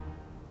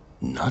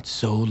Not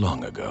so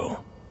long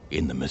ago,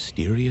 in the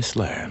mysterious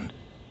land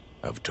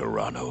of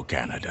Toronto,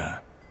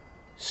 Canada,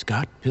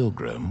 Scott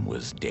Pilgrim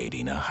was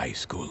dating a high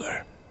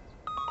schooler.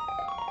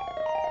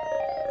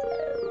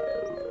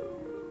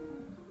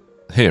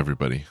 Hey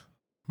everybody,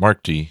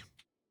 Mark D,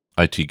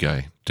 IT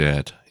guy,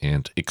 dad,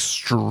 and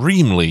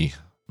extremely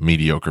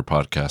mediocre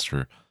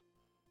podcaster,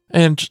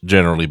 and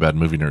generally bad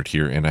movie nerd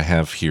here, and I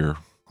have here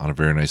on a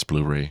very nice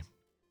Blu-ray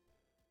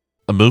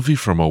a movie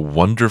from a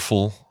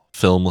wonderful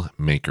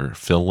filmmaker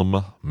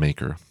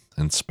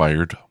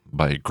inspired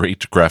by a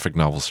great graphic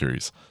novel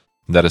series,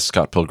 and that is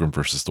Scott Pilgrim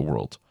vs. the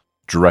World,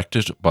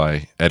 directed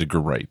by Edgar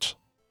Wright.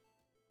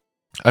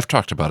 I've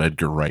talked about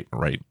Edgar Wright,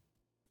 right?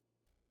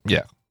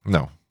 Yeah,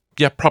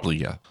 probably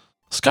yeah.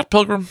 Scott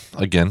Pilgrim,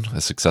 again,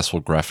 a successful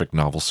graphic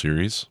novel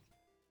series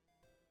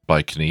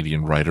by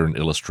Canadian writer and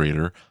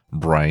illustrator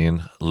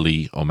Brian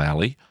Lee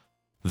O'Malley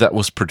that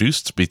was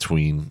produced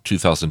between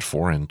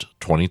 2004 and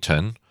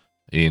 2010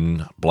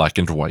 in black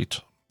and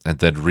white, and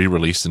then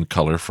re-released in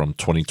color from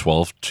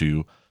 2012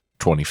 to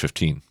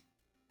 2015.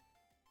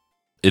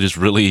 It is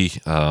really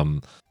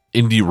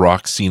indie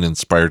rock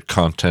scene-inspired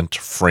content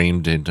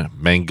framed in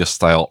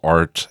manga-style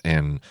art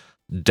and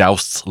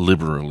doused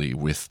liberally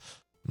with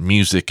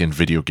music and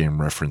video game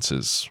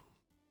references.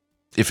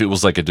 If it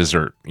was like a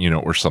dessert,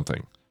 or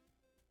something.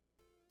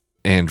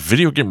 And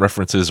video game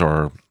references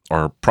are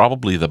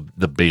probably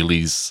the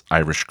Bailey's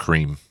Irish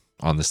cream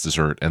on this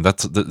dessert, and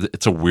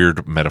it's a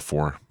weird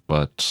metaphor,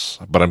 but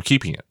I'm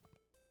keeping it.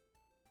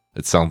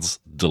 It sounds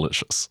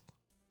delicious.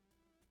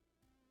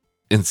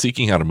 In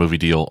seeking out a movie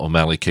deal,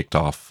 O'Malley kicked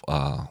off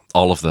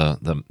all of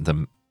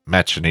the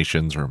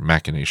machinations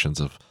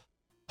of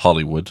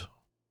Hollywood.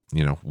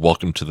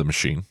 Welcome to the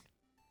machine.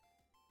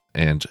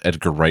 And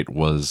Edgar Wright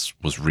was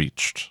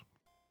reached.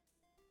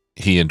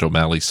 He and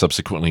O'Malley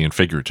subsequently and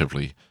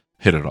figuratively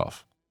hit it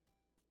off.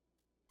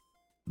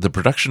 The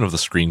production of the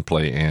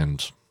screenplay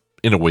and,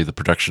 in a way, the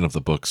production of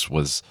the books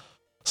was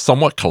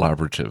somewhat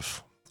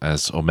collaborative,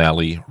 as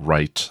O'Malley,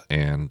 Wright,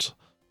 and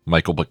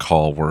Michael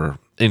Bacall were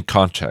in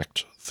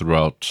contact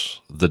throughout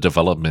the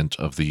development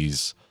of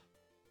these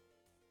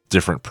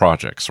different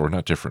projects, or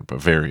not different, but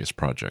various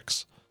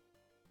projects.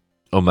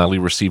 O'Malley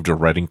received a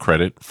writing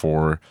credit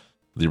for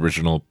the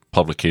original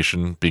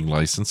publication being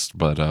licensed,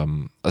 but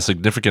a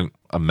significant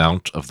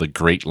amount of the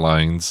great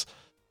lines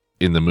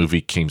in the movie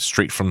came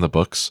straight from the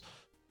books,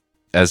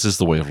 as is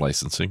the way of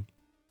licensing.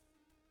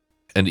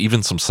 And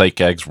even some sight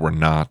gags were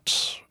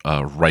not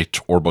Wright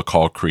or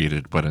Bacall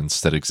created, but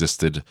instead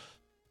existed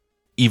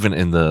even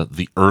in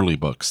the early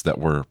books that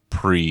were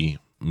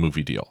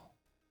pre-movie deal.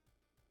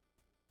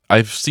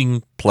 I've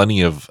seen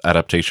plenty of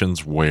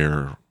adaptations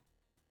where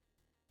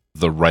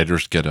the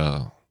writers get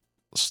a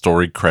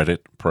story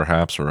credit,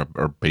 perhaps, or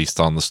based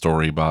on the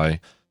story by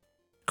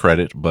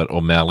credit, but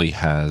O'Malley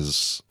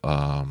has,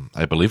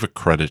 I believe, a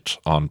credit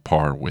on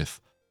par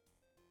with,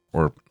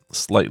 or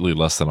slightly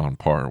less than on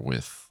par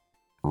with,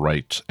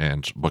 Wright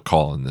and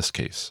Bacall in this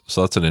case.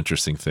 So that's an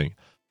interesting thing.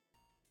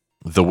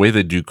 The way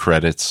they do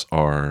credits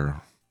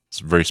are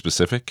very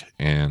specific,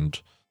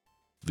 and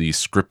the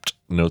Script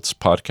Notes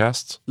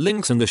podcast,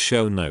 links in the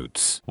show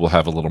notes, will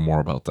have a little more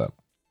about that.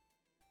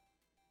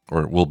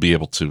 Or we'll be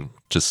able to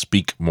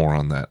speak more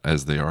on that,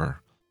 as they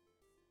are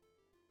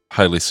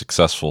highly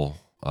successful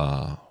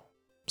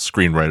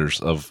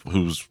screenwriters of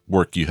whose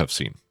work you have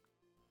seen.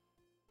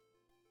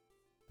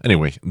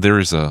 Anyway, there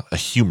is a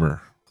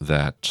humor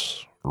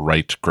that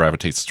Wright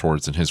gravitates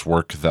towards in his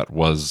work that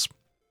was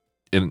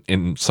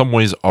in some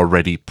ways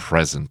already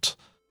present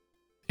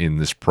in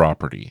this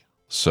property.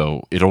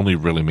 So it only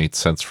really made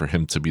sense for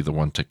him to be the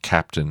one to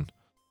captain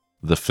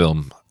the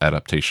film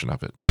adaptation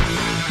of it.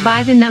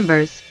 By the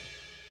numbers.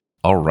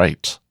 All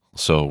right.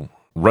 So,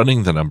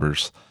 running the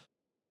numbers,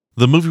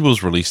 the movie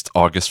was released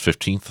August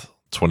 15th,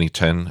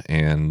 2010,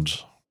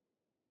 and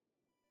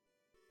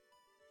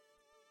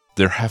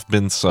there have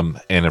been some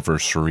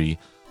anniversary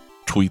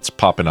tweets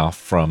popping off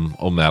from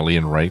O'Malley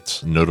and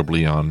Wright,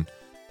 notably on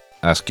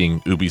asking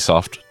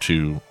Ubisoft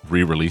to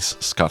re-release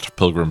Scott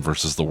Pilgrim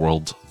vs. the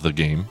World, the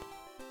game,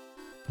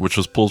 which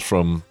was pulled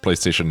from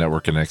PlayStation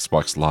Network and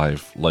Xbox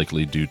Live,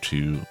 likely due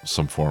to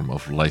some form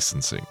of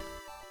licensing.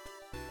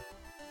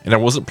 And I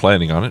wasn't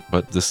planning on it,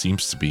 but this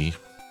seems to be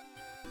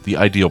the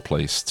ideal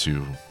place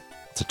to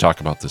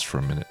talk about this for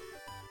a minute.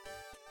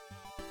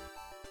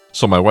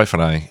 So my wife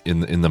and I,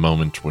 in the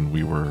moment when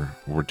we were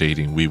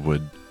dating, we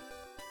would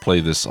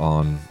play this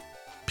on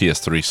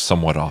PS3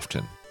 somewhat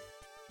often.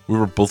 We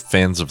were both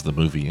fans of the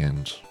movie,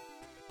 and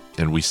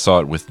we saw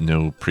it with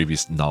no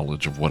previous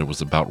knowledge of what it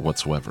was about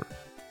whatsoever.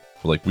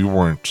 Like, we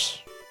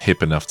weren't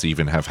hip enough to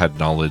even have had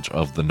knowledge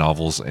of the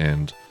novels,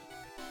 and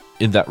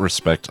in that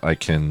respect, I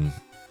can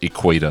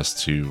equate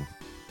us to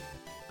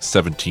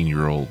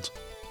 17-year-old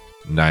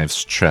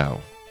Knives Chow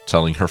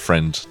telling her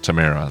friend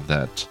Tamara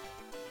that,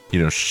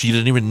 she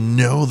didn't even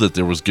know that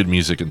there was good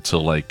music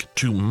until like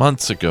 2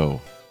 months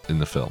ago in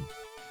the film.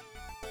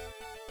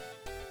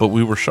 But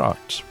we were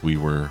shocked. We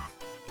were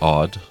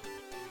awed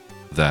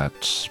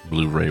that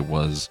Blu-ray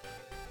was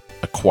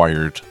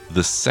acquired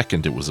the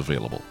second it was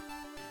available.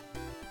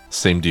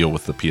 Same deal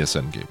with the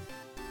PSN game.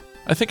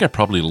 I think I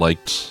probably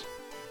liked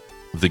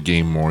the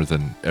game more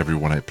than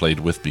everyone I played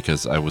with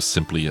because I was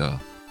simply a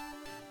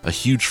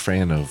huge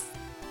fan of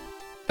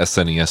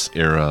SNES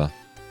era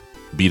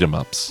beat 'em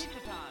ups,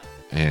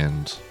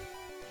 and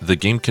the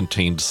game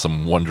contained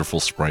some wonderful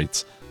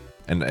sprites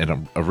and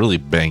a really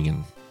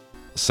banging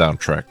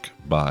soundtrack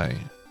by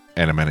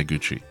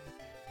Anamanaguchi.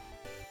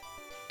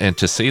 And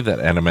to say that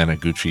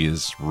Anamanaguchi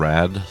is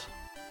rad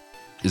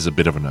is a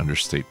bit of an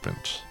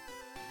understatement.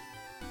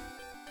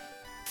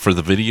 For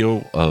the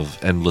video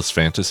of Endless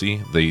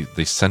Fantasy,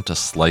 they sent a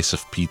slice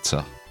of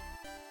pizza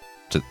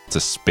to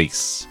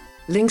space.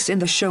 Links in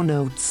the show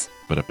notes.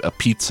 But a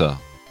pizza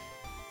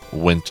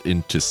went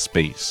into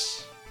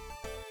space.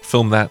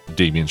 Film that,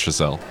 Damien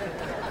Chazelle.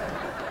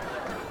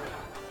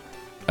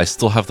 I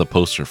still have the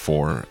poster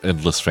for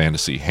Endless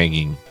Fantasy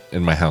hanging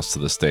in my house to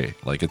this day.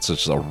 Like, it's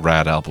just a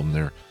rad album.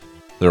 They're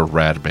a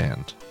rad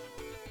band.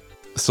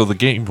 So the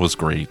game was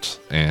great,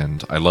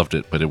 and I loved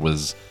it, but it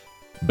was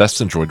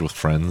best enjoyed with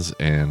friends,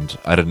 and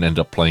I didn't end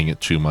up playing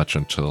it too much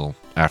until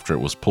after it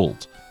was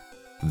pulled.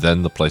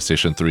 Then the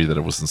PlayStation 3 that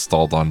it was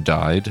installed on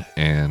died,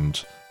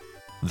 and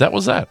that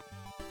was that.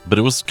 But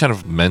it was kind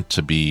of meant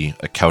to be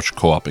a couch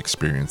co-op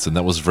experience, and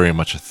that was very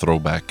much a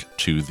throwback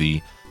to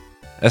the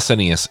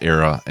SNES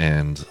era,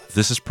 and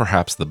this is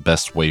perhaps the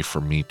best way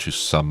for me to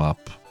sum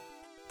up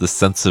the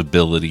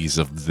sensibilities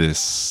of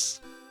this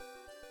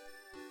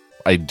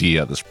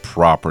idea, this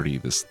property,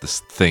 this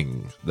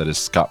thing that is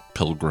Scott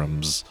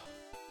Pilgrim's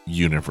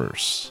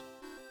universe.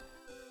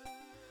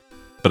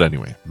 But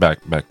anyway, back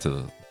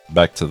to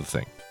the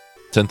thing.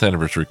 10th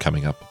anniversary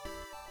coming up.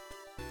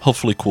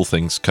 Hopefully cool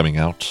things coming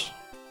out.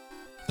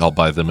 I'll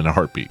buy them in a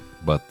heartbeat.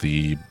 But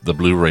the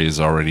Blu-ray is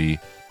already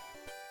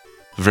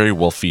very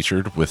well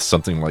featured with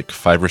something like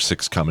 5 or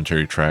 6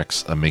 commentary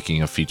tracks, a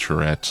making of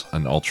featurette,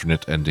 an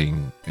alternate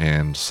ending,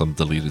 and some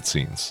deleted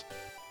scenes.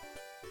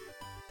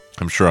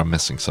 I'm sure I'm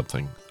missing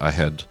something. I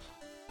had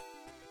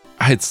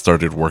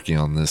started working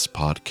on this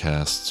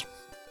podcast,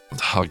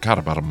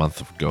 about a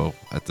month ago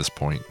at this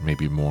point,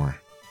 maybe more.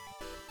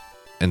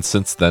 And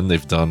since then,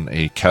 they've done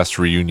a cast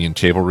reunion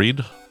table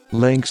read.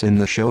 Links in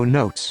the show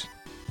notes.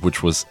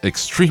 Which was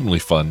extremely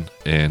fun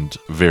and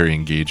very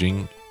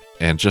engaging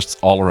and just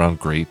all around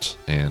great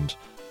and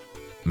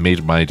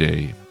made my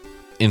day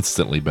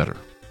instantly better.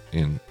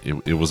 And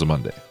it was a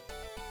Monday.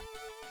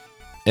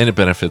 And it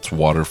benefits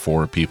Water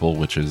for People,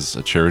 which is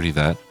a charity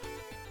that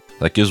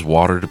gives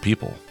water to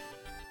people,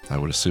 I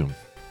would assume.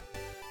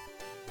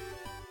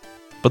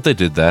 But they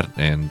did that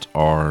and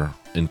are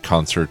in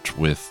concert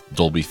with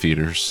Dolby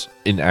Theaters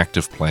in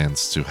active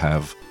plans to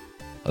have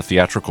a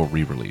theatrical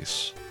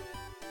re-release.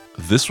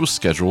 This was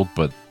scheduled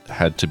but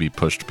had to be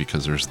pushed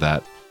because there's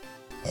that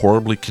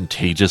horribly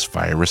contagious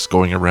virus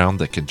going around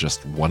that can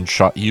just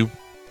one-shot you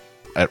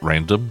at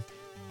random.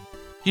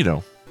 You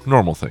know,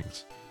 normal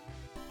things.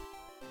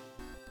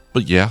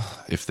 But yeah,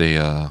 if they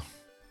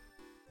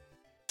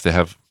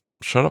have...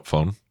 Shut up,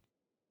 phone.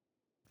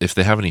 If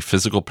they have any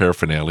physical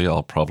paraphernalia,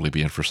 I'll probably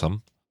be in for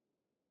some.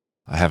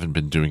 I haven't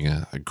been doing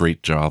a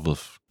great job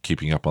of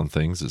keeping up on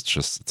things.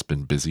 It's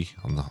been busy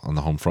on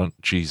the home front.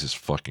 Jesus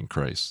fucking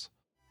Christ.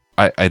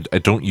 I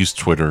don't use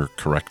Twitter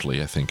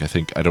correctly, I think.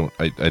 I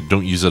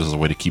don't use it as a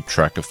way to keep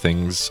track of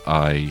things.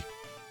 I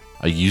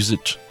use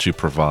it to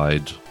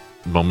provide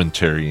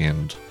momentary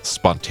and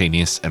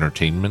spontaneous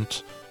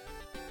entertainment.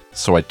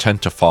 So I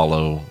tend to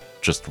follow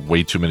just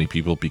way too many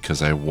people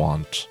because I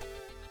want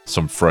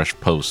some fresh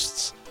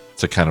posts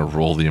to kind of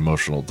roll the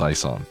emotional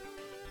dice on.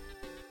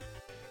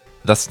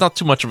 That's not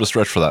too much of a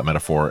stretch for that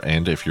metaphor,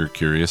 and if you're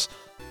curious,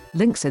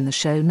 Links in the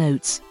show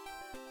notes.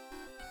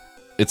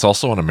 it's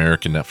also on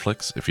American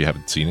Netflix if you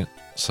haven't seen it.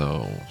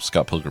 So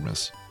Scott Pilgrim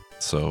is.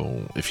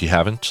 So if you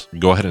haven't,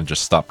 go ahead and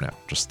just stop now.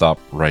 Just stop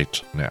right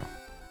now.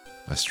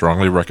 I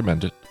strongly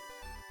recommend it.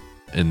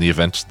 In the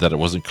event that it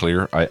wasn't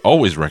clear, I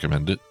always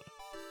recommend it.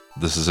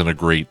 This isn't a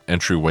great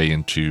entryway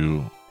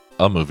into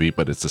a movie,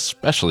 but it's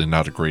especially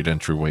not a great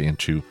entryway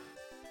into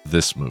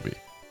this movie.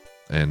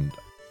 And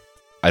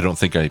I don't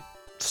think I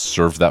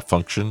serve that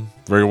function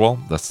very well.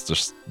 That's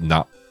just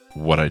not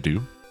what I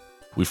do.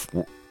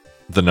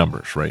 The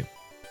numbers, right?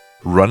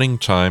 Running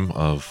time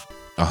of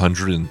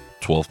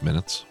 112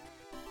 minutes.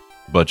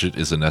 Budget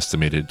is an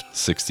estimated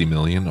 60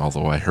 million,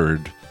 although I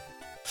heard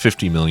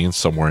 50 million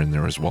somewhere in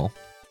there as well.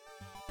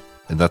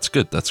 And that's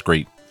good. That's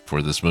great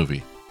for this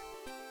movie.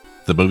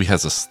 The movie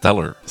has a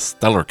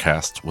stellar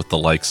cast with the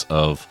likes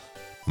of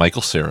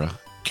Michael Cera,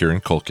 Kieran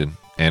Culkin,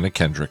 Anna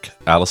Kendrick,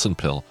 Alison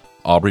Pill,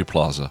 Aubrey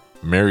Plaza,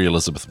 Mary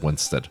Elizabeth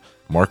Winstead,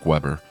 Mark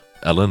Webber,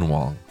 Ellen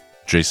Wong,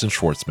 Jason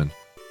Schwartzman,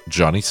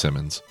 Johnny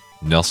Simmons,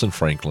 Nelson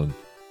Franklin,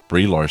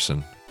 Brie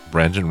Larson,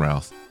 Brandon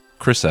Routh,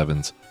 Chris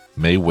Evans,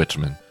 Mae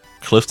Whitman,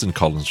 Clifton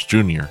Collins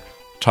Jr.,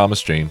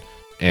 Thomas Jane,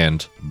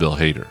 and Bill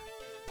Hader.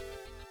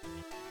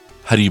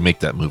 How do you make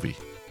that movie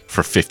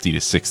for 50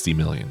 to 60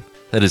 million?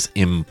 That is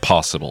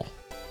impossible.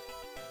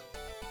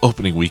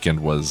 Opening weekend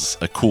was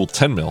a cool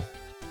 10 mil,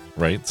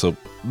 right? So,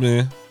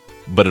 meh.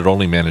 But it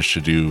only managed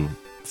to do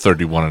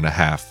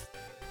 31.5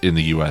 in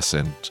the US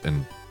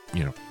and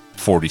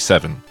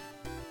 47,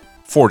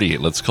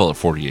 48, let's call it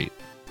 48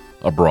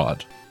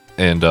 abroad,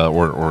 and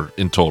or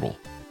in total.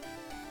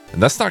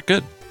 And that's not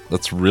good.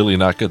 That's really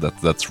not good.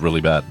 That's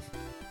really bad.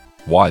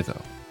 Why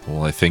though?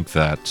 Well, I think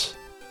that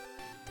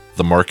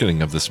the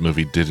marketing of this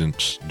movie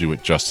didn't do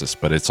it justice,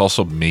 but it's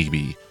also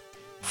maybe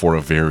for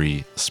a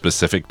very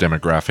specific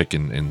demographic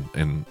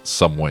in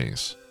some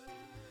ways.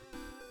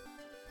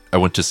 I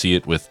went to see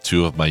it with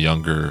two of my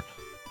younger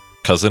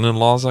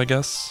cousin-in-laws, I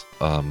guess,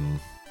 and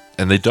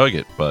they dug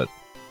it, but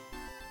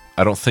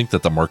I don't think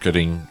that the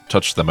marketing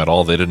touched them at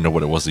all. They didn't know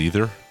what it was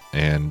either,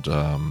 and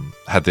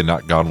had they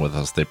not gone with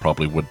us, they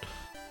probably would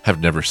have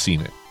never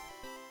seen it.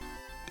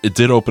 It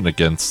did open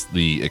against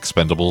the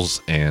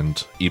Expendables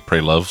and Eat,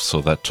 Pray, Love, so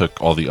that took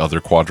all the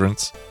other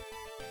quadrants.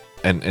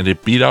 And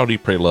it beat out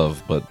Eat, Pray,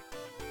 Love, but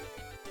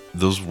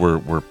those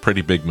were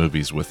pretty big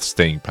movies with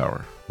staying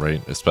power,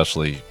 right?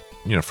 Especially,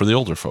 for the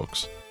older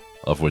folks,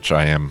 of which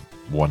I am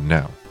one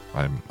now.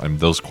 I'm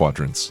those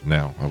quadrants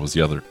now. I was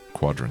the other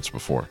quadrants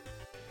before.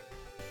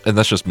 And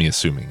that's just me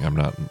assuming.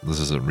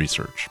 This isn't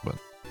research, but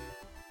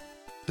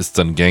it's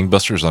done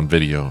gangbusters on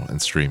video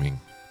and streaming.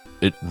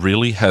 It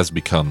really has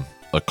become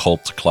a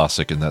cult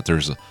classic in that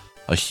there's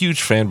a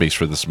huge fan base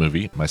for this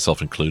movie,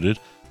 myself included,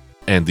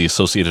 and the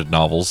associated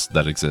novels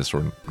that exist,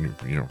 or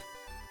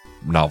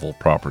novel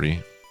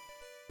property.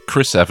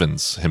 Chris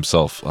Evans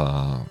himself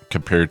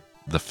compared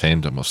the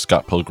fandom of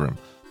Scott Pilgrim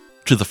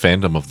to the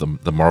fandom of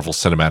the Marvel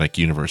Cinematic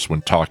Universe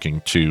when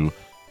talking to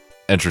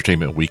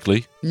Entertainment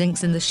Weekly.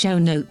 Links in the show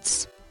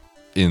notes.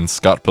 In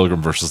Scott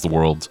Pilgrim vs. the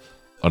World,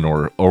 an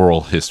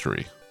oral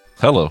history.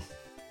 Hello.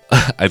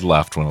 I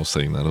laughed when I was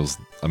saying that.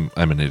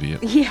 I'm an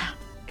idiot. Yeah,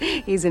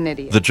 he's an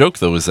idiot. The joke,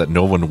 though, is that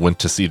no one went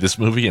to see this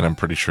movie, and I'm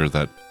pretty sure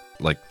that,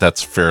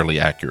 that's fairly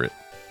accurate.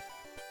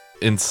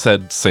 In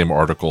said same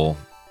article,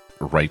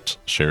 Wright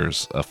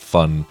shares a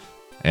fun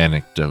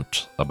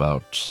anecdote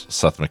about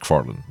Seth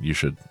MacFarlane. You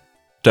should...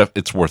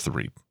 it's worth a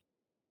read.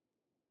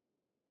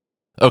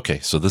 Okay,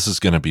 so this is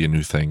going to be a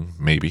new thing,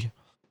 maybe.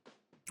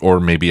 Or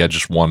maybe I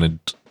just wanted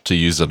to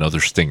use another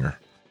stinger.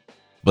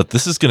 But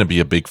this is going to be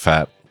a big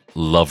fat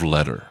love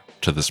letter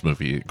to this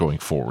movie going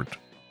forward.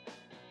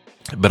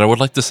 But I would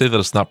like to say that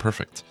it's not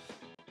perfect.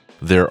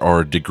 There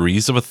are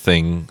degrees of a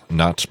thing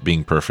not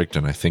being perfect,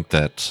 and I think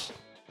that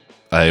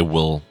I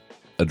will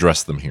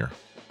address them here.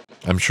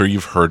 I'm sure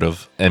you've heard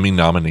of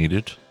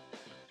Emmy-nominated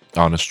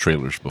Honest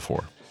Trailers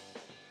before.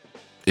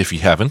 If you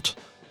haven't,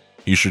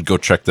 you should go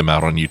check them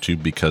out on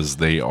YouTube because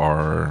they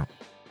are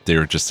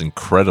just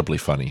incredibly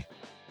funny.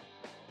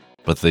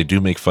 But they do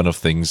make fun of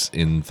things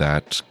in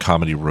that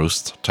comedy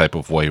roast type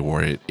of way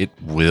where it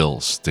will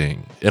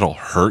sting. It'll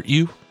hurt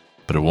you,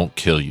 but it won't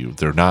kill you.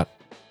 They're not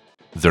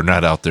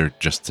out there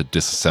just to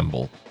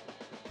disassemble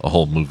a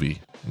whole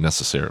movie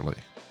necessarily.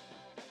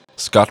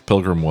 Scott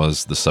Pilgrim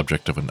was the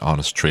subject of an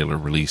Honest trailer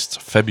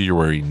released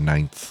February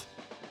 9th,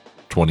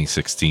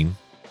 2016.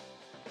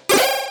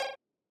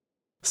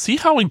 See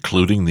how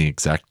including the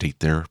exact date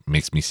there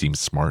makes me seem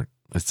smart?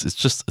 It's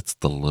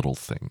the little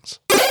things.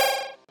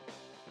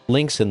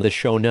 Links in the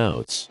show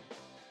notes.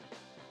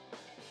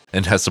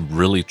 And has some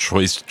really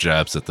choice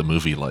jabs at the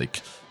movie,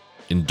 like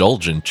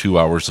indulge in 2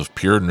 hours of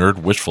pure nerd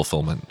wish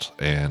fulfillment,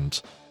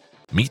 and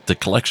meet the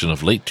collection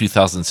of late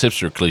 2000s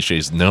hipster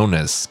cliches known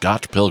as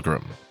Scott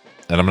Pilgrim.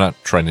 And I'm not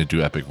trying to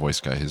do epic voice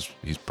guy,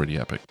 he's pretty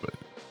epic, but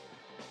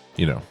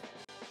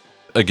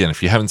again,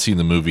 if you haven't seen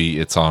the movie,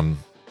 it's on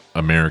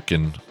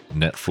American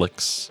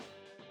Netflix.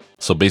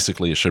 So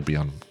basically it should be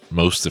on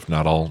most, if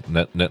not all,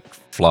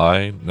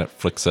 Netflixes.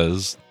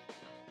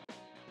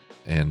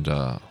 And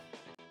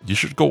you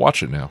should go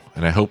watch it now.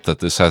 And I hope that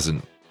this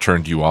hasn't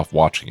turned you off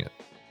watching it.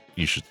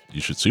 You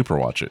should super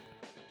watch it.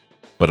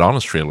 But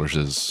Honest Trailers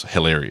is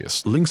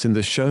hilarious. Links in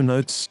the show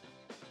notes.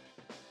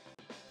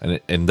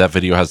 And that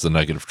video has the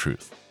nugget of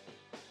truth.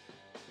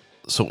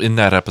 So in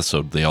that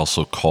episode, they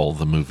also call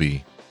the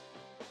movie,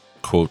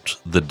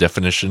 quote, the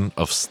definition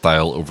of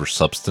style over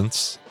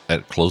substance,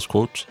 at close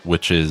quote,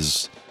 which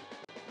is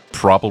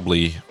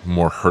probably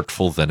more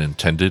hurtful than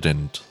intended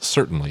and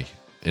certainly,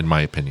 in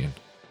my opinion,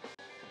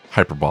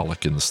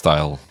 hyperbolic in the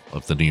style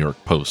of the New York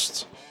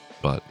Post.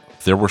 But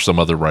there were some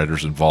other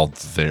writers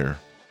involved there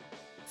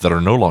that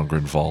are no longer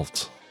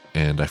involved,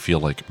 and I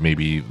feel like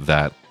maybe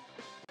that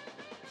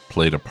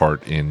played a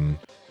part in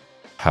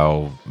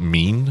how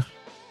mean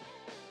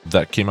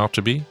that came out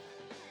to be.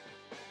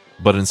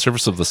 But in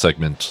service of the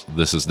segment,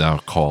 this is now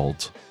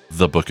called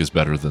The Book is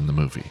Better Than the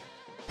Movie.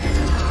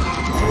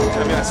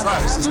 I mean, it's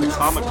not. It's just the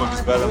comic book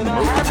is better than the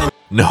movie.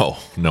 No,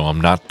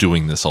 I'm not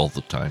doing this all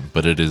the time,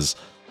 but it is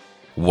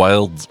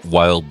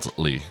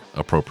wildly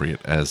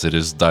appropriate, as it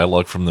is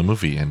dialogue from the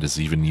movie and is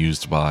even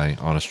used by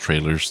Honest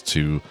Trailers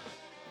to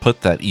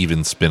put that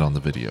even spin on the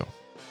video.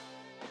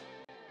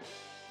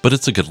 But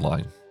it's a good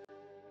line.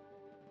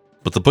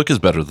 But the book is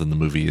better than the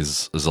movie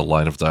is a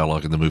line of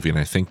dialogue in the movie, and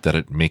I think that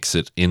it makes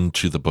it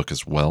into the book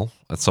as well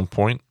at some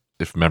point,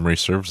 if memory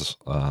serves.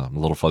 I'm a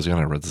little fuzzy on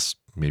it. I read this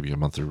maybe a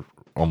month or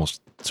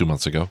almost 2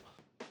 months ago.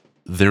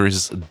 There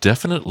is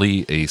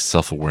definitely a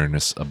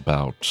self-awareness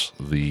about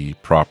the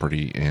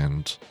property,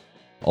 and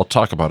I'll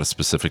talk about it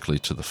specifically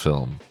to the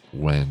film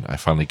when I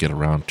finally get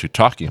around to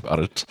talking about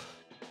it.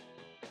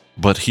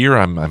 But here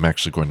I'm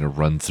actually going to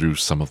run through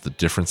some of the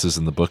differences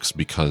in the books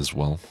because,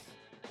 well,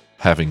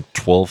 having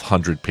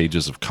 1,200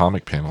 pages of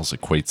comic panels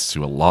equates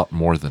to a lot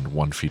more than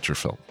one feature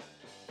film.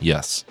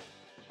 Yes,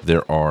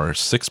 there are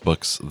 6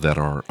 books that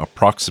are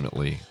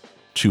approximately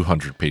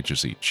 200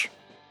 pages each.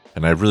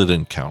 And I really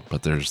didn't count,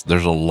 but there's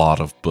a lot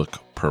of book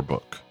per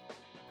book,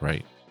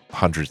 right?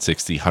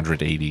 160,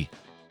 180,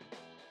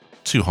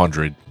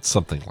 200,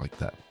 something like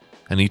that.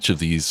 And each of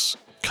these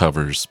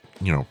covers,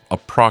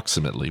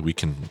 approximately, we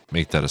can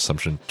make that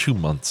assumption, 2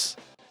 months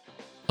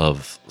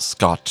of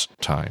Scott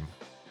time,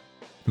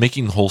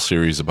 making the whole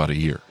series about a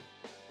year.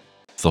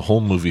 The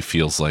whole movie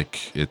feels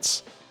like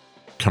it's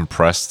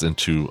compressed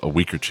into a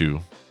week or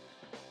two,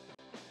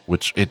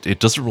 which it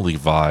doesn't really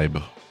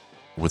vibe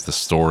with the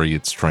story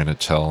it's trying to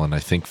tell. And I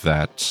think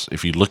that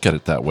if you look at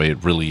it that way,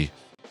 it really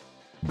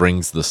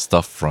brings the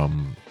stuff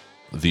from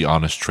the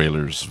Honest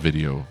Trailers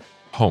video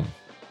home.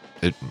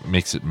 It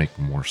makes it make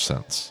more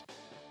sense.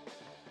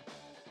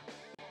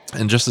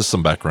 And just as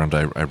some background,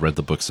 I read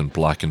the books in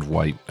black and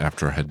white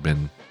after I had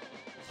been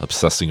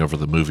obsessing over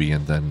the movie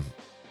and then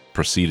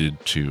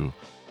proceeded to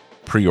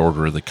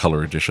pre-order the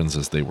color editions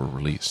as they were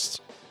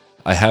released.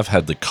 I have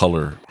had the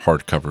color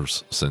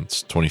hardcovers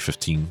since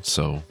 2015,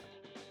 so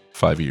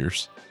 5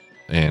 years,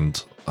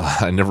 and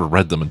I never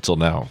read them until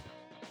now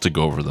to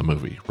go over the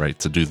movie, right?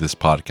 To do this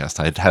podcast.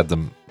 I had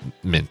them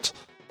mint.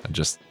 I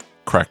just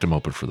cracked them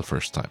open for the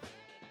first time.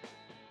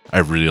 I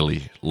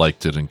really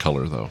liked it in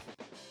color, though.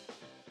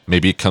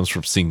 Maybe it comes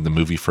from seeing the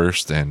movie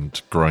first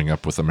and growing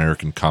up with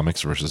American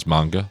comics versus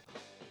manga.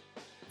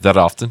 That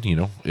often,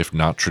 if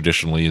not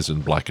traditionally, is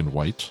in black and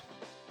white.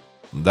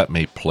 That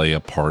may play a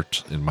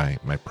part in my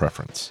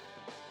preference.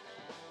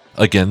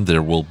 Again,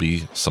 there will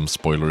be some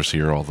spoilers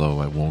here, although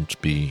I won't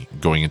be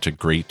going into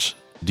great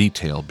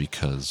detail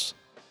because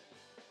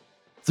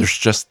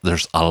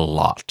there's a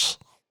lot.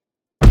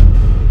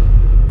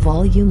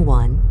 Volume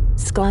 1,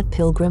 Scott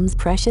Pilgrim's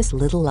Precious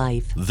Little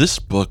Life. This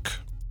book,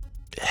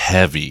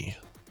 heavy,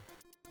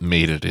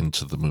 made it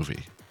into the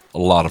movie. A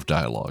lot of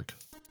dialogue.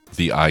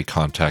 The eye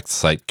contact,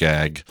 sight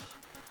gag,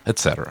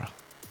 etc.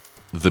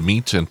 The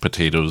meat and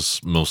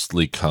potatoes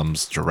mostly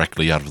comes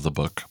directly out of the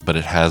book, but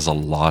it has a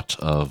lot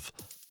of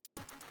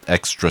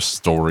extra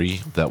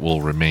story that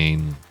will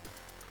remain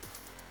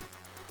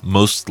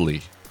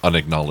mostly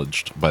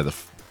unacknowledged by the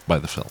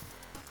film.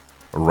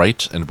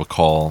 Wright and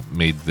Bacall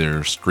made their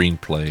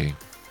screenplay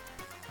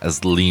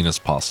as lean as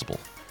possible.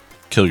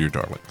 Kill your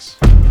darlings.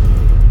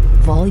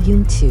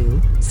 Volume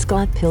 2,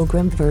 Scott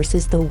Pilgrim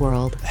vs. the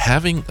World.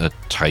 Having a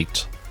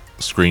tight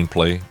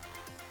screenplay,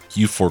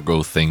 you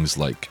forego things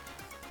like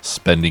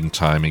spending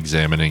time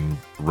examining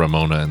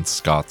Ramona and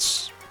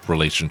Scott's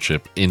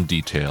relationship in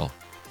detail,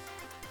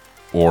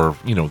 or,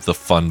 the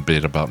fun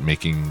bit about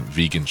making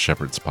vegan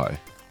shepherd's pie.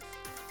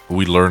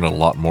 We learn a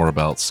lot more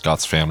about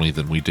Scott's family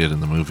than we did in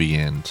the movie,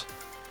 and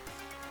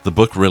the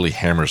book really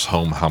hammers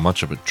home how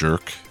much of a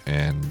jerk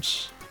and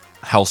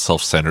how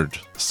self-centered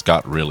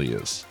Scott really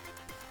is.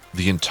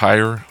 The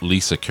entire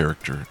Lisa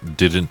character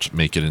didn't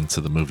make it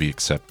into the movie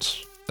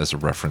except as a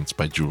reference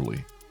by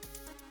Julie.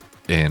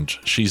 And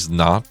she's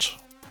not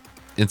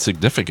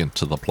insignificant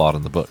to the plot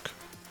in the book.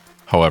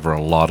 However,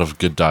 a lot of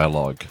good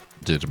dialogue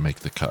did make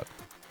the cut.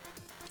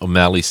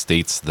 O'Malley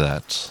states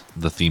that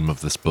the theme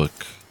of this book,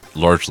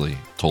 largely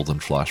told in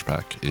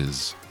flashback,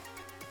 is,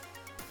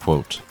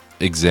 quote,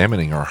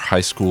 examining our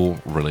high school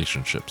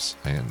relationships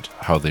and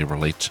how they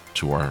relate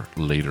to our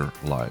later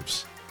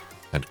lives,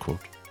 end quote.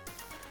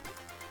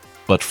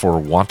 But for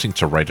wanting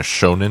to write a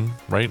shonen,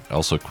 right?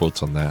 Also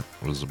quotes on that.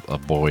 It was a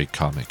boy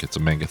comic. It's a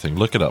manga thing.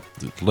 Look it up.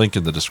 Link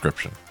in the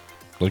description.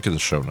 Link in the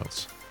show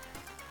notes.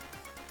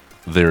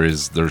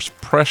 There's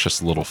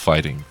precious little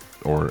fighting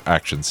or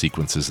action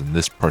sequences in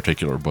this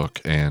particular book,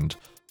 and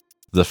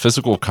the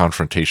physical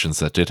confrontations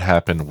that did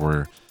happen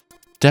were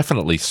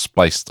definitely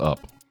spiced up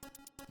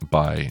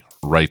by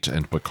Wright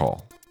and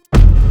Bacall.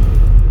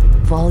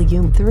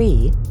 Volume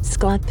 3,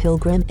 Scott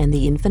Pilgrim and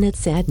the Infinite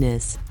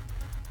Sadness.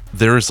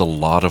 There is a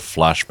lot of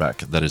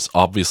flashback that is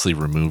obviously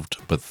removed,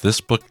 but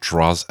this book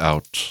draws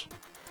out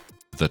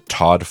the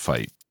Todd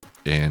fight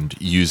and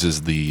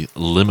uses the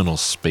liminal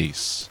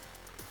space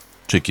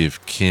to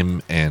give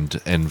Kim and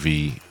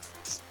Envy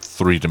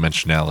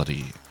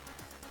three-dimensionality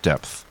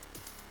depth.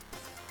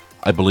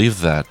 I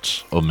believe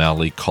that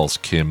O'Malley calls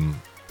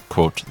Kim,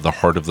 quote, the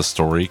heart of the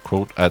story,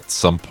 quote, at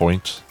some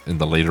point in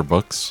the later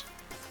books,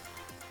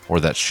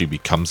 or that she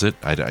becomes it.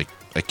 I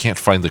can't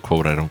find the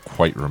quote. I don't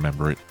quite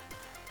remember it.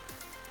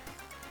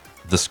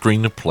 The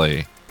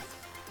screenplay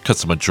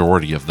cuts a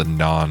majority of the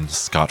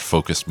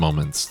non-Scott-focused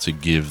moments to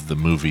give the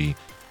movie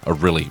a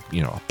really,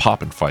 a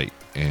pop and fight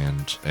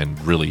and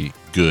really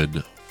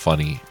good,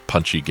 funny,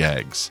 punchy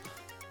gags.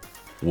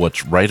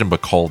 What Wright and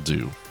Bacall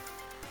do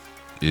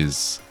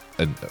is,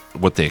 and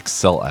what they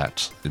excel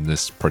at in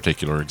this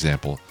particular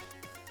example,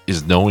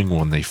 is knowing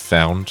when they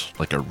found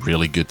like a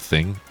really good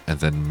thing and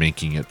then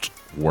making it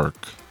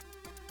work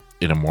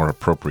in a more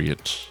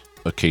appropriate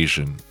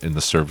occasion in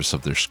the service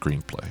of their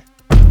screenplay.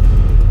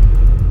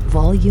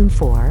 Volume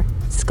 4,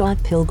 Scott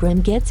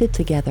Pilgrim Gets It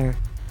Together.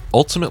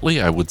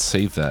 Ultimately, I would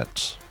say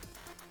that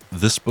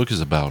this book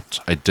is about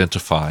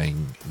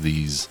identifying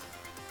these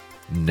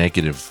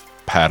negative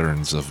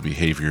patterns of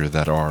behavior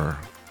that are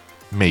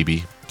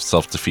maybe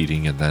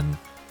self-defeating, and then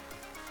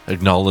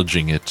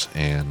acknowledging it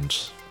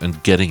and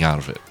getting out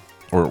of it,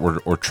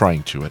 or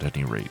trying to at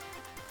any rate.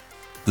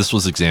 This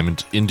was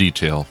examined in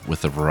detail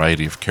with a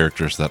variety of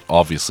characters that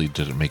obviously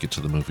didn't make it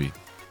to the movie.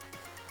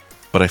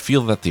 But I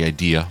feel that the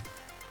idea,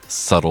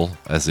 subtle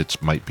as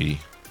it might be,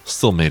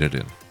 still made it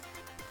in.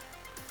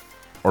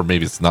 Or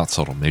maybe it's not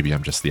subtle, maybe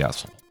I'm just the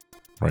asshole,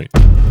 right?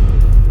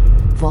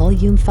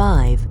 Volume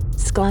 5,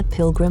 Scott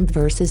Pilgrim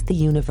vs. the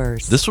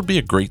Universe. This would be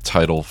a great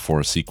title for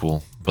a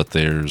sequel, but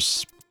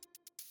there's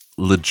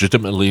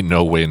legitimately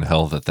no way in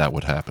hell that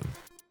would happen.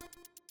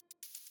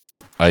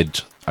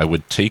 I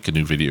would take a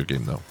new video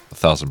game though,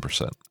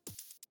 1000%.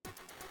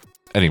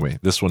 Anyway,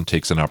 this one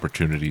takes an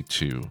opportunity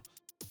to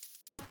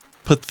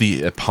put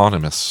the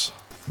eponymous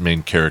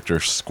main character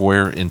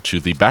square into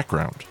the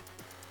background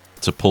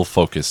to pull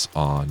focus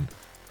on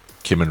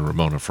Kim and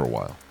Ramona for a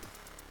while.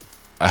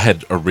 I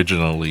had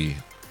originally...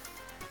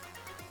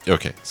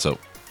 Okay, so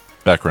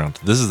background.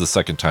 This is the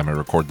second time I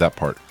record that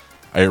part.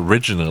 I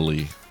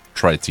originally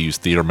tried to use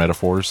theater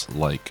metaphors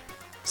like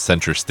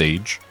center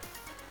stage,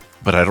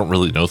 but I don't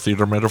really know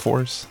theater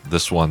metaphors.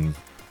 This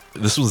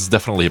was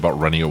definitely about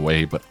running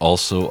away, but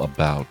also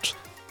about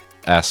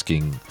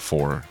asking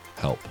for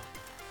help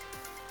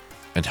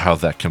and how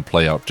that can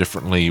play out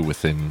differently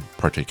within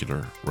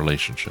particular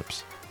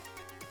relationships.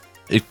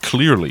 It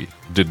clearly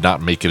did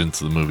not make it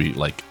into the movie,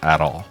 like,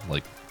 at all.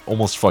 Like,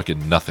 almost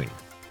fucking nothing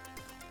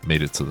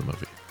made it to the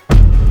movie.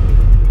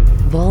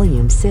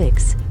 Volume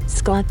 6,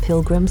 Scott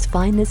Pilgrim's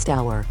Finest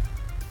Hour.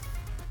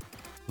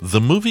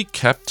 The movie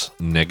kept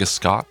Nega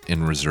Scott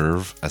in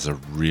reserve as a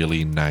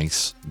really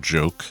nice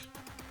joke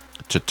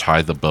to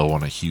tie the bow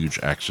on a huge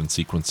action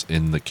sequence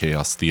in the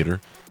Chaos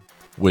Theater,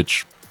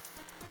 which,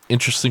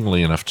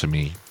 interestingly enough to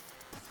me,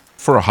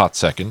 for a hot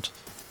second,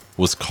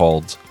 was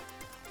called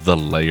The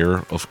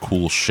Layer of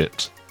Cool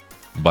Shit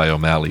by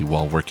O'Malley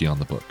while working on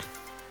the book.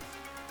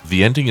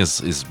 The ending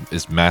is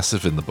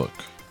massive in the book,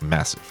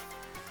 massive,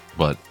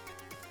 but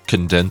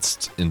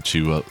condensed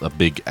into a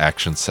big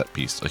action set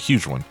piece, a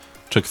huge one.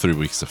 Took 3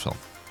 weeks to film,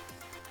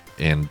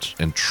 and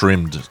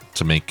trimmed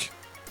to make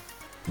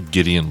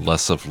Gideon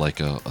less of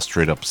like a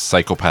straight up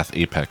psychopath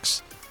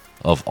apex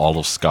of all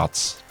of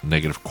Scott's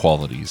negative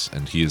qualities,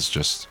 and he is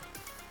just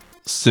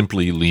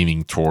simply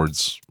leaning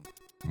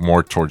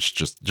more towards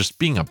just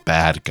being a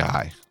bad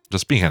guy,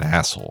 just being an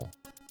asshole.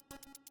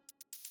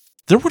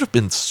 There would have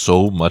been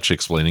so much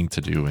explaining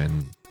to do,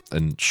 and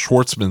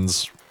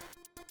Schwartzman's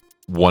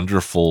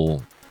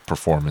wonderful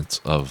performance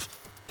of,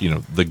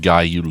 the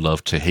guy you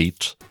love to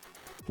hate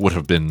would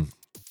have been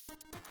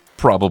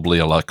probably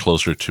a lot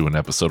closer to an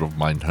episode of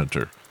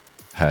Mindhunter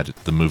had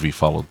the movie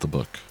followed the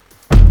book.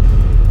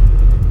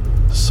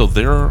 So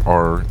there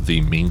are the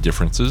main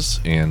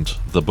differences, and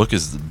the book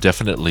is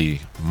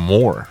definitely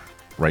more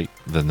right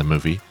than the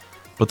movie,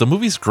 but the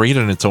movie's great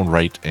in its own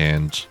right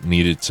and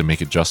needed to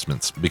make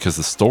adjustments because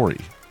the story,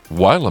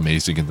 while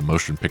amazing in the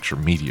motion picture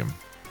medium,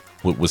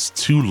 was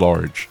too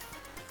large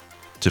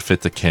to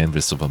fit the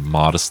canvas of a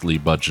modestly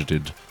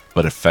budgeted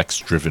but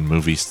effects-driven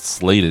movie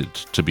slated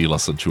to be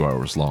less than 2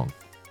 hours long.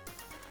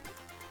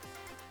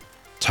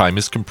 Time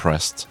is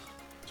compressed.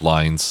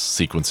 Lines,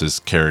 sequences,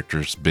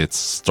 characters,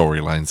 bits,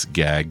 storylines,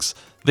 gags,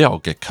 they all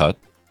get cut.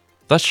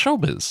 That's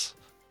showbiz.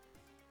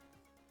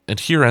 And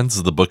here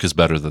ends The Book is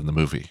Better Than the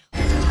Movie. I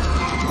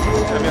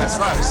mean, it's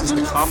not. It's just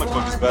the comic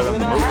book is better than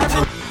the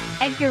movie.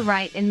 Edgar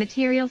Wright and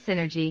Material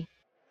Synergy.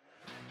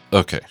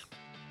 Okay.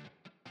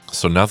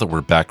 So now that we're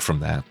back from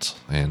that,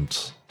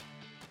 and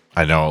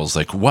I know I was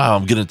like, wow,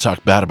 I'm going to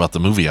talk bad about the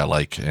movie I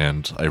like,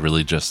 and I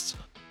really just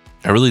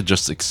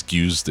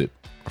excused it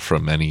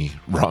from any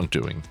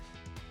wrongdoing.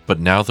 But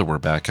now that we're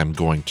back, I'm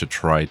going to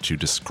try to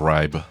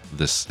describe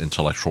this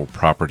intellectual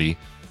property,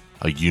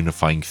 a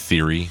unifying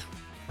theory,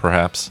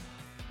 perhaps,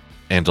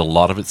 and a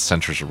lot of it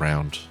centers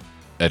around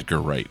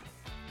Edgar Wright.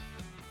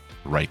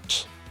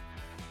 Wright.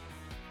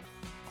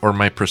 Or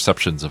my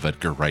perceptions of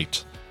Edgar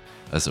Wright,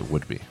 as it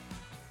would be.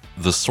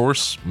 The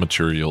source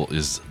material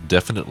is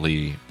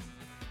definitely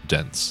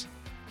dense,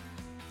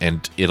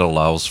 and it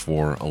allows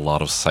for a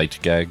lot of sight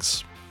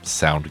gags,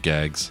 sound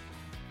gags,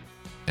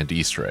 and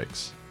Easter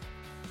eggs.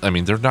 I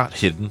mean, they're not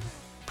hidden,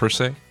 per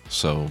se,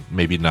 so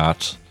maybe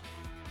not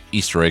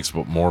Easter eggs,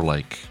 but more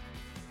like,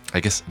 I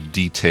guess,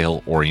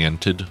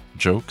 detail-oriented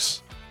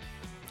jokes.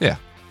 Yeah,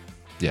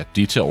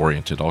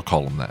 detail-oriented, I'll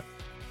call them that.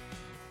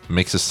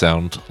 Makes us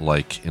sound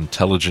like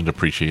intelligent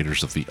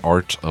appreciators of the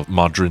art of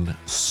modern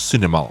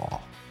cinema,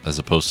 as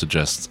opposed to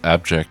just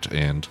abject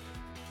and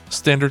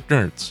standard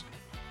nerds.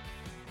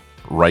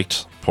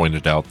 Wright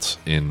pointed out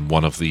in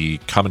one of the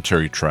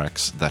commentary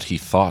tracks that he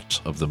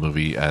thought of the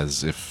movie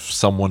as if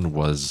someone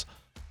was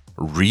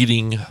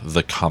reading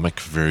the comic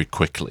very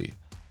quickly,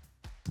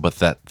 but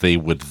that they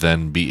would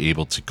then be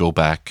able to go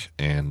back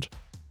and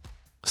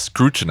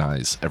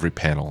scrutinize every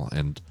panel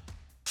and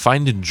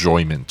find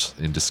enjoyment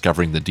in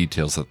discovering the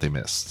details that they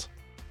missed.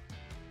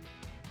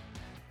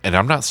 And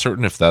I'm not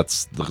certain if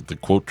that's the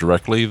quote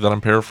directly that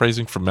I'm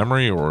paraphrasing from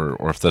memory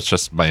or if that's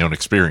just my own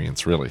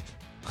experience, really.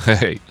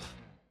 Hey,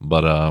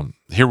 but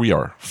here we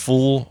are,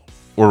 full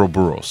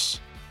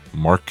Ouroboros.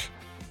 Mark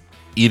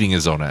eating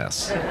his own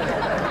ass.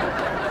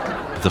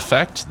 The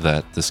fact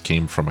that this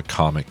came from a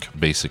comic,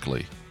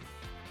 basically,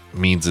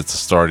 means it's a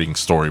starting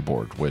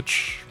storyboard,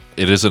 which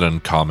it isn't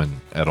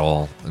uncommon at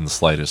all in the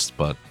slightest,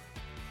 but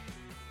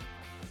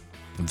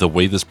the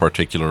way this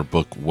particular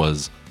book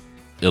was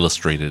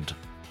illustrated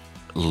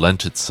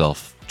lent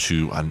itself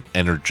to an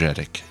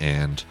energetic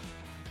and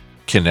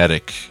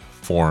kinetic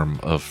form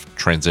of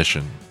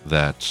transition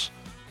that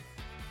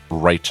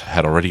Wright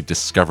had already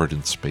discovered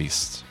in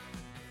Spaced,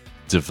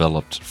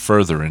 developed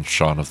further in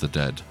Shaun of the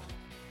Dead,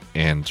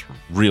 and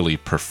really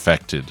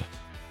perfected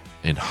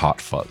in Hot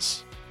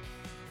Fuzz.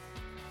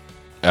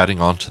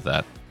 Adding on to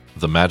that,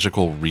 the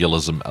magical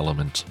realism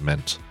element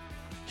meant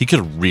he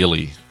could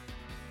really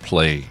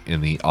play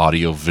in the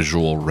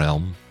audio-visual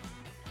realm,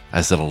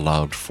 as it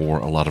allowed for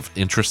a lot of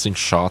interesting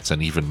shots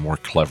and even more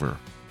clever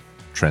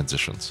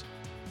transitions.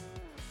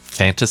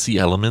 Fantasy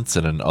elements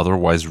in an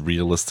otherwise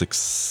realistic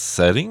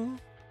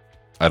setting?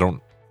 I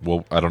don't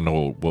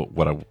know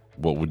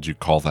what would you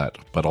call that,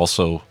 but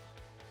also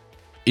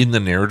in the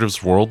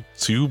narrative's world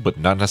too, but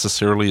not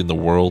necessarily in the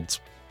world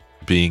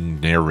being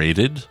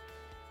narrated.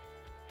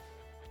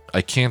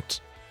 I tried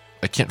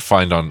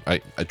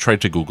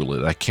to Google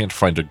it. I can't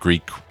find a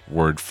Greek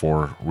word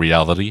for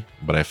reality,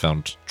 but I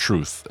found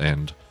truth,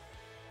 and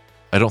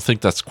I don't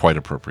think that's quite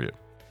appropriate.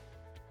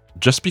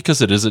 Just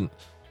because it isn't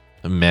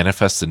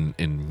manifest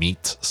in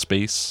meat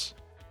space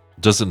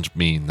doesn't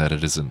mean that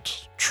it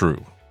isn't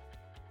true.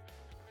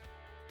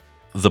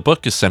 The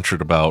book is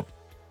centered about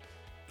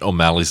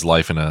O'Malley's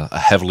life in a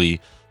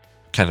heavily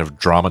kind of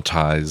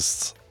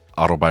dramatized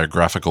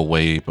autobiographical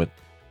way, but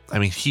I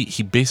mean,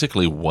 he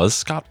basically was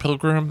Scott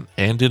Pilgrim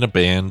and in a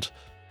band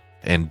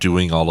and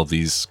doing all of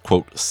these,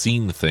 quote,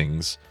 scene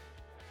things.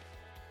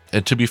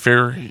 And to be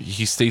fair,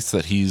 he states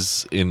that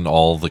he's in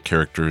all the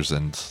characters,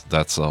 and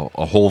that's a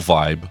whole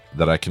vibe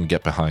that I can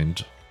get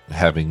behind,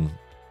 having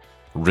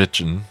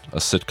written a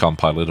sitcom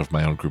pilot of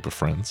my own group of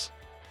friends.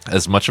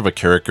 As much of a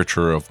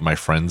caricature of my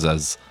friends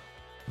as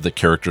the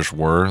characters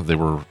were, they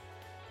were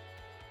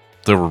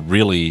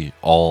really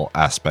all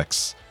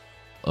aspects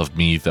of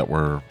me that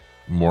were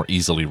more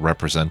easily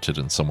represented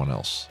in someone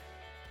else.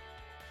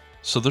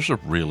 So there's a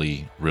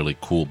really, really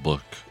cool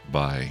book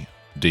by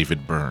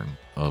David Byrne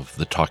of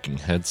the Talking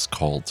Heads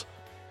called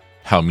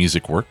How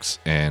Music Works,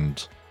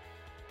 and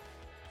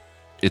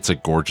it's a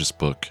gorgeous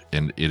book,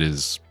 and it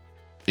is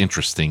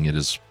interesting. It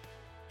is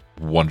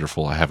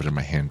wonderful. I have it in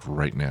my hand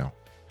right now,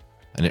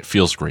 and it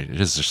feels great. It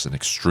is just an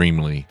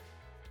extremely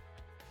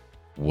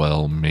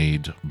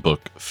well-made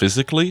book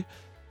physically,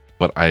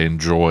 but I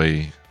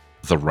enjoy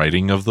the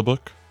writing of the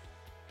book.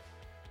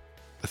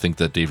 I think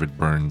that David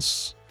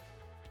Byrne's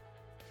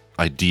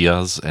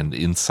ideas and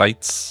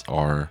insights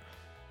are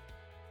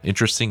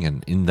interesting,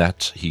 and in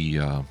that he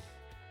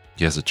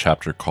has a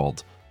chapter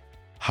called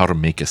How to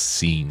Make a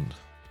Scene,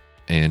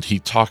 and he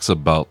talks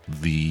about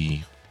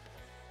he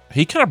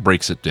kind of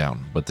breaks it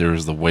down, but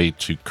there's the way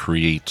to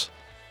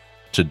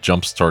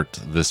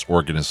jumpstart this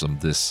organism,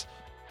 this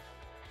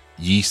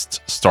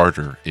yeast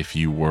starter, if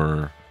you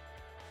were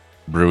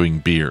brewing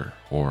beer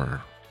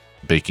or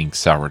baking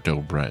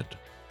sourdough bread,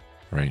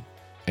 right?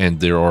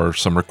 And there are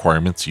some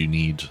requirements you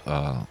need.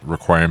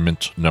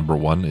 Requirement number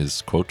 1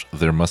 is, quote,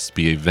 there must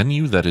be a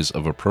venue that is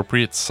of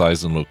appropriate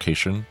size and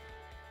location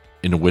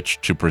in which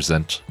to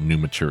present new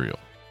material.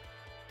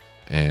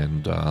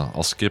 And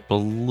I'll skip a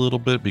little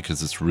bit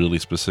because it's really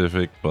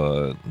specific,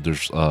 but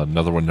there's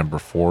another one. Number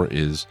 4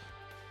 is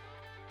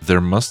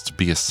there must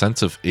be a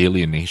sense of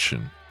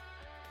alienation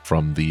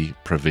from the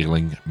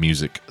prevailing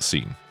music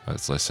scene.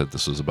 As I said,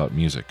 this was about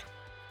music.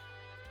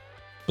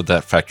 But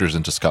that factors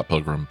into Scott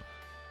Pilgrim,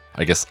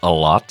 I guess, a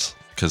lot,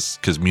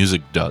 because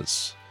music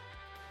does,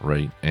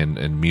 right?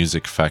 And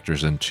music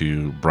factors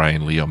into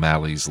Brian Lee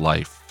O'Malley's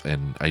life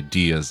and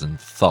ideas and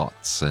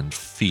thoughts and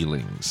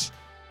feelings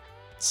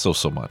so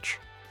much.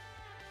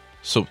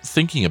 So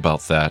thinking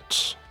about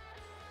that,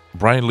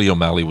 Brian Lee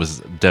O'Malley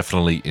was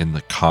definitely in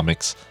the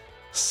comics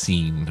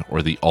scene,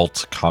 or the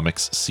alt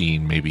comics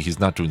scene. Maybe he's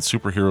not doing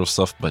superhero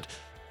stuff, but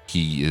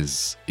he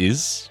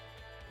is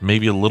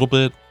maybe a little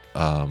bit.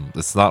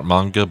 It's not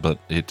manga, but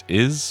it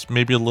is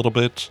maybe a little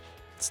bit.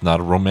 It's not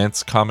a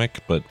romance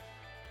comic, but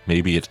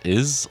maybe it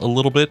is a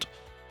little bit.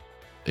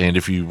 And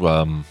if you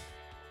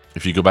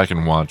go back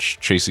and watch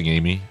Chasing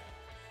Amy,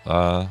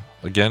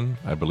 again,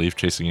 I believe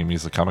Chasing Amy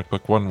is the comic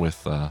book one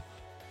with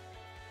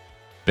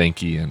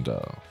Banky and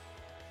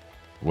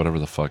whatever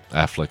the fuck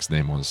Affleck's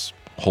name was,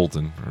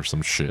 Holden or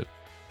some shit.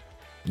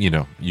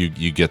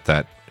 you get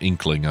that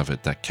inkling of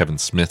it, that Kevin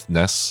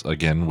Smith-ness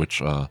again,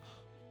 which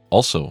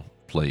also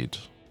played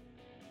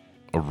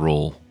a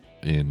role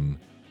in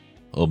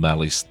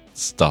O'Malley's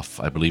stuff.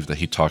 I believe that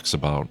he talks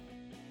about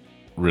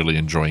really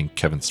enjoying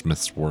Kevin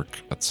Smith's work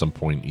at some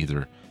point,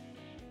 either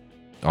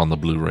on the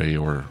Blu-ray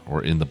or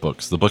in the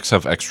books. The books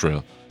have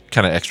extra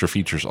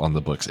features on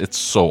the books. It's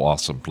so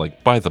awesome.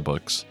 Like, buy the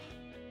books,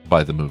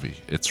 buy the movie.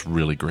 It's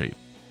really great.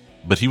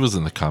 But he was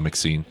in the comic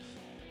scene,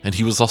 and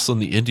he was also in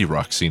the indie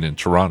rock scene in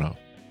Toronto.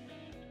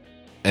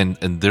 And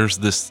there's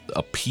this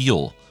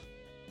appeal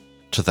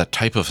to that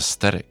type of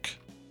aesthetic.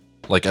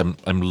 Like,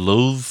 I'm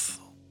loath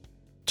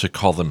to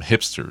call them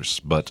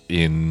hipsters, but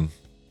in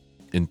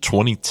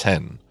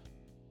 2010,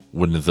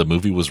 when the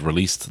movie was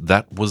released,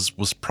 that was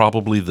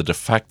probably the de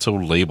facto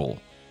label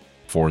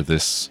for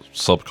this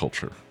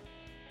subculture.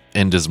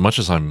 And as much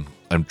as I'm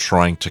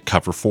trying to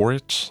cover for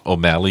it,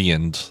 O'Malley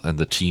and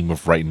the team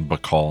of Wright and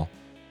Bacall,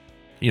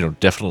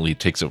 definitely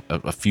takes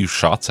a few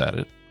shots at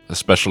it,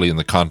 especially in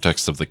the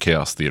context of the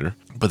Chaos Theater.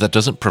 But that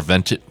doesn't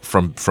prevent it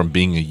from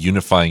being a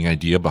unifying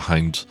idea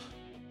behind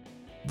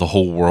the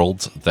whole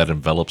world that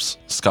envelops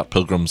Scott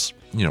Pilgrim's,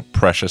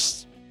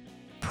 precious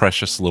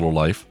little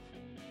life.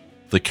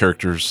 The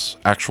character's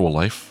actual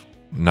life,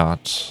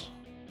 not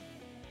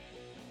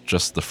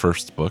just the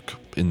first book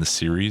in the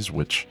series,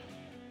 which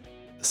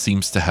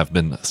seems to have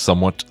been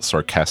somewhat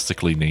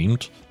sarcastically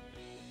named.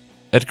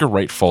 Edgar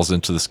Wright falls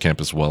into this camp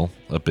as well,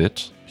 a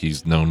bit.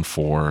 He's known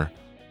for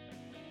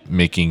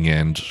making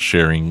and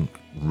sharing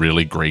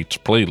really great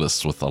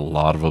playlists with a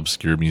lot of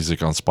obscure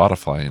music on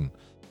Spotify, and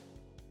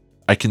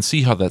I can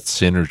see how that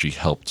synergy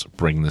helped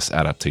bring this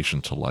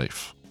adaptation to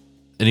life.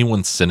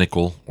 Anyone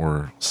cynical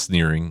or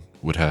sneering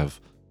would have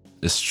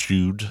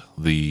eschewed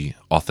the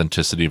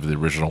authenticity of the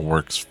original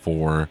works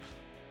for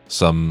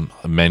some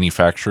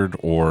manufactured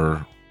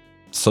or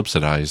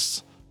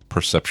subsidized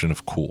perception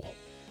of cool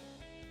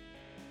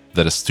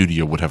that a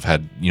studio would have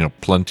had,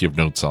 plenty of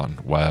notes on,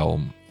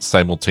 while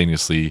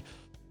simultaneously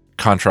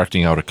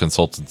contracting out a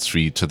consultant's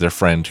fee to their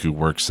friend who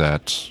works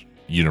at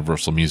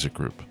Universal Music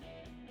Group.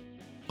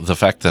 The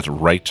fact that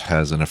Wright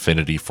has an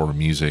affinity for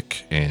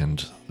music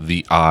and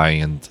the eye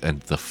and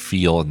the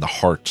feel and the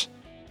heart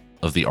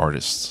of the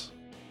artist,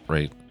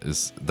 right,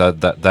 is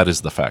that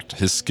is the fact.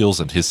 His skills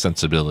and his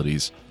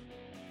sensibilities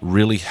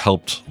really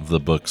helped the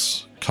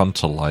books come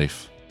to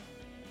life,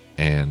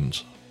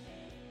 and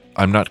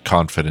I'm not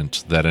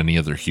confident that any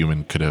other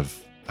human could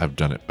have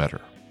done it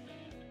better.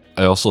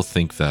 I also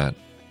think that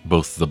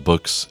both the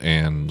books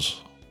and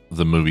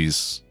the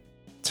movies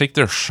take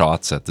their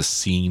shots at the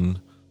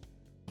scene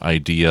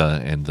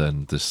idea, and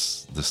then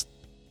this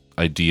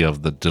idea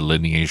of the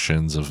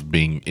delineations of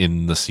being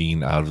in the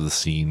scene, out of the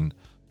scene,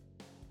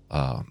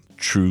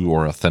 true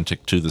or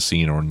authentic to the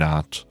scene or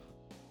not.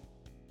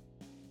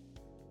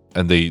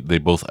 And they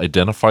both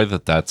identify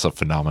that that's a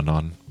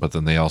phenomenon, but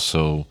then they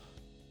also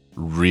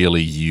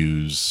really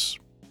use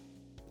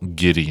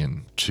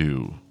Gideon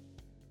to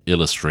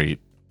illustrate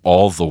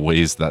all the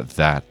ways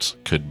that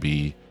could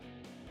be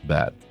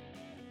bad.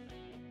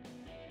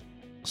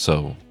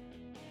 So,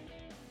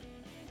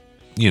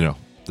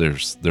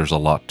 there's a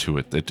lot to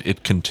it.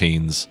 It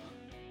contains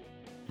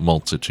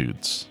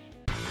multitudes.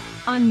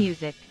 On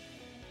music.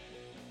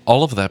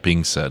 All of that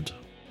being said,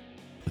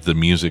 the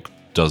music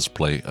does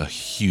play a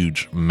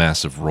huge,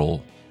 massive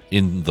role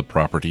in the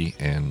property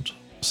and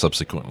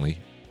subsequently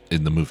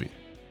in the movie.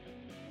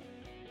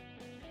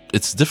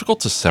 It's difficult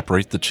to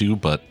separate the two,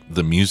 but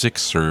the music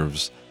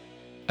serves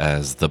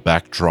as the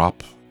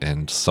backdrop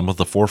and some of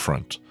the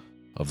forefront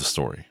of the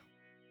story.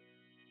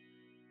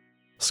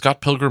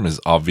 Scott Pilgrim is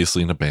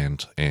obviously in a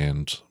band,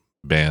 and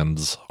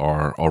bands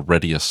are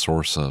already a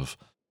source of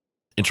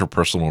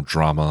interpersonal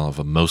drama of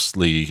a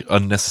mostly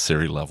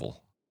unnecessary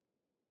level.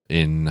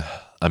 In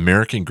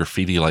American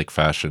Graffiti-like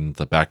fashion,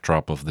 the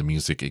backdrop of the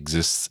music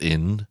exists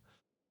in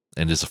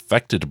and is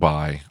affected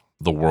by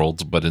the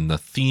world, but in the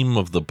theme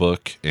of the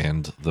book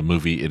and the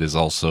movie, it is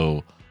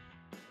also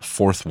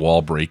fourth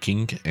wall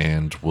breaking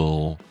and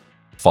will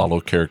follow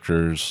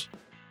characters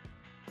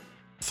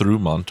through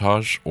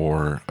montage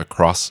or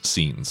across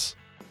scenes.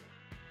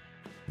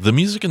 The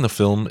music in the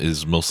film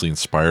is mostly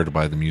inspired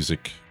by the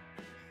music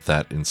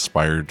that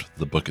inspired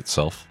the book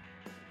itself.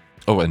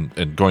 Oh,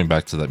 and going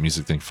back to that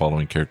music thing,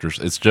 following characters,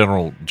 it's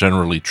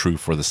generally true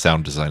for the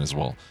sound design as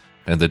well,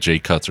 and the J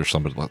cuts or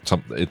somebody.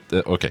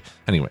 Okay.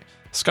 Anyway,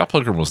 Scott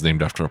Pilgrim was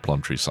named after a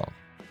Plumtree song.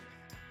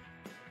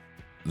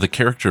 The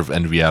character of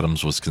Envy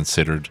Adams was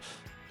considered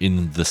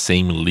in the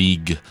same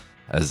league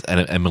as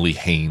Emily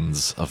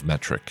Haynes of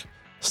Metric.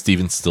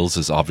 Stephen Stills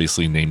is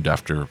obviously named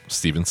after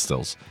Stephen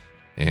Stills,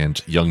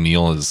 and Young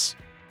Neil is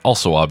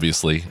also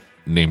obviously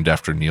named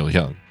after Neil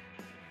Young.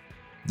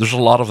 There's a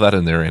lot of that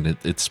in there, and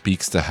it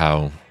speaks to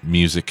how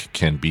music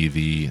can be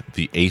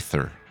the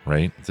aether,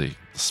 right? The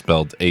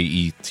spelled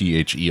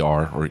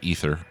A-E-T-H-E-R, or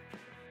ether,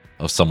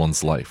 of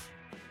someone's life.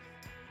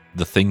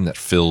 The thing that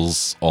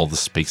fills all the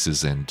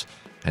spaces and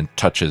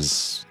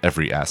touches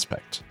every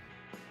aspect.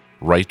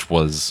 Wright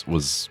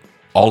was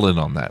all in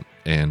on that,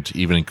 and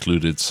even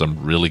included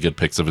some really good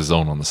picks of his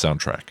own on the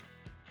soundtrack.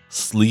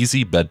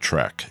 Sleazy Bed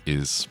Track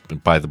is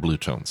by the Blue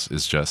Tones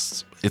is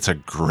just, it's a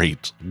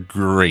great,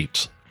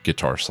 great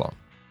guitar song.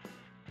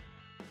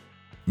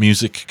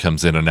 Music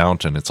comes in and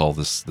out, and it's all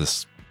this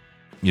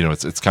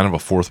it's kind of a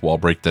fourth wall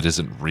break that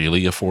isn't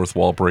really a fourth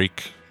wall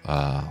break,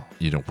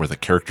 where the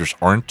characters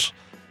aren't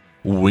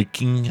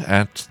winking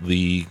at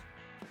the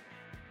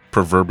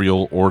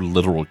proverbial or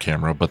literal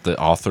camera, but the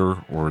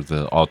author or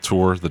the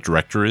auteur, the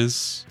director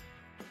is,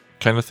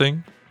 kind of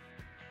thing.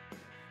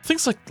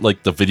 Things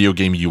like the video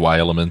game UI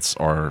elements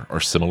are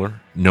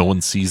similar. No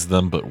one sees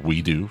them, but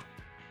we do.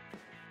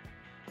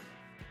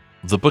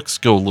 The books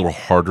go a little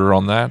harder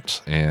on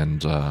that,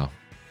 and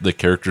the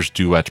characters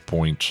do at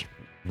point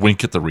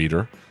wink at the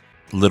reader.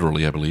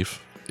 Literally, I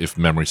believe, if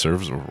memory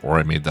serves, or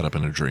I made that up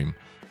in a dream.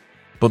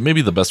 But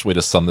maybe the best way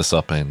to sum this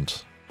up,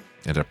 and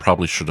I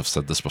probably should have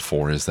said this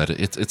before, is that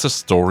it's a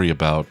story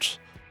about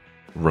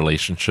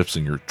relationships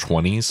in your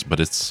 20s, but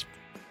it's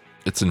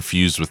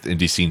infused with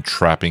indie scene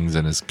trappings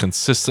and is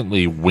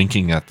consistently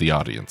winking at the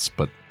audience.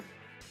 But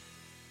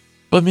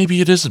maybe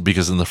it isn't,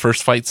 because in the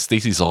first fight,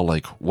 Stacy's all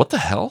like, "What the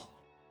hell?"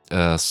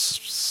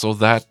 So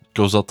that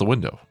goes out the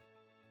window.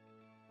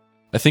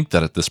 I think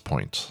that at this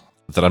point,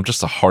 that I'm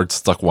just a hard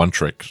stuck one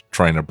trick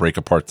trying to break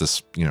apart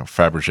this,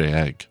 Fabergé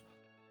egg.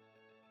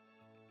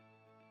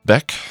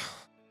 Beck?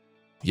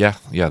 Yeah,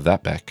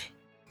 that Beck.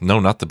 No,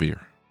 not the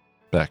beer.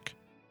 Beck.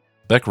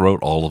 Beck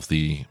wrote all of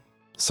the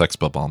Sex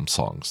Bob-omb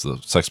songs, the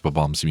Sex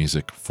Bob-omb's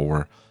music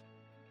for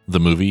the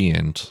movie,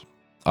 and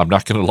I'm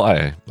not gonna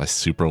lie, I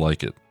super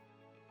like it.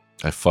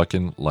 I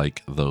fucking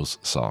like those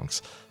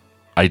songs.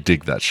 I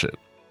dig that shit.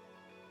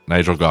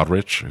 Nigel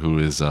Godrich, who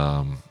is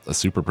a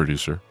super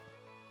producer,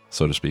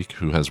 so to speak,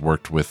 who has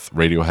worked with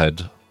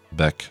Radiohead,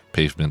 Beck,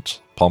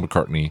 Pavement, Paul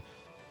McCartney,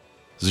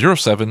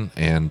 07,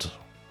 and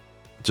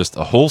just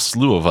a whole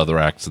slew of other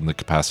acts in the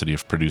capacity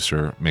of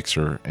producer,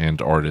 mixer,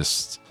 and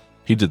artist.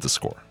 He did the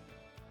score.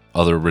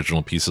 Other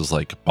original pieces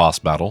like Boss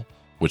Battle,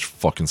 which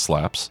fucking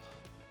slaps,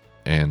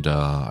 and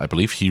I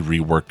believe he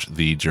reworked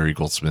the Jerry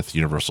Goldsmith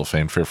Universal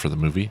Fanfare for the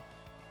movie.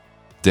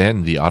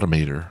 Dan the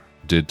Automator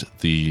did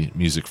the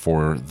music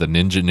for the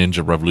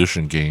Ninja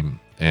Revolution game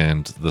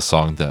and the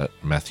song that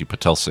Matthew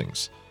Patel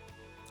sings.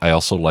 I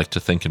also like to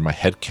think in my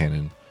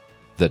headcanon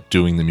that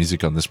doing the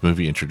music on this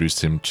movie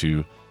introduced him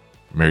to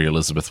Mary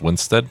Elizabeth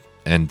Winstead,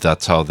 and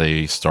that's how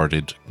they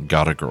started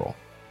Gotta Girl.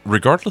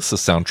 Regardless, the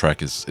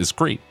soundtrack is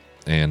great,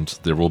 and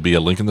there will be a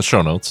link in the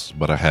show notes,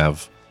 but I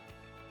have,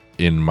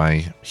 in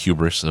my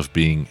hubris of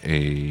being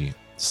a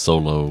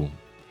solo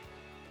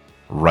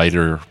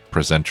writer,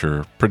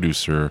 presenter,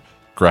 producer,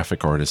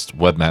 graphic artist,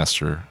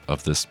 webmaster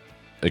of this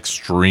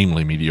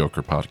extremely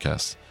mediocre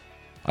podcast,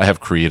 I have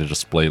created a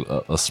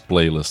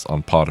playlist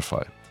on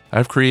Spotify. I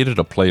have created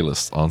a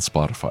playlist on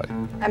Spotify.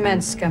 I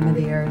meant scum of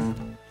the earth.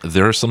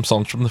 There are some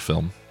songs from the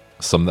film,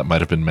 some that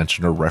might have been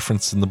mentioned or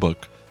referenced in the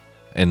book,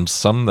 and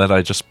some that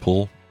I just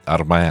pull out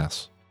of my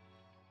ass.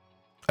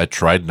 I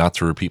tried not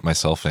to repeat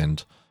myself,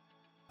 and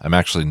I'm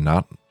actually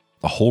not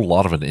a whole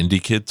lot of an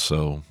indie kid,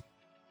 so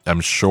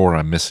I'm sure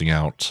I'm missing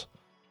out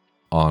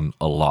on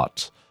a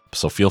lot.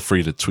 So feel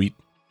free to tweet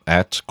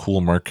at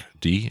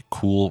CoolMarkD,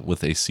 cool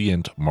with a C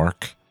and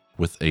Mark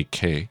with a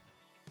K.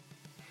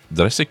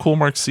 Did I say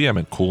CoolMarkC? I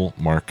meant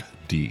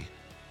CoolMarkD.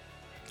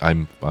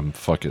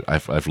 Fuck it.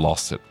 I've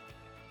lost it.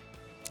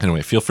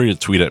 Anyway, feel free to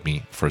tweet at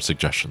me for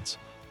suggestions.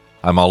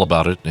 I'm all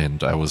about it,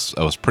 and I was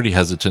pretty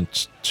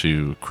hesitant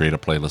to create a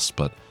playlist,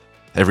 but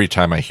every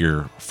time I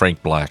hear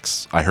Frank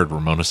Black's I Heard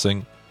Ramona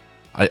Sing,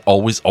 I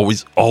always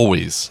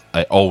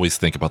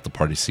think about the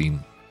party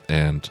scene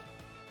and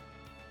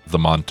the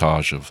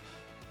montage of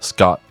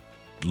Scott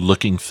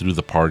looking through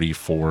the party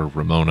for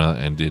Ramona,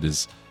 and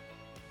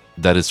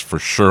that is for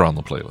sure on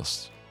the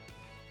playlist.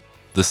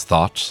 This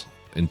thought,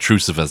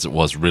 intrusive as it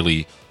was,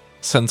 really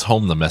sends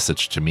home the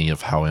message to me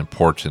of how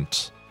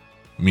important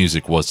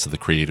music was to the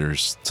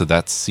creators, to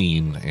that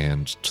scene,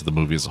 and to the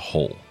movie as a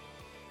whole.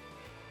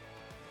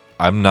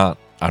 I'm not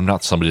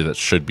somebody that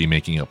should be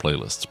making a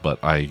playlist, but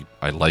I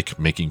like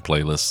making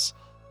playlists.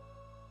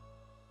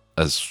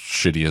 As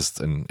shitty as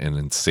and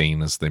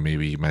insane as they may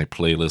be, my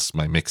playlists,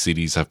 my mix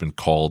CDs have been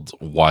called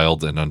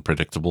wild and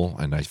unpredictable,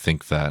 and I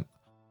think that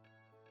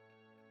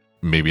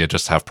maybe I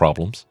just have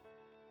problems.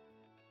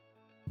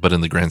 But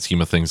in the grand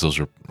scheme of things, those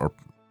are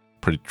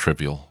pretty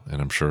trivial,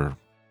 and I'm sure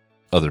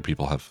other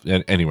people have.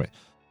 Anyway,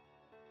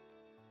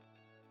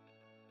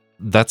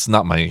 that's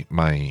not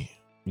my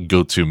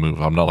go-to move.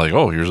 I'm not like,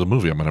 oh, here's a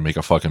movie, I'm going to make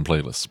a fucking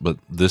playlist. But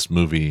this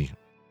movie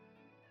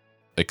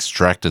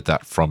extracted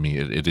that from me.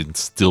 It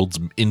instilled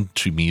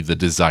into me the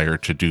desire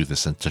to do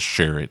this and to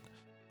share it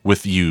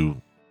with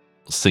you,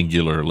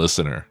 singular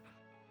listener.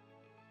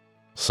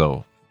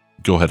 So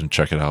go ahead and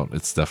check it out.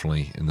 It's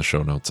definitely in the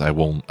show notes. I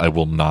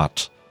will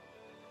not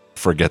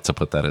forget to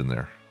put that in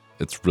there.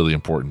 It's really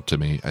important to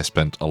me. I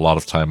spent a lot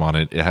of time on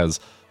it. It has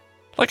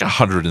like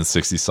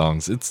 160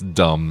 songs. It's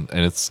dumb,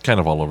 and it's kind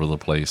of all over the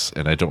place,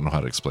 and I don't know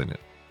how to explain it.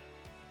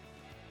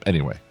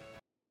 Anyway.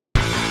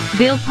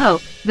 Bill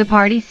Pope, The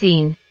Party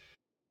Scene.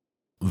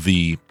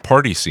 The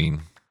party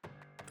scene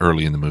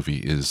early in the movie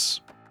is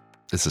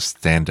a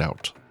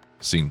standout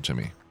scene to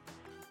me.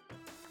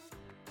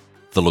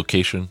 The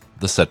location,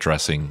 the set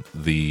dressing,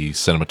 the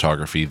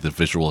cinematography, the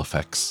visual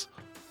effects,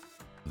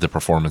 the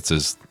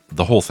performances,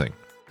 the whole thing.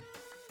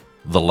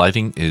 The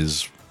lighting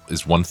is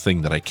one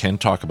thing that I can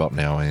talk about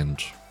now, and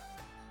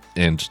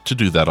to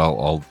do that,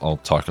 I'll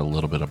talk a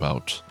little bit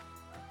about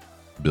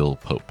Bill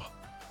Pope.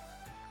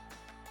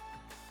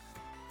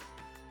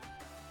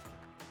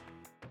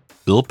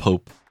 Bill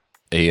Pope,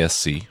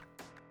 ASC,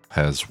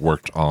 has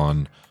worked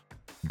on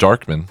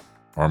Darkman,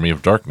 Army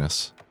of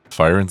Darkness,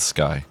 Fire in the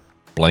Sky,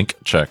 Blank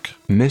Check,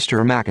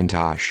 Mr.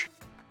 Macintosh,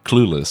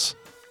 Clueless,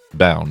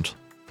 Bound,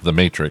 The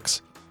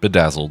Matrix,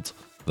 Bedazzled,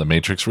 The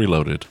Matrix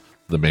Reloaded,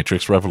 The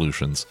Matrix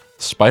Revolutions,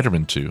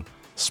 Spider-Man 2,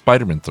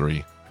 Spider-Man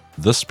 3,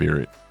 The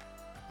Spirit,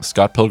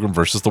 Scott Pilgrim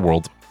vs. the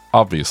World,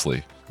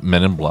 obviously,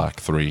 Men in Black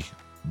 3,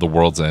 The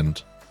World's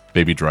End,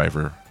 Baby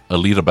Driver,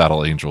 Alita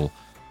Battle Angel,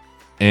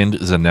 and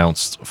is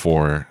announced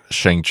for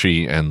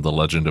Shang-Chi and the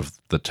Legend of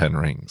the Ten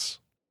Rings.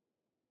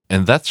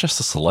 And that's just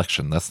a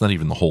selection. That's not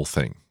even the whole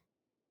thing.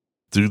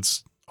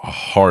 Dude's a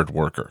hard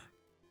worker.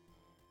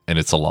 And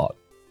it's a lot.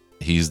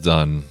 He's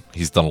done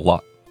a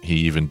lot. He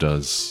even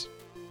does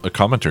a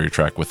commentary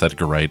track with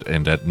Edgar Wright,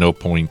 and at no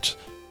point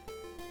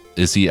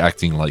is he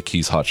acting like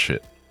he's hot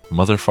shit.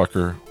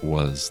 Motherfucker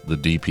was the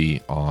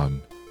DP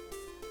on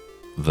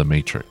The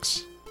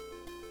Matrix.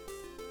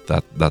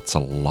 That's a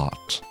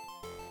lot.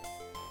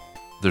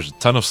 There's a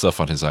ton of stuff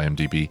on his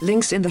IMDb.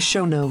 Links in the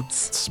show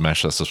notes.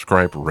 Smash that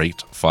subscribe,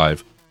 rate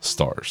 5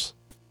 stars.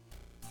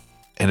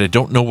 And I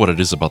don't know what it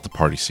is about the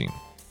party scene,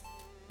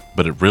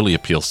 but it really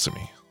appeals to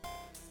me.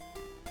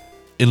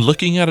 In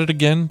looking at it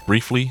again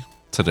briefly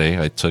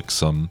today, I took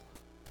some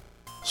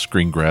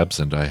screen grabs,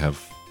 and I have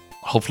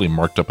hopefully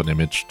marked up an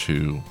image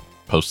to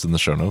post in the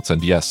show notes.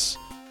 And yes,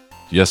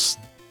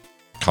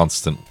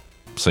 constant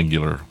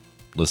singular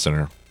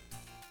listener,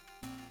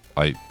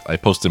 I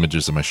post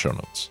images in my show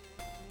notes.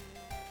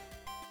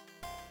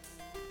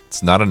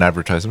 It's not an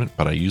advertisement,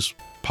 but I use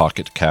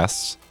Pocket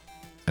Casts,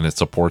 and it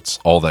supports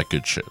all that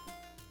good shit.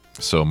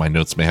 So my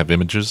notes may have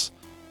images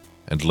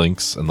and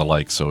links and the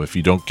like. So if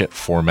you don't get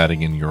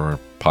formatting in your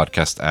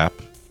podcast app,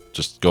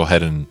 just go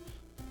ahead and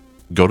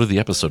go to the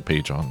episode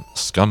page on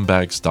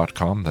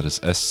scumbags.com. That is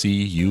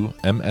SCUMMBAGS,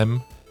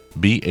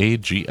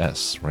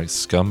 right?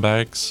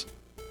 Scumbags,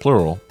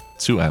 plural,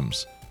 2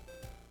 M's,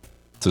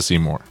 to see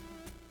more.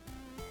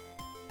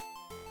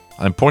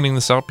 I'm pointing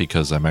this out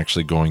because I'm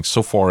actually going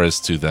so far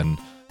as to then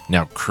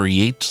now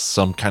create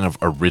some kind of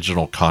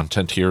original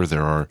content here.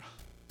 There are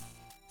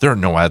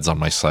no ads on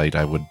my site.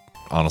 I would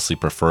honestly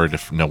prefer it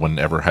if no one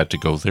ever had to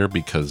go there,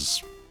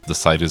 because the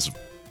site is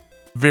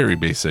very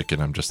basic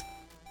and I'm just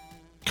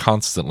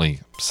constantly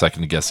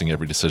second guessing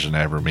every decision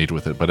I ever made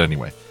with it. But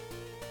anyway,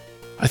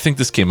 I think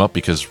this came up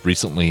because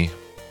recently,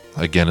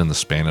 again in the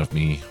span of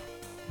me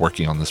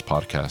working on this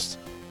podcast,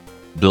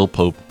 Bill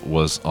Pope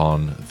was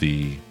on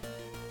the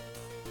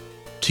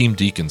Team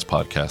Deakins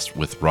podcast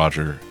with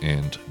Roger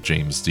and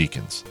James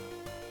Deakins.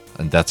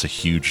 And that's a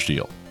huge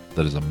deal.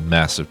 That is a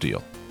massive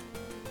deal.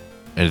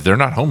 And if they're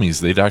not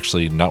homies, they'd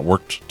actually not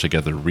worked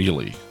together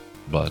really.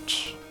 But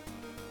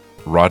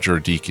Roger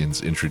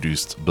Deakins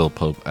introduced Bill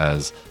Pope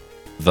as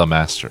the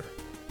Master.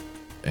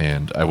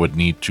 And I would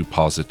need to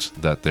posit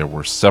that there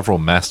were several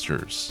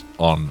masters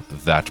on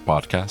that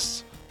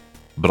podcast.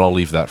 But I'll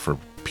leave that for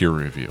peer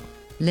review.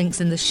 Links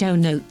in the show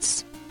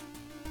notes.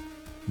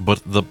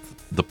 But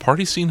the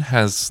party scene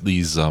has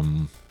these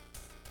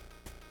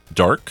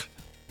dark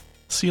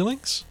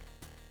ceilings.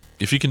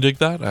 If you can dig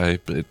that,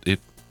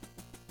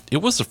 it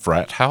was a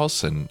frat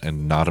house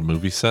and not a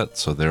movie set,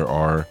 so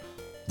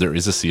there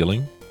is a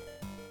ceiling,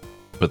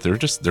 but they're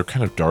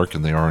kind of dark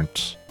and they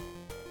aren't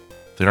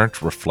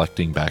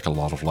reflecting back a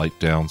lot of light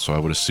down. So I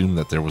would assume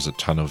that there was a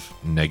ton of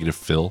negative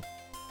fill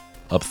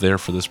up there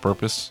for this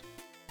purpose.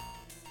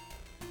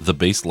 The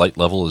base light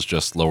level is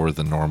just lower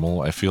than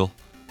normal, I feel.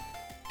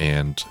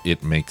 And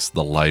it makes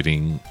the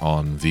lighting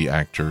on the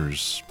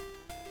actors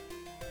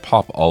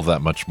pop all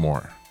that much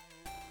more.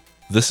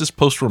 This is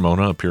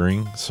post-Ramona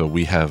appearing, so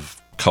we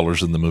have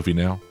colors in the movie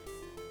now.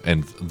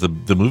 And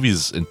the movie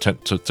is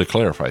to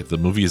clarify, the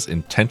movie is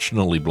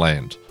intentionally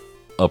bland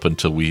up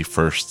until we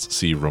first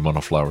see Ramona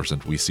Flowers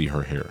and we see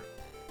her hair.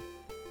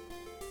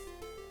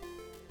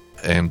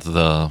 And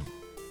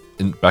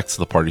back to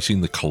the party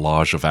scene, the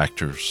collage of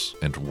actors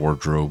and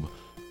wardrobe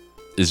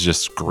is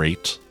just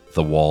great.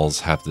 The walls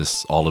have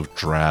this olive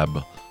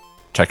drab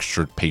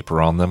textured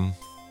paper on them.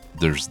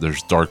 There's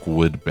dark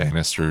wood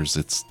banisters.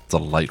 It's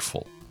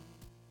delightful.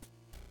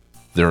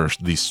 There are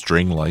these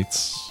string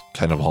lights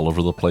kind of all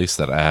over the place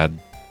that add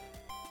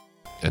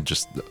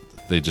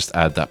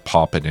that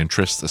pop and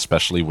interest,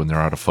 especially when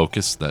they're out of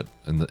focus, that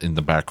in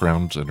the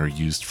background and are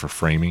used for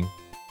framing.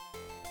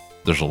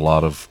 There's a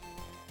lot of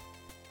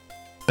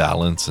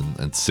balance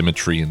and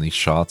symmetry in these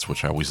shots,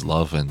 which I always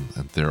love, and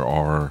there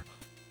are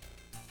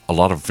a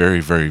lot of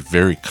very, very,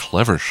 very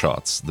clever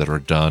shots that are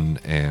done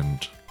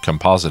and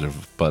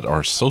compositive, but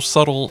are so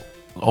subtle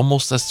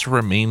almost as to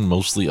remain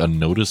mostly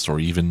unnoticed or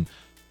even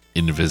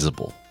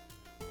invisible.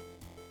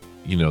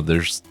 You know,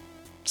 there's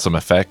some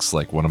effects,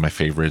 like one of my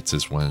favorites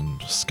is when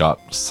Scott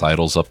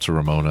sidles up to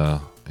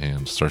Ramona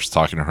and starts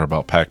talking to her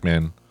about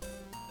Pac-Man.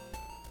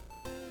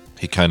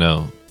 He kind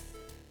of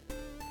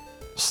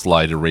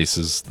slide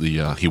erases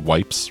the, he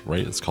wipes,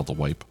 right? It's called the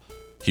wipe.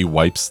 He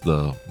wipes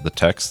the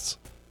text,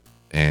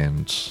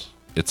 and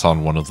it's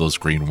on one of those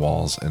green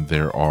walls, and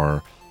there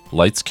are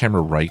lights,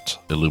 camera right,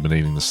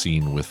 illuminating the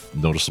scene with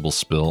noticeable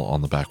spill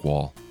on the back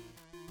wall.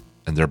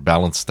 And they're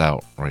balanced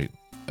out, right?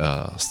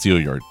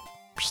 Steelyard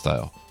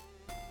style,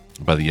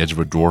 by the edge of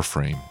a door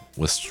frame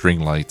with string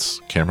lights,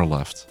 camera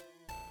left,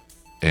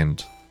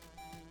 and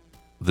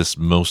this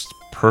most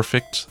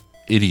perfect,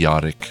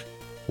 idiotic,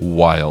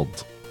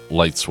 wild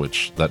light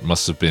switch that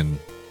must have been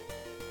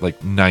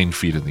like 9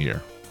 feet in the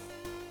air.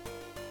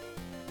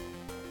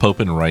 Pope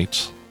and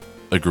Wright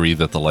agree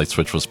that the light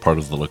switch was part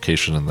of the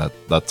location and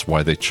that's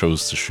why they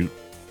chose to shoot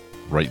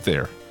right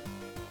there.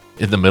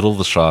 In the middle of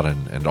the shot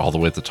and all the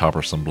way at the top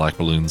are some black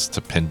balloons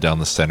to pin down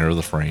the center of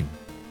the frame.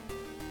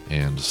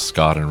 And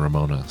Scott and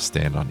Ramona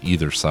stand on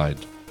either side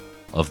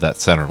of that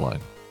center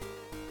line.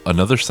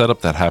 Another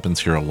setup that happens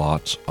here a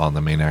lot on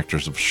the main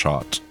actors of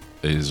shot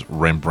is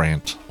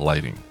Rembrandt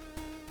lighting.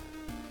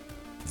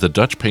 The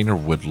Dutch painter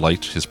would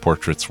light his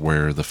portraits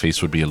where the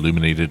face would be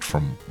illuminated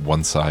from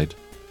one side,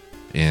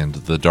 and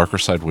the darker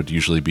side would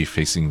usually be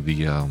facing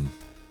the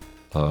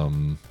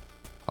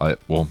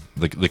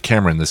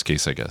camera in this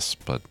case, I guess,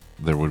 but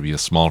there would be a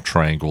small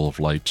triangle of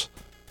light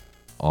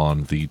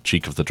on the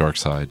cheek of the dark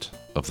side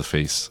of the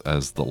face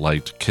as the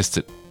light kissed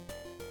it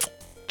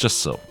just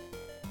so.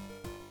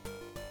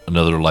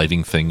 Another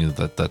lighting thing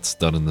that's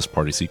done in this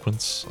party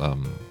sequence,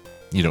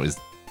 is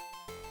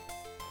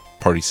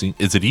party scene.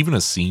 Is it even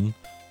a scene?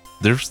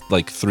 There's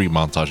like 3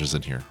 montages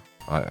in here.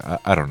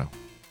 I don't know.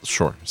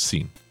 Sure,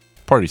 scene.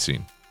 Party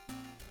scene.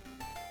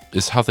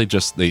 Is how they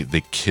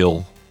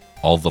kill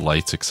all the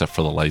lights except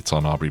for the lights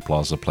on Aubrey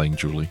Plaza playing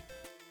Julie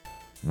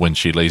when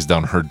she lays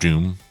down her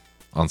doom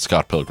on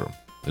Scott Pilgrim.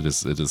 It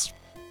is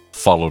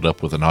followed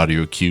up with an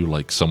audio cue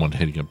like someone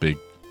hitting a big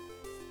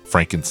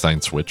Frankenstein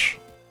switch.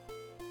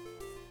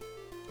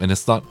 And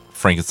it's not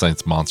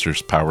Frankenstein's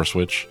monster's power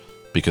switch,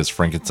 because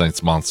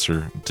Frankenstein's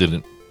monster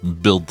didn't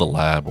build the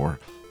lab or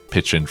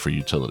pitch in for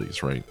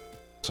utilities, right?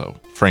 So,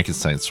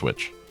 Frankenstein's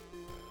switch.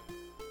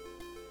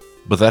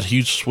 But that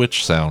huge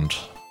switch sound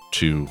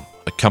to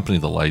accompany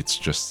the lights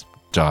just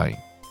dying.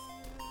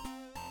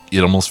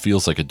 It almost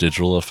feels like a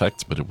digital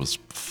effect, but it was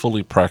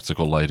fully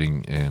practical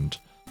lighting and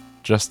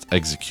just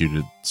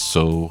executed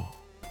so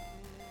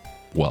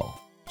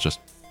well, just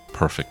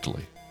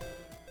perfectly.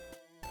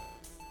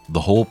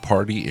 The whole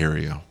party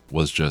area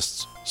was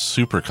just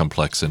super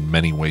complex in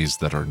many ways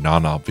that are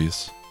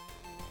non-obvious,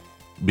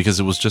 because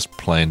it was just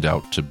planned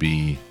out to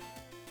be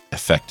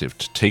effective,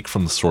 to take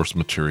from the source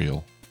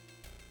material,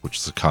 which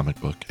is a comic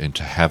book, and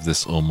to have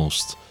this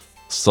almost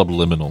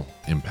subliminal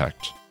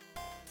impact.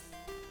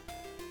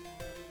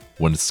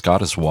 When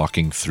Scott is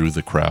walking through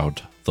the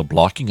crowd, the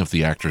blocking of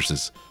the actors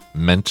is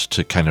meant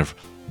to kind of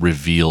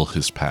reveal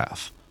his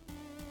path.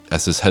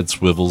 As his head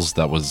swivels,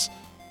 that was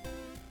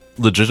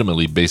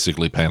legitimately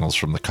basically panels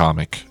from the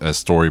comic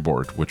as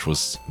storyboard, which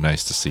was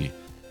nice to see.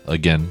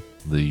 Again,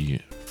 the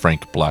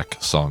Frank Black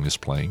song is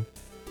playing.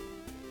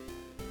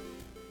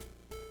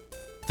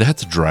 They had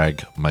to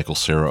drag Michael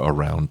Cera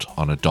around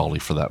on a dolly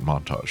for that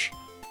montage.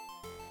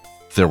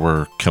 There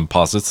were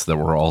composites that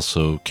were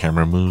also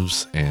camera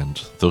moves,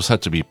 and those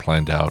had to be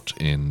planned out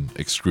in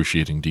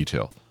excruciating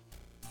detail.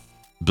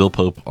 Bill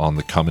Pope on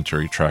the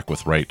commentary track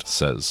with Wright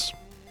says,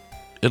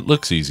 "It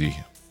looks easy,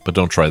 but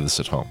don't try this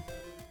at home.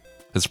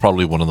 It's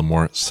probably one of the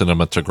more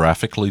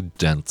cinematographically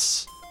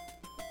dense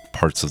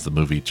parts of the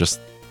movie, just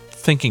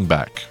thinking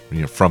back,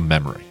 from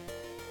memory."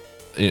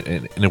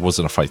 And it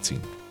wasn't a fight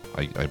scene.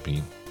 I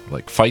mean,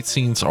 like, fight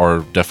scenes are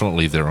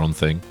definitely their own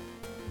thing,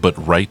 but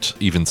Wright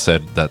even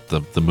said that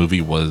the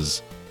movie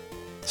was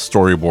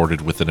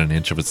storyboarded within an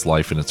inch of its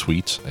life in a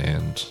tweet,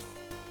 and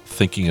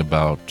thinking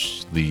about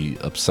the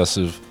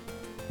obsessive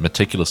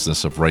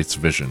meticulousness of Wright's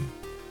vision,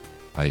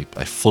 I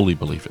fully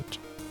believe it.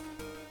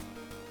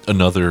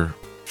 Another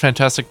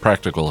fantastic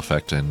practical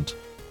effect, and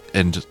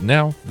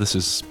now this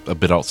is a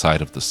bit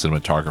outside of the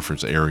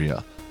cinematographer's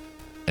area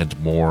and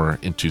more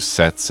into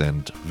sets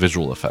and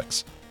visual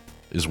effects,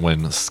 is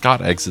when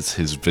Scott exits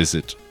his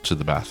visit to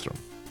the bathroom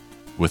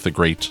with a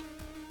great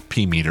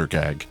P-meter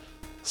gag.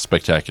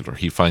 Spectacular.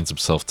 He finds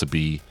himself to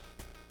be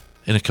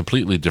in a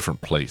completely different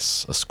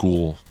place, a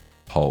school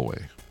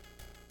hallway.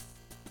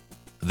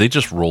 They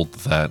just rolled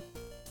that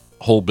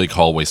whole big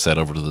hallway set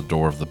over to the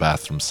door of the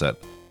bathroom set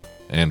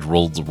and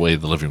rolled away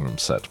the living room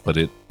set, but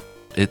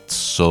it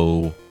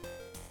so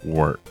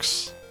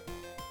works.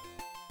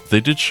 They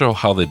did show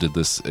how they did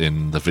this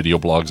in the video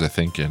blogs, I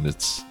think, and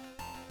it's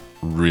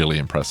really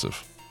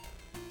impressive.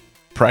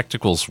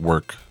 Practicals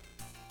work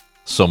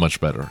so much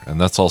better, and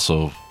that's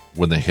also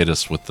when they hit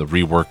us with the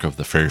rework of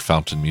the Fairy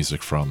Fountain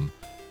music from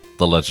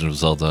The Legend of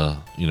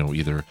Zelda,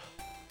 either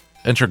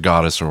Enter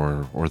Goddess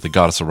or the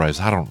Goddess Arrives.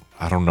 I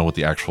don't know what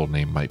the actual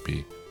name might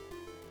be.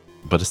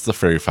 But it's the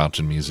Fairy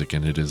Fountain music,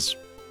 and it is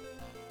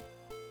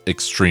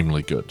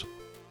extremely good.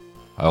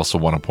 I also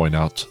want to point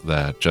out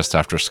that just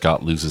after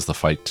Scott loses the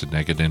fight to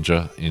Nega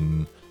Ninja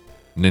in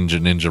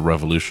Ninja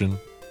Revolution,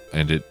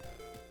 and it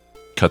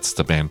cuts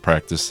to band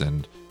practice,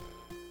 and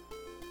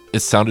it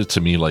sounded to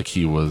me like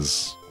he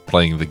was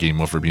playing the game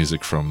over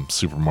music from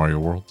Super Mario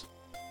World.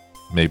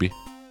 Maybe.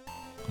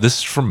 This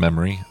is from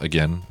memory,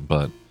 again,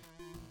 but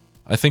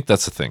I think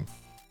that's a thing.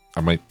 I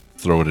might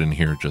throw it in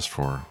here just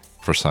for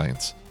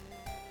science.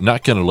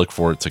 Not gonna look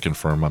for it to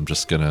confirm. I'm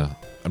just gonna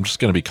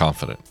be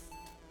confident.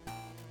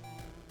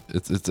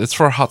 It's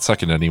for a hot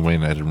second anyway,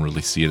 and I didn't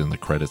really see it in the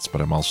credits. But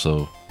I'm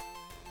also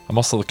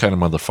the kind of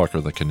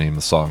motherfucker that can name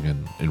the song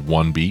in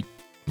one beat.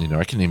 You know,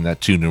 I can name that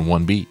tune in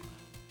one beat,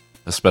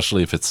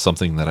 especially if it's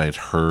something that I'd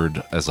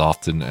heard as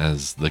often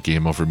as the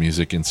game over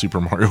music in Super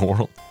Mario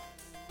World.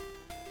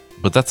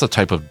 But that's a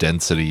type of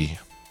density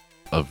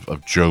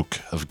of joke,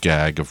 of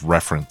gag, of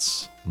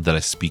reference that I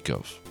speak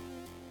of.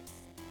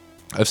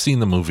 I've seen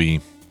the movie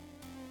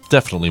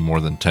definitely more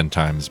than 10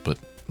 times, but,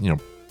 you know,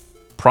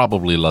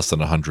 probably less than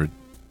 100.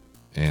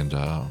 And,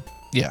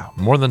 yeah,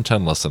 more than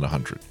 10, less than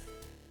 100.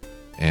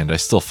 And I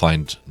still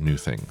find new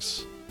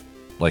things.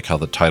 Like how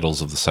the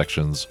titles of the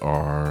sections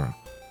are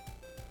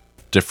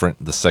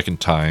different the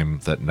second time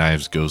that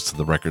Knives goes to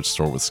the record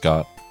store with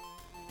Scott.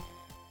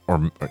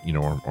 Or you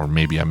know, or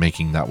maybe I'm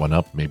making that one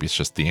up. Maybe it's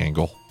just the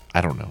angle.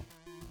 I don't know.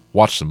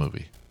 Watch the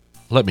movie.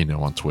 Let me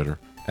know on Twitter.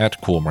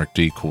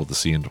 @CoolMarkD, cool with the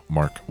C and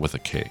Mark with a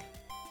K.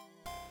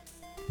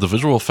 The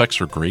visual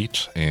effects are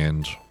great,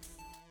 and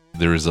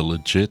there is a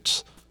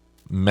legit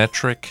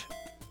metric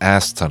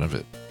ass ton of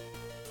it.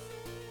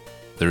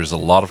 There's a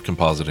lot of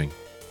compositing,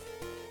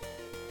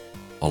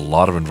 a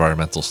lot of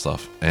environmental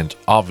stuff, and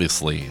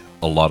obviously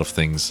a lot of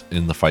things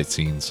in the fight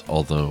scenes,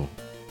 although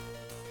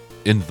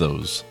in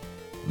those,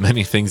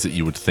 many things that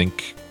you would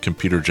think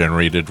computer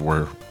generated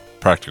were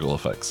practical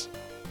effects.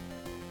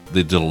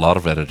 They did a lot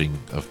of editing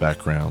of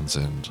backgrounds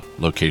and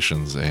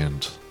locations,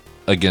 and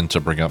again, to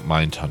bring up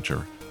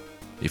Mindhunter,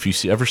 if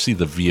you ever see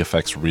the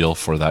VFX reel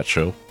for that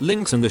show,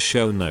 Links in the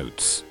show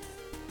notes.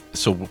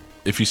 so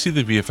if you see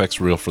the VFX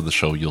reel for the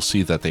show, you'll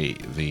see that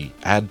they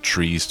add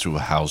trees to a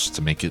house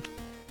to make it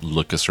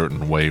look a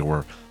certain way,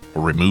 or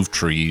remove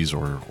trees,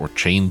 or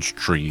change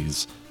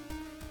trees.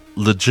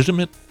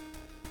 Legitimate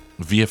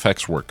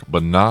VFX work,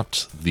 but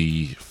not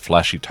the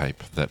flashy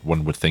type that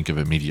one would think of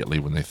immediately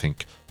when they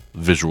think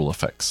visual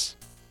effects.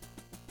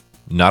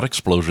 Not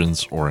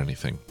explosions or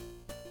anything.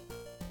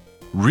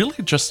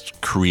 Really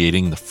just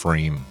creating the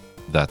frame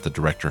that the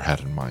director had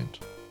in mind.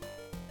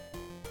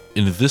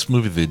 In this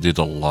movie, they did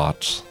a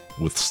lot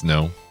with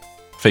snow,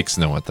 fake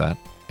snow at that,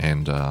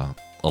 and a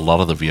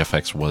lot of the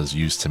VFX was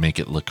used to make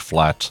it look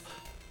flat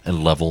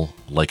and level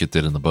like it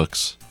did in the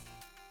books.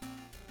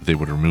 They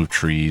would remove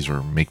trees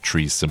or make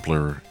trees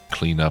simpler,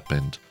 clean up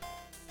and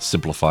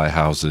simplify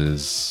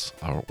houses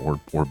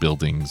or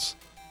buildings.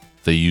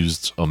 They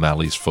used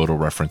O'Malley's photo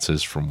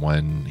references from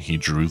when he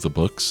drew the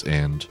books,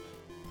 and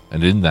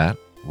in that,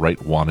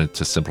 Wright wanted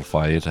to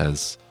simplify it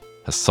as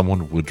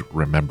someone would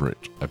remember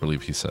it, I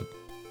believe he said.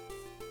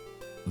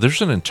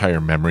 There's an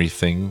entire memory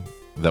thing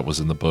that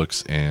was in the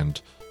books, and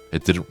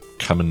it didn't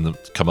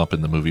come up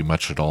in the movie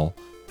much at all,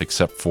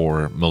 except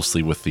for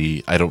mostly with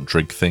the I don't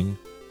drink thing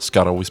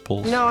Scott always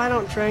pulls. No, I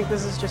don't drink.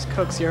 This is just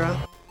Coke Zero.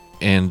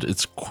 And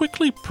it's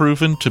quickly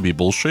proven to be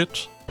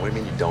bullshit. What do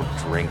you mean you don't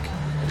drink?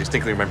 I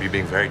distinctly remember you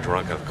being very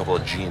drunk on a couple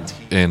of G&T.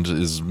 And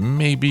is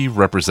maybe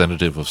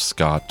representative of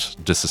Scott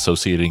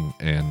disassociating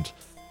and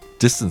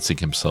distancing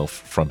himself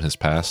from his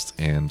past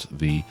and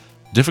the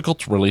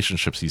difficult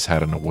relationships he's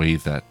had in a way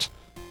that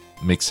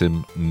makes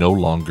him no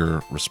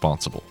longer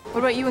responsible. What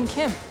about you and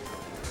Kim?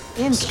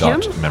 And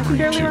Scott, Kim? I memory can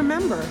barely too.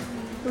 remember.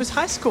 It was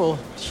high school.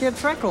 She had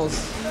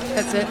freckles.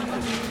 That's it?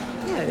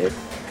 Yeah, it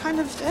kind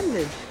of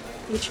ended.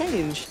 You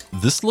changed.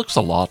 This looks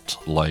a lot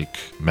like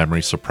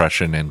memory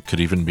suppression and could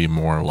even be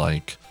more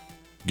like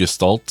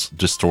Gestalt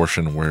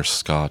distortion, where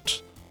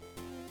Scott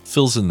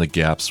fills in the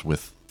gaps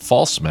with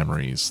false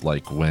memories,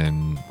 like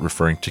when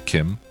referring to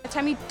Kim. The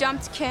time you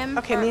dumped Kim.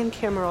 Okay, me and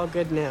Kim are all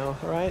good now,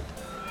 all right?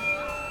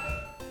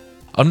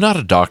 I'm not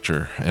a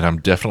doctor, and I'm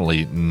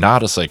definitely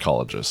not a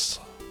psychologist,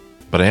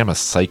 but I am a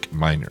psych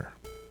minor.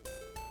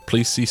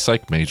 Please see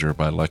Psych Major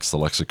by Lex the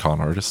Lexicon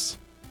Artist.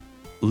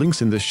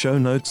 Links in the show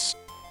notes.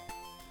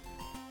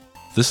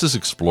 This is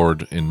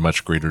explored in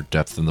much greater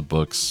depth in the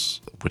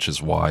books, which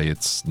is why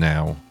it's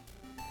now,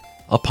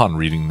 upon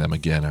reading them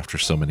again after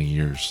so many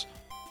years,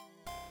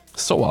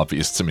 so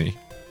obvious to me.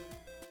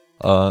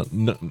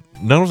 None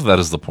of that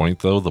is the point,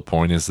 though. The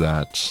point is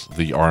that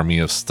the army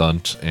of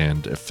stunt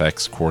and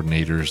effects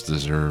coordinators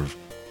deserve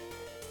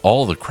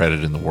all the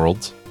credit in the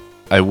world.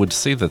 I would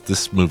say that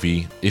this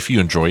movie, if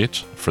you enjoy it,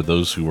 for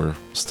those who are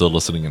still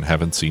listening and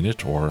haven't seen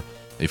it, or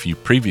if you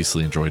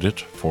previously enjoyed it,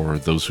 for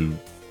those who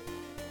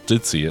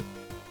did see it,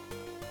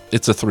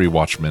 it's a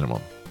 3-watch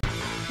minimum.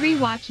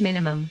 3-watch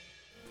minimum.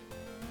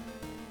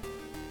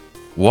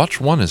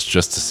 Watch 1 is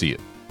just to see it.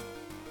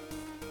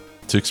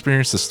 to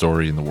experience the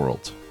story in the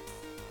world.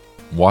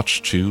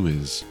 Watch 2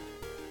 is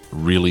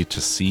really to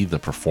see the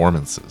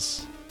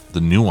performances, the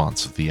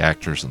nuance of the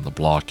actors and the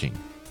blocking.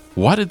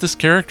 Why did this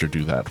character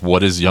do that?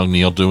 What is young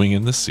Neil doing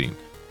in this scene?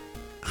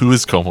 Who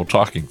is Como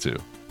talking to?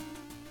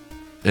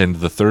 And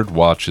the third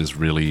watch is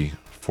really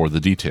for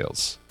the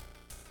details.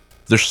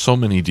 There's so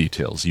many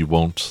details. You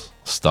won't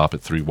stop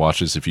at 3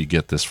 watches if you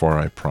get this far,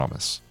 I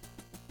promise.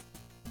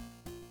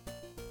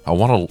 I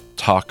want to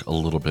talk a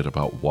little bit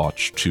about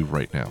Watch 2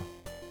 right now.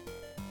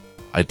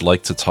 I'd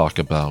like to talk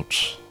about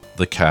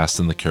the cast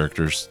and the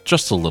characters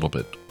just a little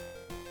bit,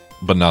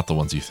 but not the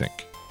ones you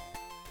think.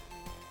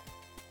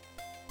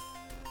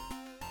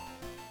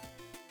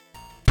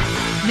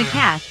 The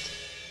cast.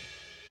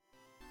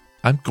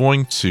 I'm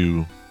going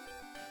to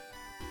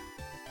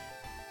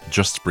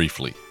just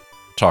briefly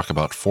talk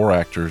about 4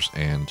 actors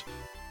and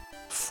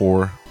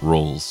 4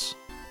 roles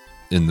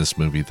in this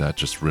movie that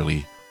just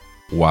really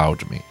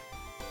wowed me.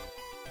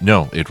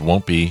 No, it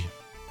won't be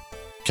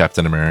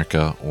Captain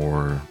America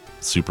or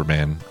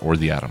Superman or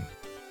the Atom.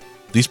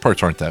 These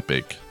parts aren't that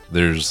big.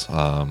 There's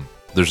a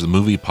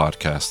movie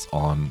podcast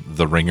on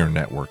the Ringer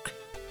Network,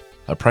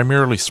 a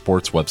primarily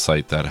sports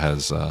website that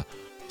has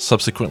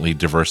subsequently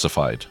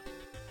diversified,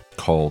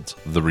 called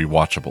The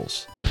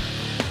Rewatchables.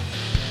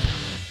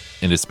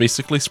 And it's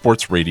basically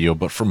sports radio,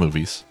 but for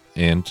movies.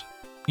 And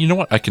you know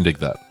what? I can dig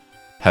that.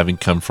 Having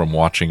come from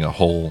watching a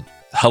whole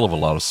hell of a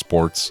lot of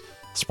sports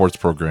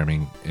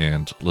programming,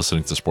 and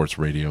listening to sports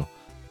radio.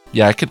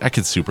 Yeah, I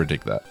could super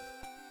dig that.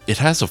 It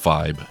has a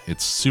vibe.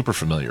 It's super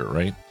familiar,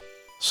 right?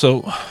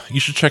 So you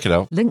should check it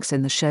out. Links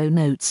in the show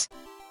notes.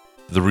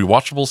 The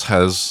Rewatchables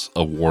has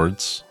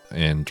awards,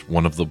 and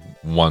one of the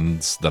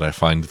ones that I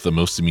find the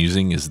most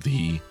amusing is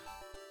the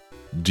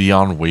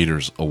Dion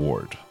Waiters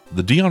Award.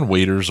 The Dion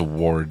Waiters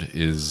Award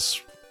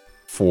is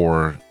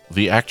for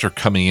the actor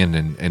coming in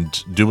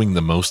and doing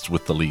the most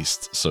with the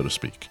least, so to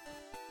speak.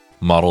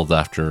 Modeled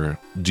after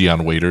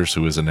Dion Waiters,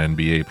 who is an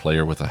NBA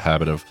player with a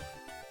habit of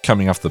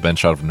coming off the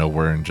bench out of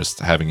nowhere and just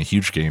having a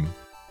huge game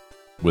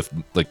with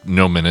like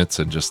no minutes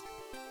and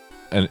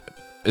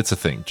it's a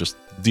thing, just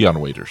Dion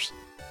Waiters.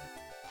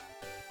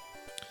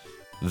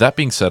 That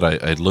being said,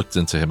 I looked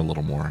into him a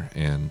little more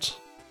and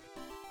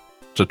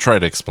to try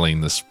to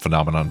explain this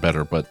phenomenon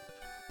better, but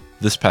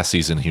this past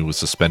season he was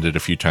suspended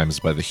a few times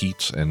by the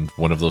Heat, and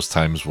one of those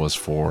times was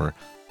for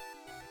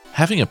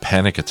having a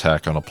panic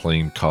attack on a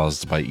plane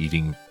caused by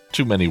eating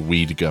too many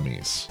weed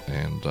gummies,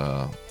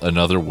 and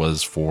another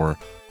was for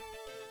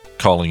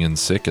calling in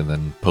sick and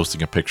then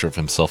posting a picture of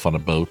himself on a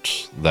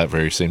boat that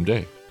very same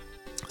day.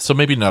 So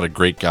maybe not a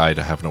great guy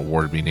to have an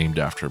award be named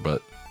after,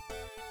 but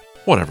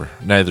whatever,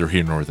 neither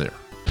here nor there.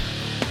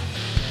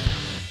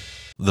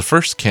 The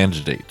first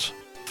candidate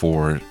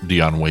for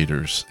Dion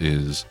Waiters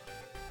is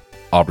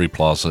Aubrey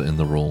Plaza in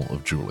the role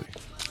of Julie.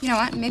 You know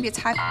what? Maybe it's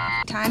high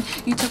time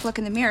you took a look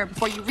in the mirror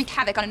before you wreak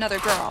havoc on another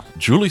girl.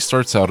 Julie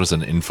starts out as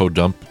an info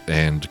dump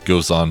and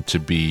goes on to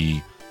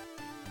be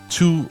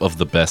 2 of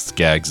the best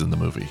gags in the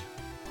movie.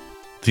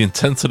 The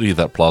intensity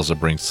that Plaza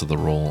brings to the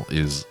role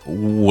is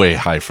way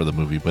high for the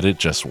movie, but it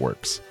just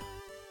works.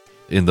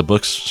 In the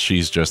books,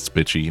 she's just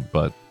bitchy,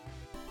 but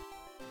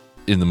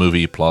in the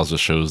movie, Plaza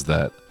shows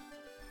that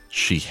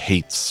she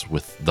hates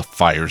with the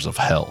fires of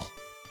hell.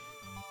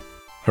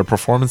 Her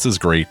performance is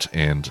great,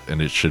 and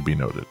it should be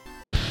noted.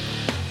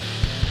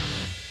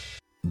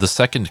 The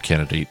second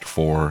candidate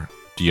for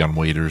Dion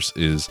Waiters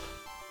is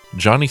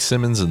Johnny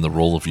Simmons in the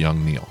role of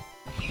young Neil.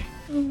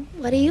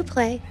 What do you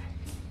play?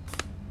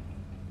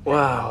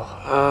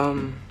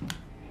 Wow,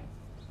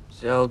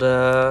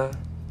 Zelda,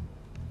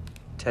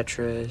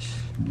 Tetris.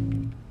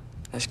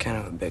 That's kind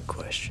of a big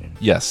question.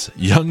 Yes,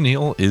 young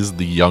Neil is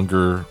the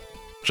younger,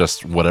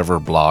 just whatever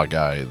blah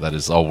guy that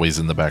is always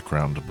in the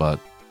background, but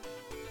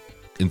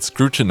in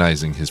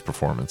scrutinizing his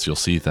performance, you'll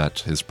see that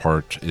his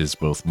part is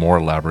both more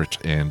elaborate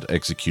and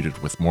executed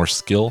with more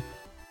skill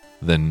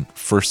than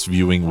first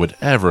viewing would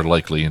ever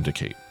likely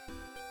indicate.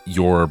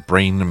 Your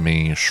brain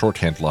may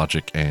shorthand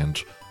logic and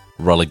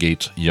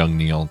relegate young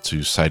Neil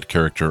to side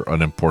character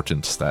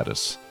unimportant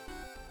status,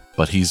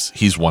 but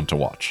he's one to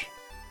watch.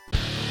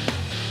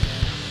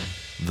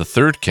 The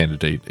third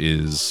candidate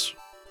is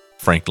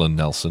Franklin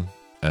Nelson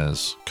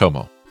as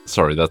Como.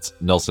 Sorry, that's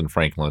Nelson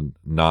Franklin,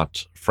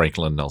 not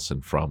Franklin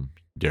Nelson from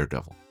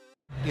Daredevil.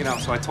 You know,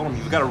 so I told him,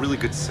 you've got a really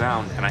good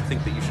sound, and I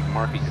think that you should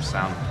market your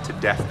sound to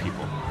deaf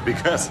people.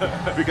 Because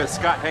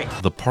Scott, hey.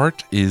 The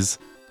part is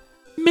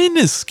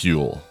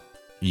minuscule,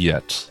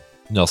 yet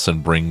Nelson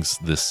brings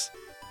this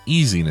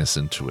easiness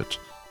into it.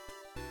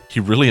 He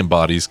really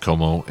embodies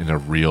Como in a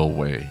real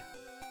way.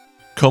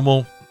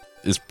 Como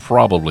is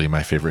probably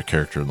my favorite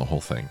character in the whole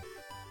thing.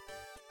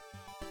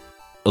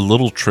 A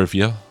little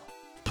trivia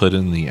put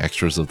in the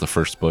extras of the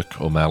first book.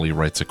 O'Malley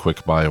writes a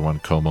quick bio on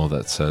Como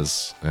that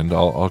says, and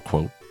I'll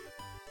quote,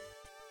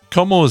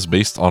 "Como is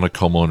based on a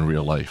Como in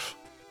real life.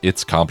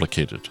 It's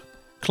complicated."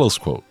 Close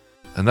quote.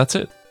 And that's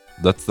it.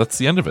 That's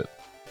the end of it.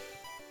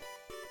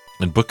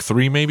 In book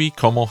 3, maybe,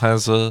 Como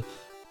has a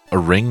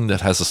ring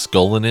that has a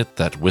skull in it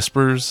that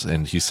whispers,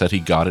 and he said he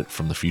got it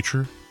from the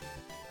future.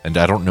 And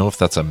I don't know if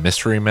that's a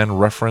Mystery Men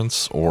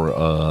reference or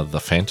the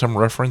Phantom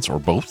reference or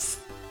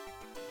both.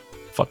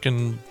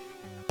 Fucking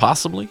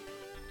possibly.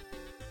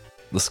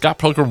 The Scott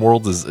Pilgrim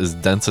world is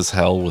dense as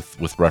hell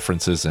with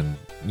references, and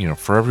you know,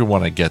 for every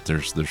one I get,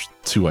 there's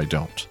two I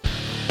don't.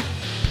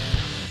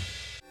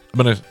 I'm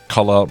gonna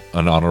call out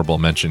an honorable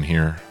mention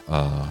here.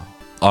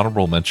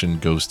 Honorable mention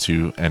goes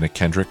to Anna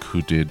Kendrick,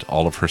 who did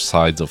all of her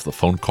sides of the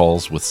phone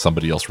calls with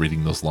somebody else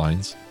reading those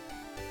lines.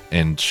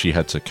 And she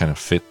had to kind of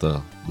fit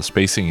the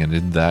spacing, and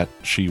in that,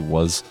 she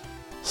was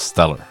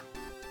stellar.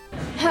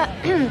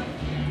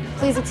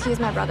 Please excuse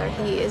my brother.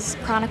 He is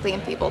chronically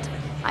enfeebled.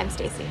 I'm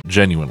Stacy.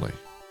 Genuinely.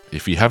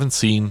 If you haven't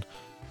seen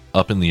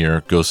Up in the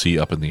Air, go see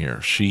Up in the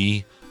Air.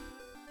 She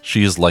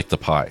is like the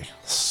pie.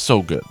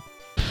 So good.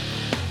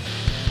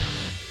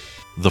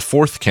 The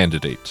fourth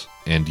candidate,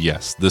 and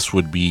yes, this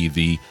would be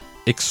the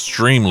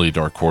extremely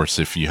dark horse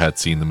if you had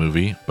seen the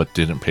movie, but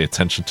didn't pay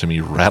attention to me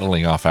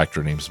rattling off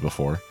actor names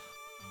before,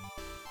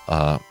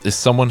 is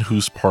someone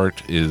whose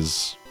part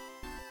is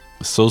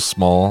so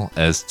small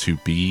as to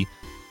be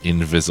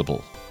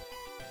invisible.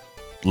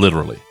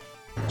 Literally.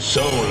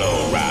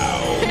 Solo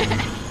round.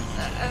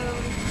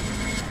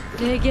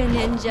 Nigga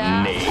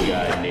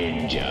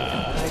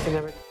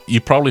Ninja.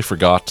 You probably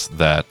forgot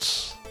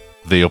that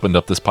they opened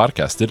up this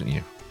podcast, didn't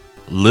you?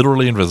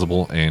 Literally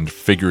invisible and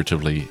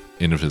figuratively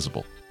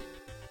invisible.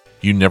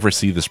 You never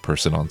see this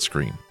person on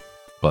screen,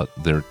 but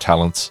their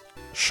talents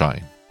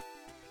shine.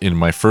 In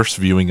my first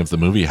viewing of the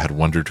movie, I had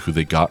wondered who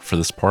they got for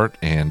this part,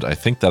 and I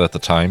think that at the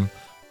time,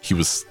 he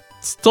was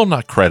still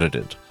not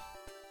credited.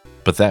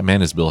 But that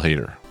man is Bill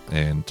Hader,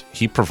 and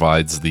he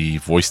provides the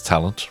voice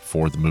talent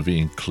for the movie,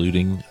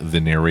 including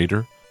the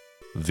narrator,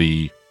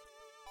 the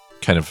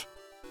kind of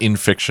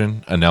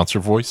in-fiction announcer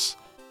voice,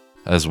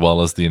 as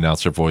well as the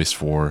announcer voice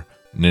for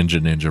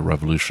Ninja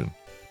Revolution.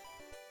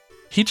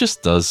 He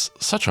just does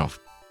such a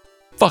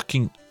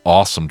fucking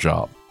awesome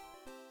job.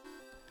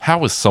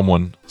 How is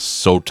someone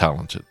so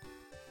talented?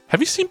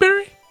 Have you seen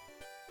Barry?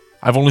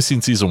 I've only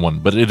seen season 1,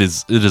 but it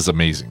is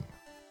amazing.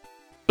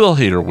 Bill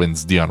Hader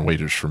wins Dion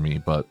Waiters for me,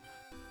 but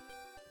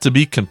to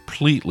be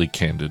completely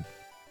candid,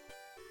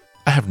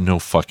 I have no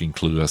fucking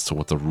clue as to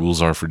what the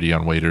rules are for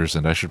Dion Waiters,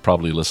 and I should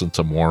probably listen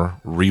to more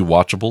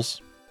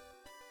rewatchables.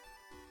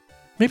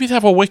 Maybe they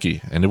have a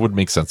wiki, and it would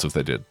make sense if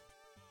they did.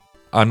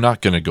 I'm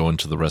not going to go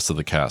into the rest of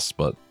the cast,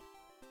 but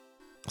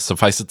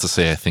suffice it to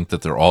say, I think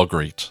that they're all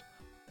great.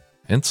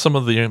 And some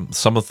of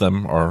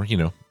them are, you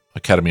know,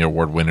 Academy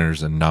Award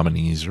winners and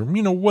nominees, or,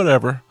 you know,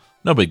 whatever.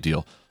 No big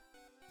deal.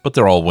 But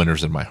they're all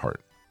winners in my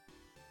heart.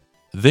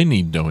 They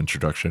need no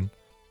introduction.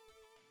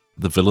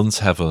 The villains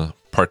have a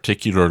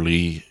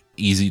particularly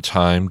easy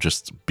time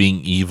just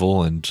being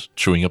evil and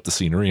chewing up the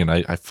scenery, and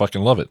I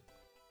fucking love it.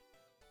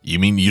 You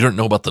mean you don't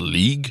know about the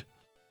League?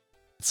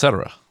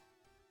 Etc.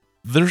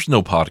 There's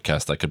no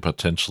podcast that could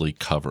potentially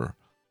cover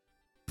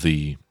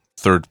the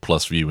third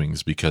plus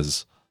viewings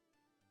because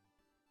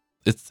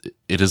it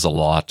is a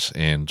lot,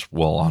 and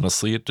well,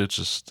 honestly,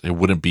 it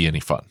wouldn't be any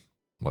fun.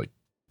 Like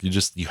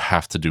you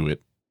have to do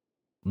it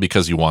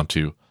because you want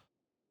to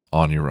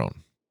on your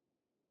own.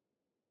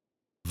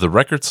 The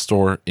record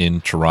store in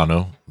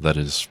Toronto that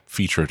is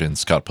featured in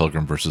Scott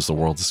Pilgrim vs. the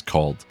World is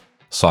called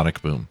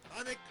Sonic Boom.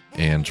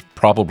 And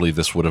probably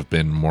this would have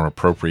been more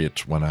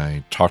appropriate when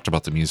I talked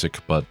about the music,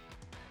 but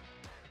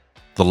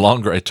the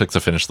longer I took to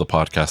finish the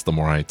podcast, the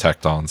more I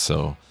tacked on.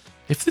 So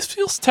if this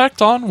feels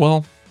tacked on,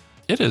 well,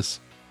 it is.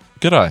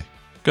 Good eye.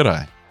 Good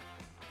eye.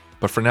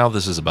 But for now,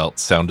 this is about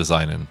sound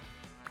design and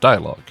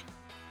dialogue.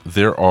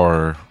 There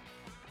are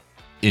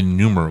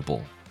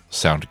innumerable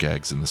sound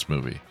gags in this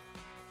movie.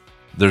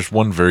 There's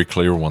one very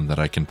clear one that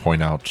I can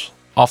point out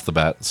off the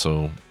bat,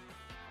 so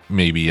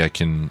maybe I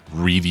can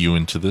read you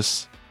into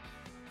this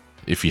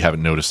if you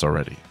haven't noticed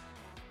already.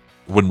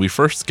 When we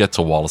first get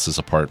to Wallace's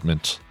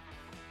apartment,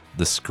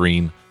 the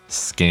screen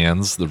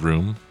scans the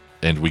room,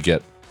 and we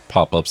get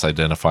pop-ups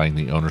identifying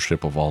the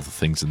ownership of all the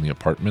things in the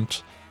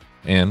apartment.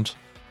 And,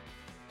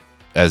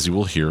 as you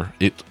will hear,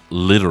 it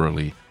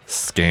literally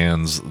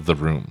scans the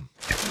room.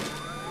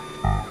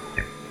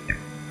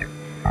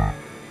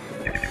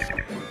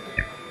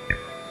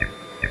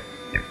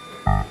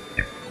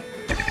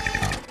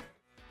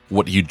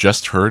 What you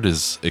just heard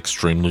is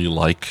extremely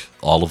like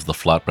all of the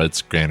flatbed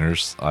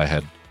scanners I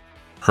had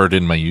heard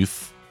in my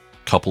youth,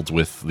 coupled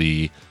with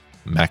the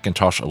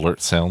Macintosh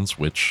alert sounds,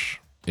 which,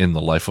 in the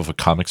life of a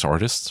comics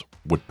artist,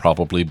 would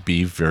probably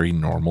be very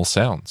normal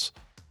sounds.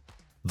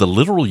 The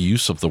literal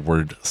use of the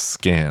word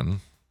scan,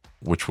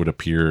 which would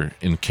appear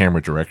in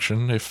camera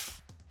direction,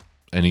 if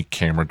any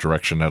camera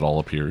direction at all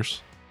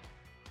appears,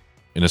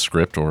 in a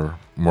script or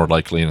more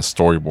likely in a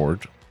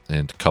storyboard,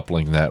 and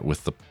coupling that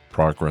with the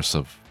progress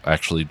of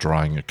actually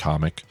drawing a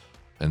comic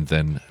and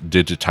then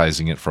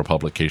digitizing it for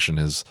publication,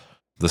 is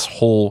this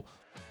whole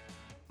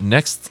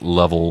next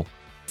level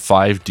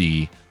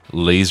 5D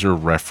laser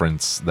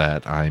reference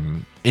that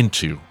I'm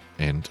into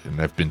and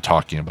I've been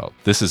talking about.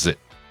 This is it.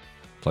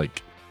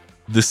 Like,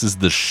 this is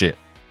the shit.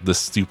 The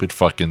stupid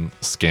fucking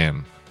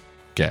scan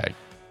gag.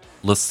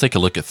 Let's take a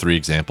look at 3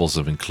 examples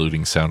of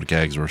including sound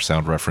gags or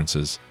sound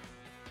references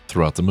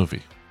throughout the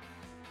movie.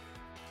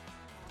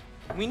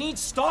 We need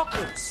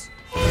stalkers.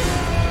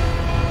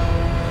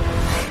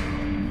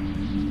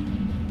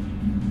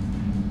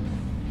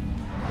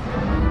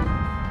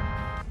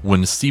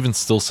 When Steven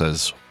Still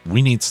says,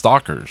 "We need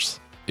stalkers,"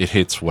 it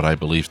hits what I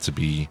believe to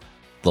be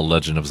the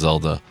Legend of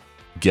Zelda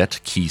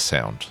Get Key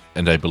sound,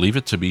 and I believe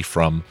it to be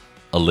from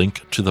A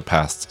Link to the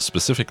Past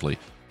specifically,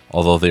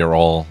 although they are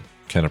all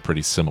kind of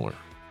pretty similar.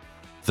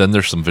 Then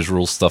there's some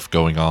visual stuff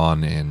going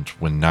on, and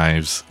when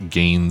Knives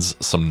gains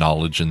some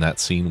knowledge in that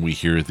scene, we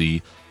hear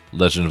the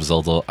Legend of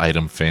Zelda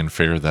item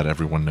fanfare that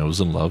everyone knows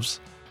and loves.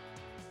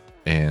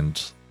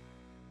 And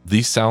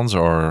these sounds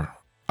are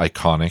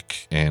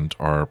iconic and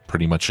are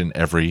pretty much in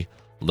every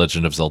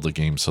Legend of Zelda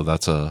game, so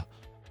that's a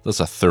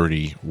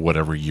 30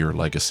 whatever year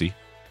legacy.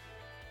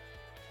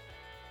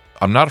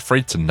 I'm not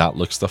afraid to not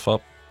look stuff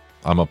up.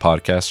 I'm a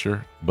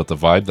podcaster, but the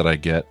vibe that I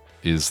get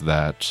is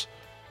that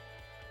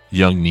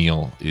young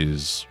Neil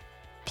is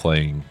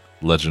playing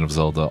Legend of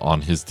Zelda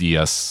on his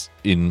DS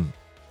in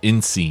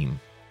scene.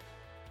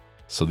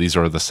 So these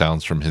are the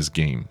sounds from his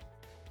game.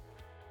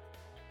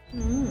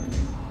 You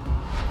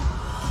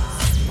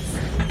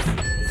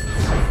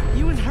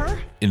and her?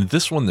 In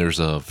this one, there's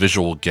a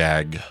visual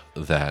gag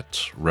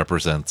that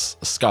represents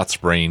Scott's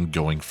brain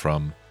going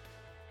from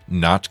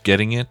not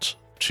getting it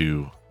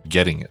to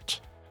getting it.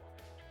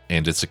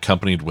 And it's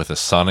accompanied with a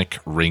sonic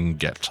ring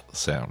get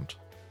sound.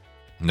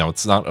 Now,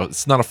 it's not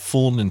a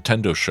full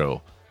Nintendo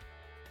show,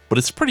 but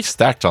it's pretty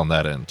stacked on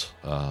that end.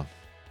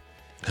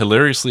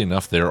 Hilariously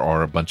enough, there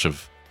are a bunch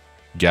of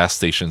gas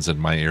stations in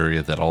my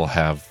area that all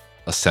have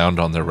a sound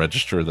on their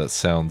register that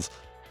sounds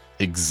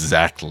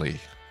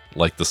exactly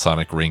like the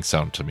sonic ring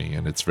sound to me,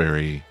 and it's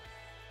very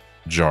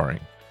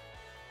jarring.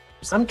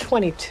 I'm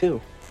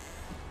 22.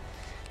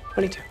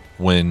 22.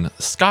 When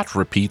Scott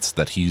repeats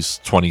that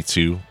he's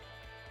 22,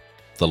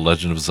 the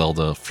Legend of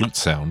Zelda flute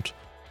sound,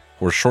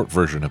 or a short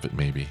version of it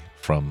maybe,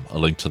 from A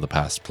Link to the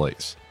Past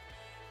plays.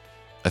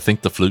 I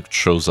think the flute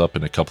shows up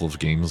in a couple of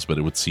games, but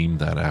it would seem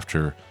that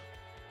after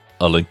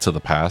A Link to the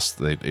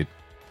Past, it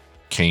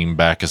came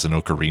back as an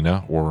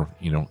ocarina, or,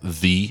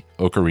 the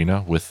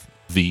ocarina with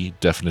the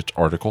definite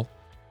article,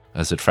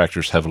 as it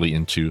factors heavily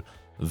into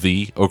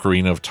the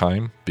Ocarina of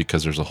Time,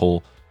 because there's a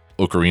whole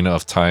Ocarina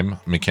of Time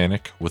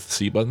mechanic with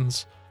C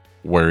buttons,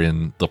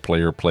 wherein the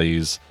player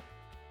plays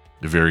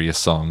various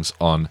songs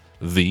on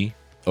the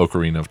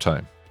Ocarina of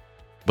Time.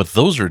 But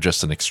those are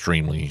just an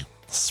extremely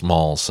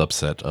small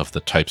subset of the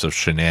types of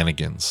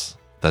shenanigans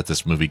that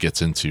this movie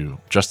gets into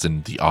just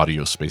in the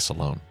audio space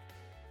alone.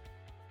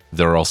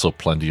 There are also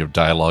plenty of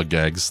dialogue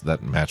gags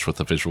that match with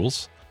the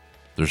visuals.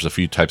 There's a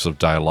few types of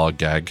dialogue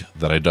gag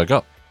that I dug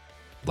up,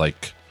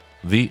 like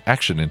the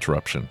action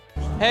interruption.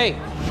 Hey,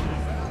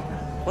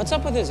 what's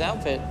up with his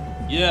outfit?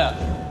 Yeah.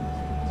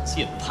 Is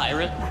he a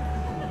pirate?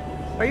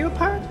 Are you a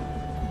pirate?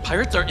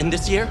 Pirates are in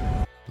this year?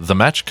 The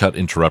match cut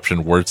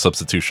interruption word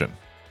substitution.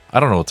 I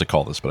don't know what to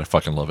call this, but I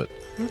fucking love it.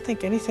 I don't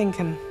think anything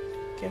can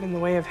get in the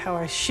way of how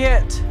I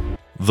shit.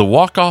 The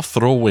walk-off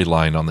throwaway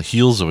line on the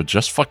heels of a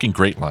just fucking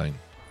great line.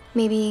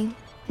 Maybe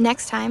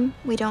next time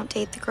we don't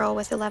date the girl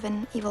with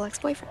 11 evil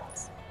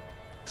ex-boyfriends.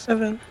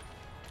 7.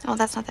 Oh,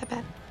 that's not that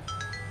bad.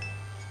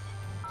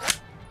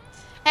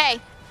 Hey.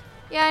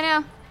 Yeah, I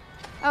know.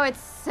 Oh,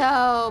 it's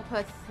so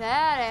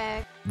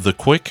pathetic. The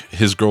quick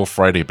His Girl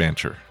Friday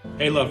banter.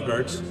 Hey,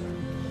 lovebirds.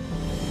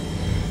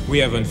 We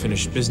have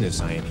unfinished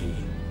business, I and he.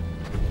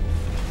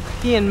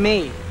 He and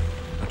me.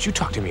 Don't you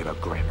talk to me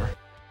about grammar.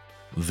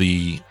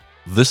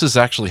 This has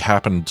actually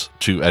happened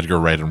to Edgar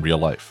Wright in real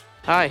life.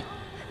 Hi.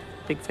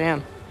 Big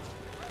fan.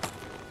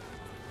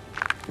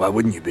 Why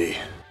wouldn't you be?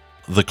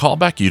 The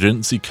callback you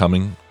didn't see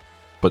coming,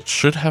 but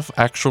should have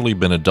actually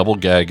been a double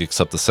gag,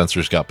 except the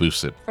censors got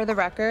boosted. For the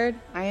record,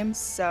 I am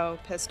so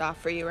pissed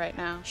off for you right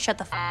now. Shut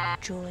the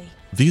f***, Julie.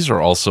 These are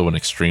also an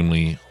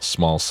extremely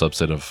small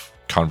subset of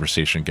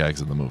conversation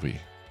gags in the movie.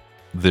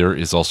 There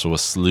is also a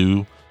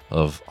slew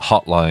of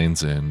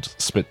hotlines and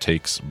spit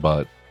takes,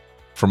 but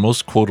for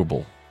most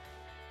quotable,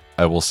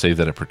 I will say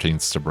that it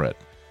pertains to bread.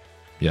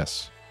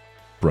 Yes,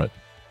 bread.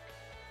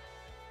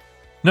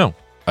 No,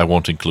 I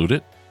won't include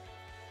it.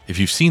 If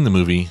you've seen the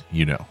movie,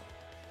 you know.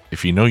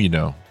 If you know, you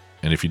know.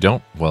 And if you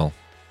don't, well,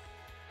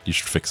 you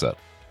should fix that.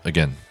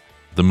 Again,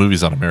 the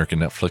movie's on American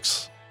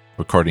Netflix.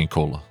 Bacardi and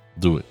Cola.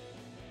 Do it.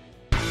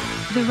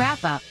 The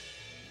wrap-up.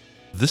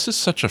 This is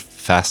such a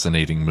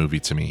fascinating movie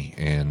to me,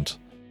 and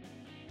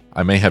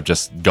I may have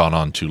just gone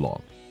on too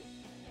long.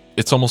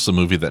 It's almost a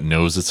movie that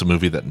knows it's a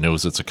movie that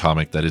knows it's a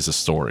comic that is a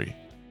story.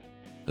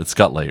 It's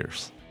got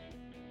layers.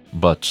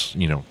 But,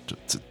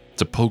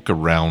 to poke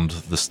around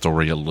the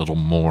story a little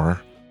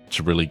more,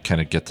 to really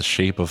kind of get the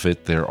shape of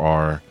it, there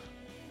are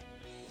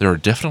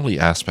definitely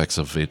aspects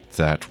of it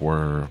that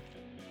were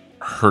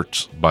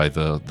hurt by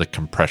the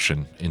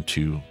compression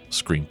into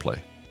screenplay.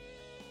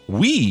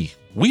 We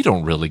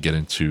don't really get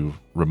into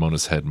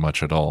Ramona's head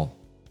much at all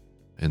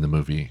in the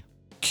movie.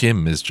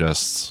 Kim is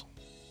just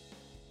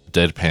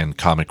deadpan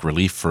comic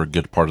relief for a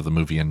good part of the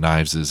movie, and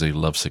Knives is a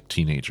lovesick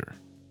teenager.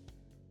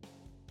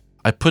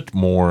 I put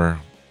more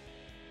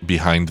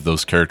behind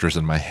those characters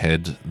in my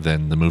head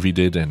than the movie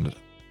did, and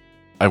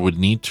I would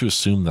need to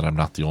assume that I'm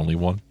not the only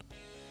one,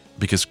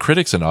 because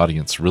critics and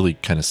audience really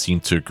kind of seem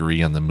to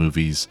agree on the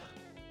movie's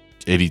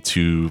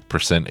 82%,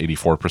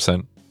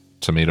 84%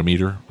 tomato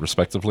meter,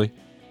 respectively.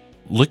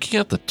 Looking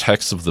at the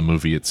text of the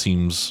movie, it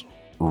seems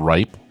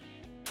ripe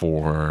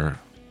for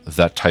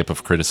that type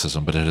of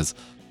criticism, but it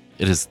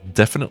has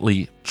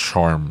definitely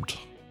charmed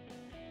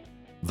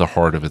the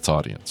heart of its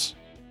audience.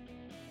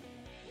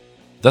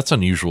 That's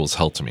unusual as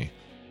hell to me,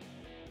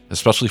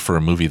 especially for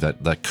a movie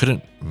that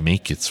couldn't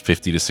make its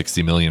 50 to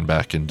 60 million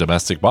back in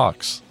domestic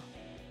box.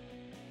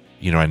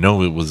 You know, I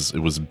know it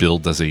was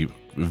billed as a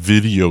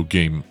video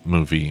game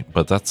movie,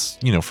 but that's,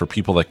 you know, for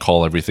people that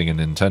call everything a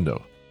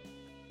Nintendo.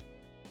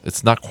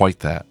 It's not quite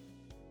that.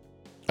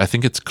 I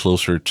think it's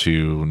closer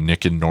to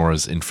Nick and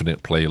Nora's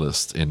Infinite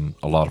Playlist in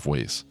a lot of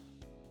ways.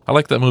 I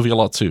like that movie a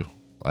lot too.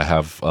 I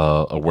have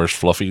a Where's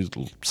Fluffy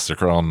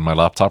sticker on my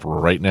laptop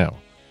right now.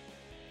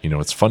 You know,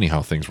 it's funny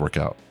how things work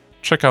out.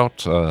 Check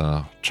out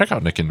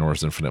Nick and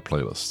Nora's Infinite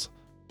Playlist.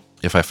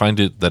 If I find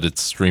that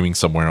it's streaming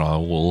somewhere, I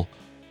will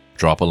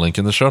drop a link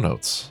in the show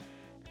notes.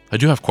 I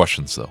do have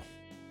questions though.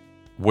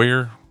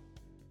 Where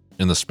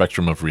in the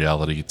spectrum of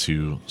reality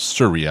to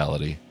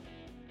surreality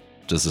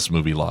does this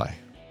movie lie?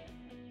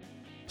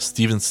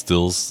 Stephen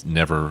Stills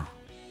never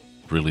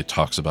really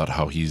talks about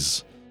how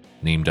he's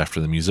named after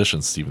the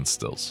musician Stephen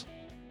Stills,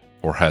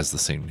 or has the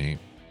same name.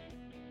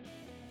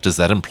 Does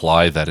that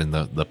imply that in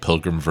the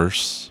Pilgrim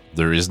verse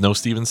there is no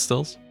Stephen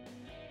Stills?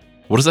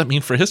 What does that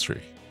mean for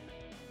history?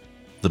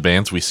 The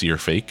bands we see are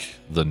fake.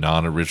 The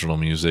non-original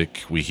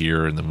music we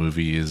hear in the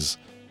movie is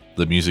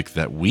the music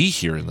that we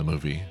hear in the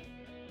movie.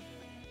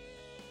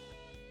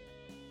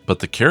 But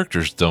the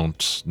characters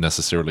don't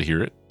necessarily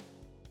hear it.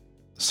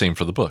 Same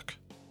for the book.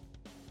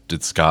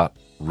 Did Scott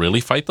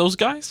really fight those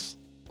guys?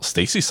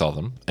 Stacy saw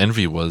them.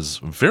 Envy was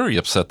very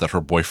upset that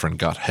her boyfriend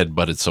got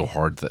headbutted so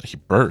hard that he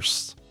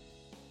burst.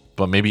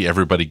 But maybe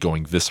everybody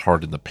going this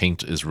hard in the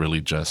paint is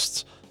really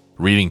just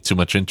reading too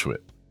much into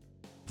it.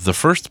 The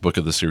first book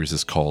of the series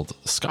is called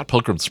Scott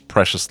Pilgrim's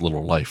Precious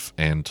Little Life,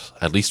 and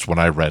at least when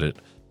I read it,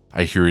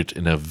 I hear it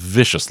in a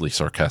viciously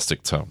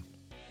sarcastic tone.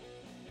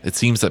 It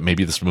seems that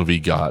maybe this movie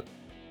got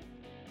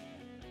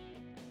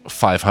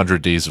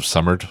 500 days of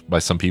summered by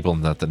some people,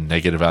 and that the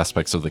negative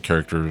aspects of the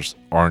characters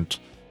aren't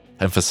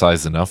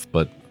emphasized enough,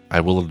 but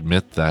I will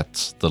admit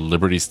that the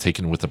liberties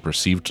taken with the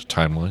perceived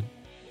timeline,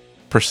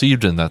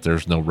 perceived in that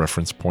there's no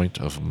reference point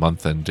of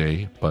month and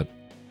day, but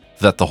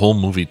that the whole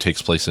movie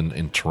takes place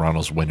in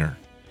Toronto's winter,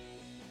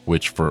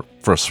 which for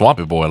a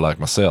swampy boy like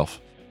myself,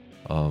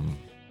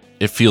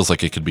 it feels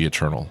like it could be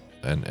eternal,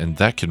 and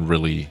that can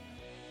really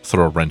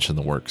throw a wrench in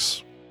the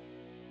works.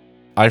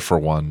 I, for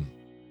one,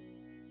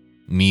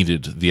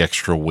 needed the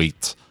extra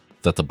weight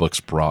that the books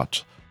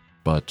brought,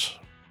 but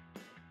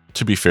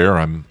to be fair,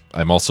 I'm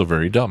also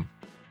very dumb.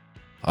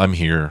 I'm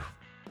here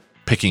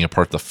picking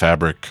apart the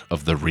fabric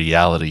of the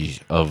reality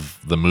of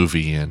the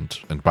movie and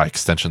by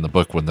extension the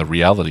book, when the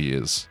reality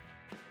is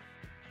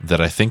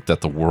that I think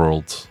that the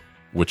world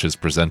which is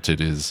presented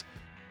is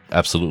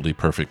absolutely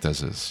perfect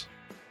as is.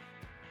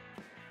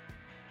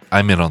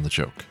 I'm in on the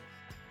joke,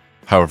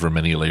 however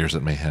many layers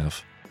it may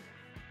have,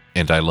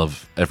 and I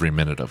love every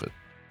minute of it.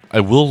 I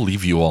will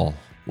leave you all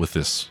with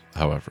this,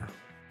 however.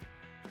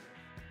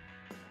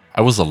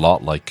 I was a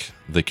lot like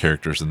the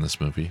characters in this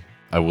movie.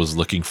 I was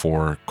looking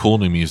for cool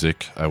new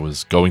music. I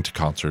was going to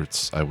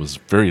concerts. I was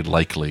very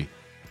likely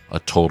a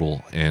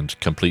total and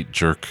complete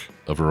jerk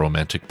of a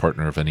romantic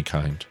partner of any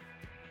kind,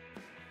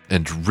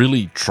 and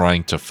really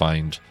trying to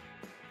find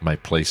my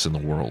place in the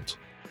world.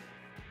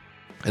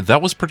 And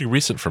that was pretty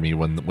recent for me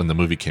when the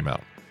movie came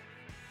out.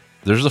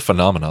 There's a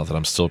phenomenon that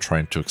I'm still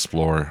trying to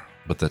explore,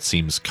 but that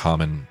seems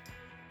common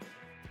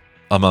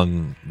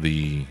among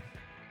the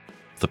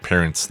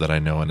parents that I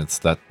know, and it's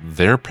that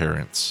their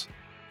parents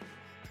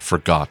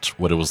forgot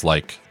what it was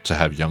like to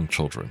have young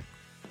children.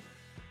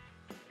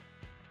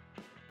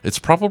 It's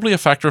probably a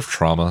factor of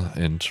trauma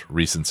and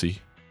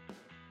recency.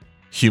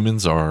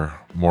 Humans are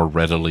more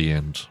readily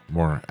and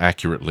more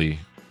accurately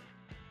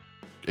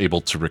able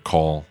to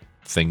recall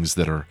things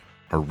that are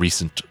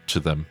recent to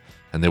them,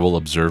 and they will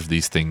observe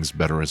these things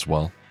better as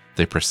well.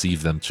 They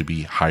perceive them to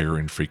be higher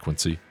in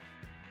frequency.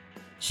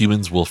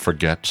 Humans will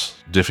forget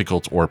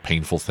difficult or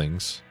painful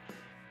things.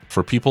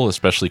 For people,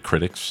 especially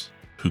critics,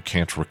 who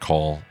can't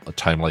recall a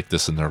time like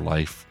this in their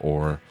life,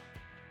 or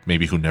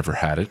maybe who never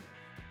had it,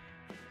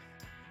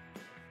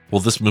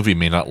 well, this movie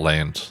may not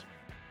land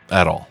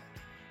at all.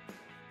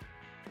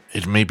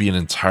 It may be an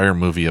entire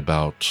movie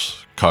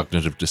about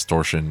cognitive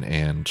distortion,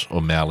 and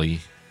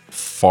O'Malley,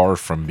 far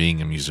from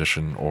being a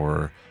musician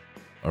or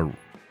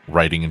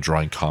writing and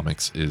drawing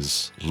comics,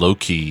 is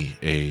low-key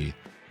a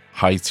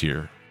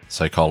high-tier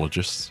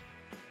psychologist,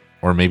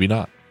 or maybe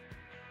not.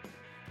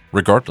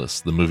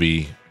 Regardless, the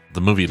movie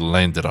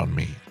landed on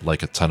me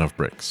like a ton of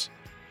bricks,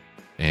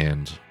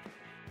 and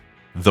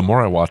the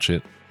more I watch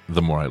it,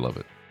 the more I love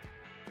it.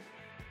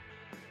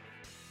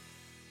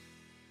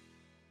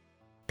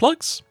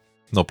 Plugs?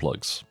 No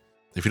plugs.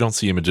 If you don't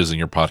see images in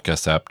your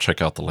podcast app,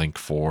 check out the link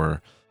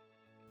for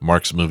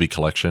Mark's movie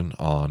collection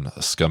on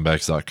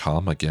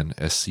scumbags.com. Again,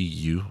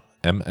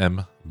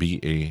 SCUMMBAGS,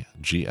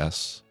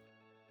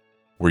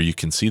 where you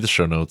can see the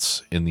show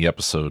notes in the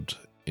episode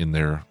in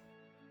their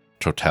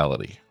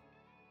totality.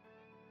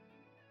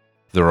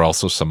 There are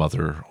also some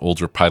other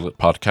older pilot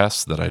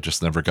podcasts that I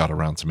just never got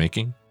around to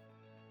making.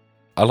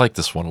 I like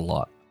this one a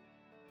lot.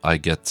 I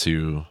get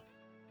to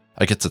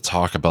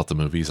talk about the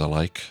movies I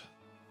like.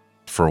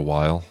 For a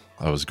while,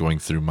 I was going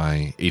through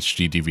my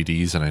HD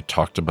DVDs and I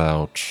talked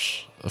about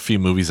a few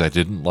movies I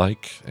didn't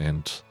like,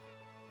 and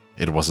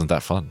it wasn't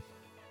that fun.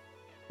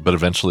 But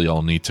eventually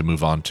I'll need to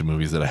move on to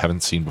movies that I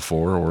haven't seen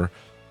before,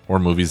 or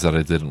movies that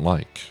I didn't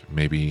like.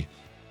 Maybe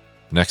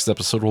next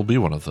episode will be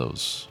one of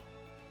those.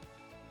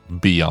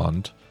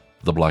 Beyond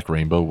the Black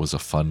Rainbow was a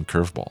fun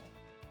curveball.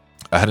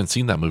 I hadn't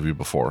seen that movie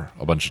before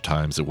a bunch of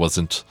times. It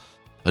wasn't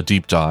a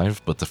deep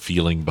dive, but the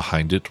feeling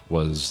behind it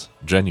was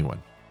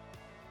genuine.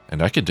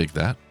 And I could dig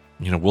that.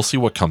 We'll see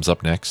what comes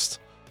up next.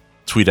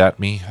 Tweet at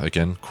me.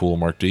 Again, Cool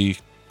Mark D.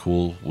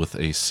 Cool with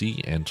a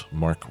C and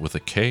Mark with a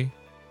K.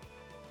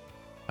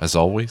 As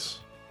always,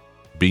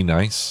 be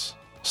nice,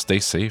 stay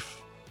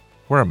safe,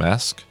 wear a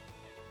mask,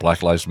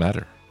 Black Lives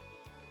Matter.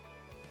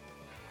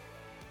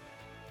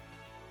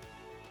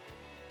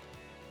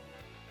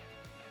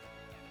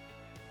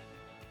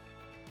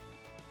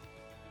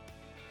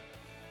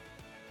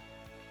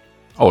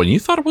 Oh, and you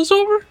thought it was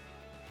over?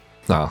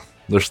 Nah,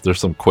 there's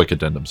some quick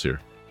addendums here.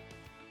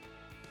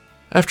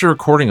 After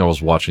recording, I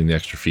was watching the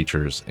extra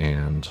features,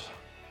 and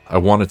I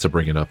wanted to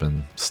bring it up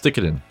and stick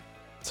it in,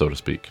 so to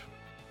speak.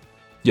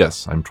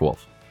 Yes, I'm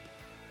 12.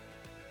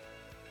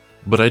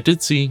 But I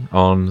did see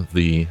on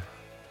the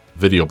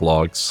video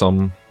blog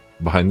some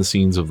behind the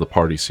scenes of the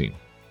party scene.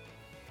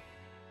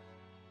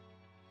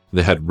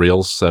 They had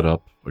rails set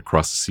up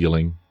across the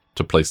ceiling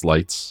to place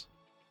lights.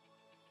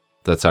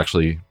 That's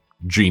actually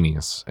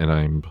genius, and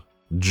I'm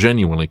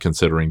genuinely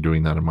considering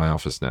doing that in my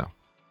office now.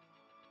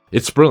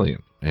 It's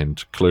brilliant,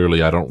 and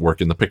clearly I don't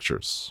work in the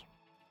pictures.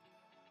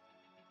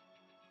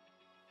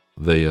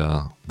 They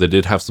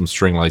did have some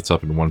string lights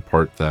up in one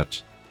part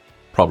that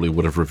probably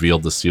would have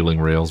revealed the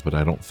ceiling rails, but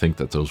I don't think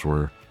that those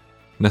were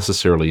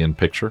necessarily in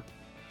picture.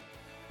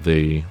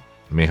 They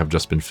may have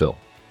just been fill,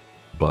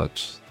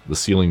 but the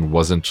ceiling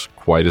wasn't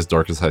quite as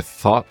dark as I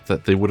thought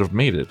that they would have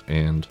made it,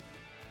 and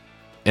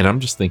I'm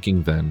just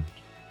thinking then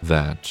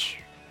that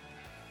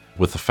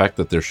with the fact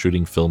that they're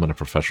shooting film in a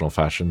professional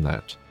fashion,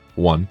 that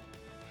one,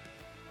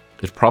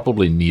 it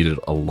probably needed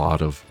a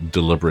lot of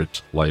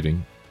deliberate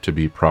lighting to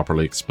be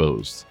properly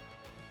exposed.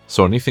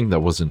 So anything that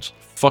wasn't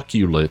fuck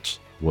you lit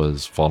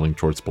was falling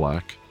towards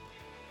black.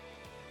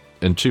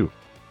 And two,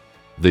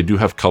 they do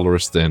have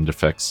colorist and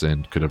effects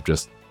and could have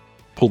just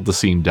pulled the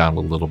scene down a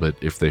little bit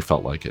if they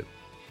felt like it.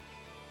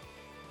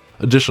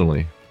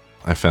 Additionally,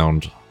 I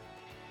found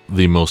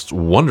the most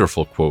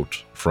wonderful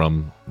quote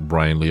from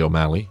Brian Lee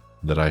O'Malley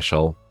that I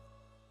shall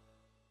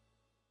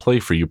play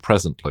for you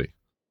presently,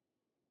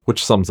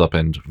 which sums up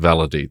and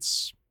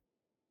validates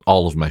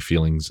all of my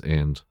feelings,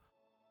 and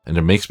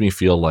it makes me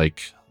feel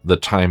like the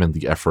time and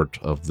the effort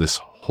of this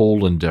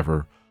whole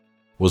endeavor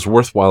was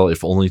worthwhile,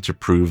 if only to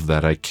prove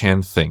that I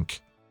can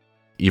think,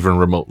 even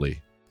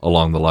remotely,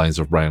 along the lines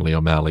of Brian Lee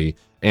O'Malley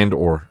and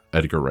or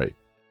Edgar Wright.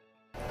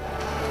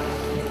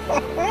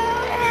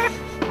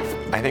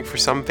 I think for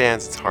some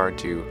fans it's hard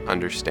to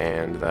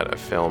understand that a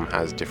film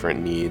has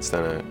different needs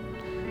than a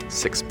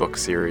 6-book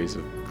series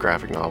of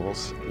graphic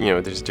novels.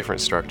 There's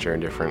different structure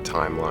and different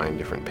timeline,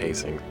 different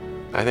pacing.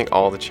 I think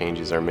all the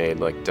changes are made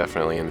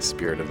definitely in the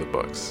spirit of the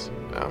books.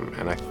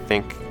 And I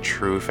think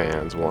true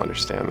fans will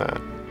understand that.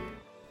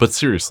 But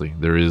seriously,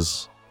 there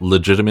is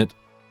legitimate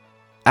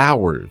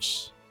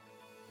hours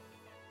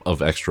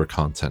of extra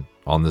content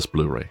on this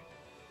Blu-ray.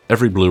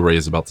 Every Blu-ray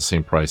is about the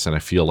same price, and I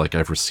feel like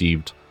I've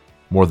received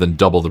more than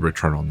double the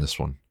return on this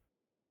one.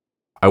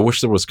 I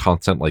wish there was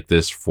content like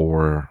this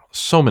for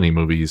so many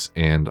movies,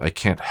 and I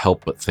can't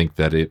help but think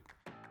that it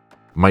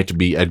might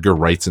be Edgar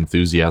Wright's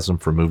enthusiasm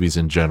for movies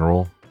in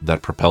general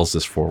that propels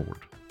this forward.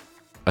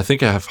 I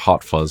think I have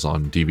Hot Fuzz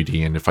on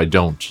DVD, and if I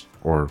don't,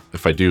 or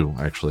if I do,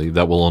 actually,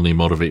 that will only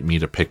motivate me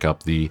to pick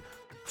up the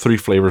 3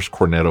 Flavors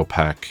Cornetto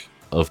pack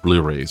of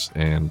Blu-rays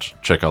and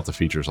check out the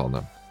features on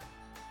them.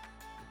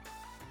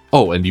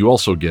 Oh, and you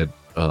also get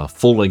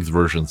full-length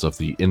versions of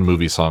the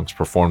in-movie songs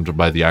performed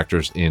by the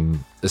actors in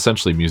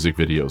essentially music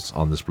videos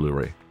on this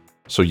Blu-ray.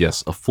 So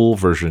yes, a full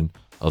version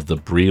of the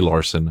Brie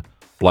Larson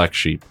Black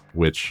Sheep,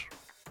 which,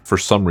 for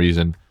some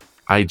reason,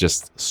 I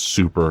just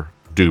super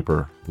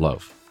duper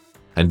love.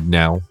 And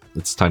now,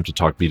 it's time to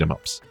talk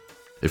beat-em-ups.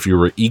 If you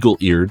were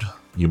eagle-eared,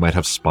 you might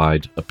have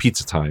spied a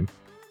Pizza Time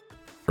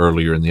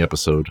earlier in the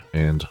episode,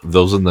 and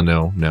those in the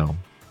know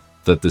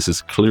that this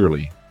is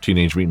clearly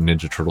Teenage Mutant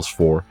Ninja Turtles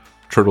 4,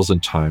 Turtles in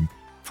Time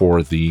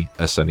for the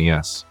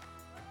SNES.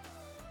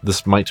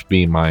 This might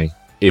be my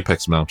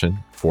Apex Mountain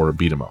for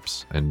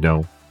beat-em-ups, and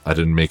no, I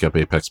didn't make up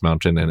Apex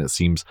Mountain, and it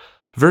seems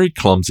Very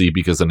clumsy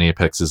because an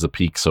apex is a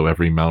peak, so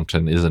every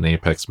mountain is an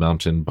apex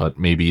mountain, but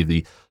maybe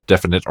the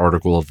definite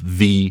article of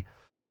the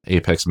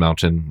apex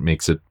mountain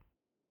makes it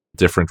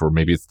different, or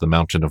maybe it's the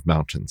mountain of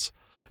mountains.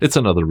 It's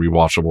another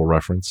rewatchable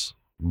reference,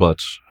 but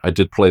I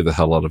did play the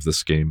hell out of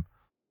this game.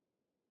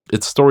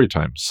 It's story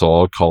time, so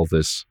I'll call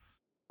this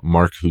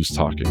Mark Who's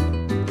Talking.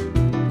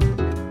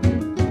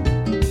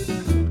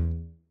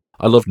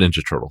 I love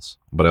Ninja Turtles,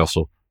 but I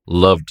also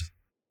loved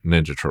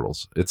Ninja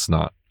Turtles. It's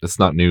not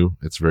new.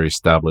 It's very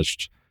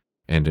established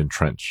and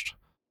entrenched.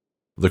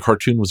 The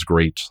cartoon was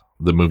great.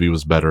 The movie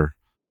was better.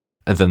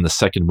 And then the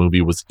second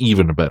movie was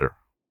even better.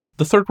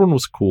 The third one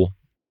was cool,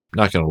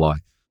 not gonna lie.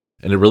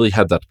 And it really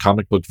had that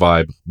comic book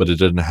vibe, but it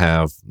didn't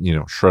have,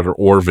 Shredder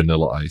or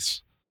Vanilla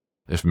Ice,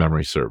 if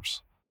memory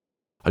serves.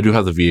 I do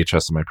have the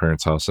VHS in my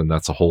parents' house, and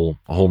that's a whole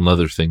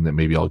nother thing that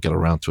maybe I'll get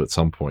around to at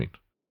some point.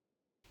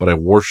 But I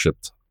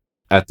worshipped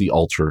at the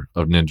altar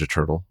of Ninja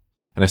Turtle,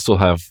 and I still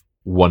have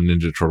one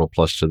Ninja Turtle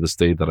plush to this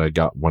day that I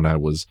got when I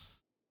was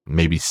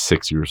maybe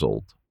 6 years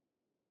old.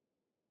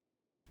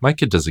 My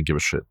kid doesn't give a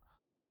shit.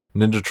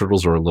 Ninja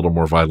Turtles are a little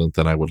more violent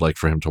than I would like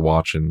for him to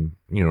watch, and,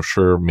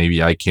 sure,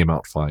 maybe I came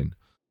out fine.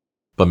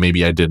 But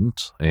maybe I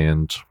didn't,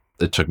 and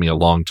it took me a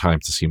long time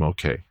to seem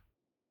okay.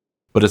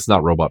 But it's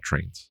not Robot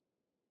Trains.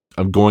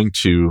 I'm going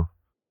to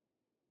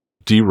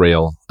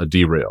derail a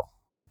derail.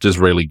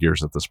 Disraeli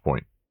gears at this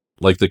point.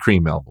 Like the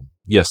Cream album.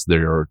 Yes,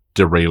 there are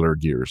derailer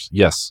gears.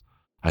 Yes,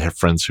 I have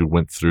friends who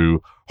went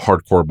through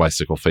hardcore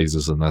bicycle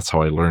phases, and that's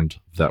how I learned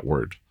that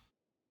word.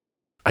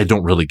 I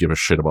don't really give a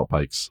shit about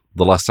bikes.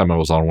 The last time I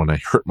was on one, I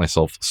hurt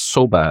myself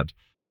so bad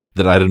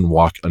that I didn't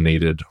walk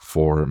unaided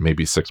for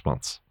maybe 6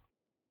 months.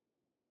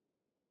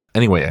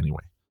 Anyway,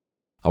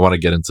 I want to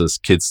get into this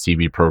kids'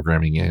 TV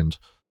programming and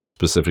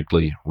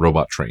specifically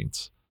Robot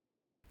Trains.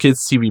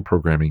 Kids' TV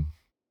programming,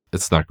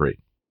 it's not great.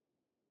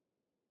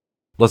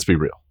 Let's be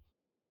real.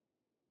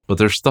 But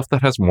there's stuff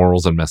that has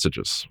morals and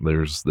messages.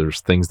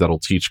 There's things that'll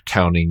teach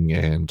counting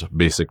and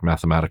basic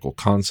mathematical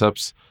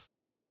concepts.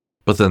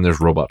 But then there's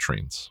Robot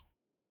Trains.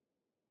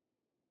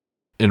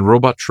 In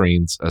Robot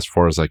Trains, as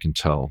far as I can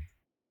tell,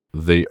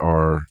 they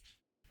are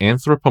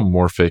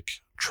anthropomorphic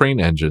train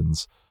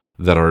engines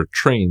that are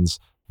trains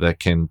that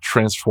can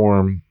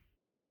transform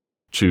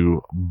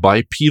to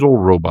bipedal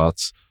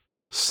robots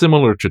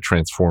similar to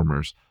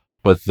Transformers,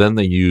 but then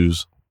they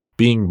use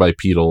being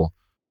bipedal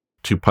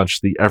to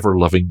punch the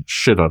ever-loving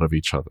shit out of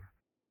each other.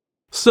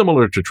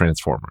 Similar to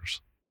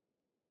Transformers.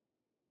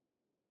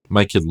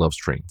 My kid loves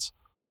trains,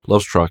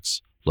 loves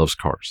trucks, loves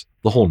cars,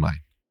 the whole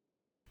nine.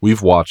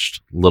 We've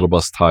watched Little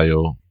Bus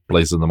Tayo,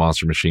 Blaze and the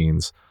Monster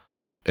Machines,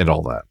 and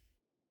all that.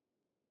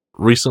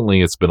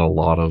 Recently, it's been a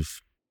lot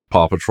of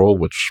Paw Patrol,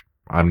 which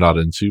I'm not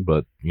into,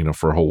 but,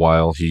 for a whole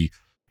while, he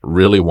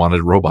really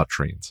wanted Robot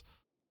Trains.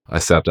 I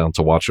sat down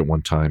to watch it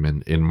one time,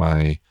 and in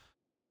my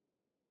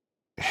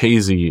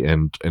hazy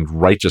and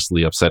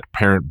righteously upset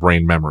parent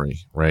brain memory,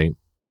 right?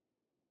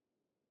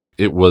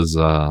 It was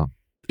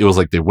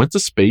like they went to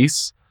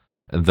space,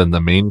 and then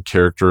the main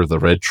character, the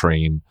red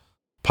train,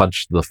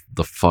 punched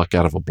the fuck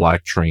out of a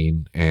black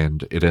train,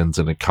 and it ends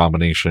in a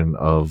combination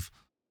of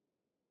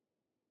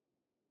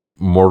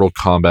Mortal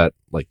Kombat,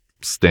 like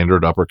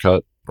standard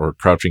uppercut or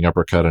crouching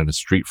uppercut, and a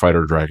Street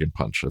Fighter Dragon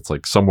Punch. It's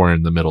like somewhere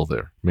in the middle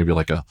there, maybe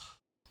like a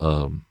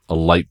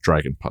light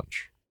Dragon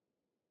Punch.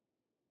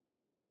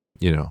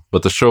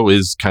 But the show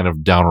is kind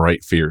of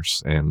downright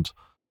fierce, and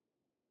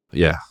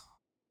yeah,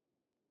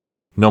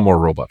 no more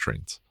Robot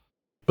Trains.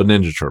 But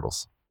Ninja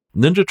Turtles.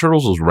 Ninja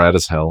Turtles was rad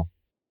as hell,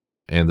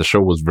 and the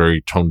show was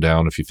very toned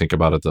down. If you think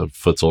about it, the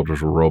foot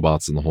soldiers were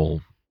robots and the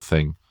whole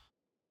thing.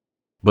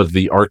 But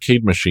the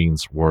arcade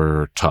machines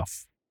were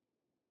tough.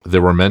 They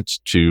were meant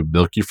to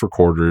milk you for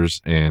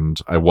quarters, and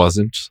I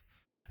wasn't,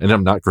 and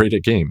I'm not great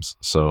at games,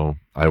 so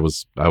I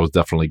was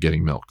definitely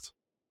getting milked.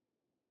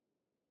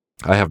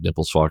 I have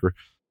nipples, Fokker.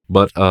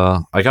 But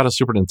I got a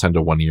Super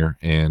Nintendo one year,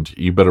 and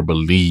you better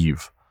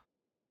believe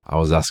I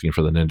was asking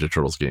for the Ninja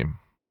Turtles game.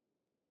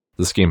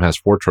 This game has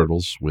 4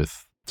 turtles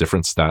with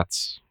different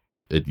stats.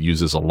 It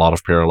uses a lot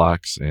of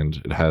parallax, and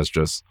it has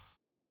just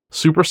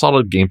super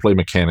solid gameplay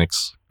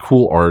mechanics,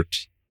 cool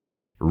art,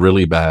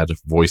 really bad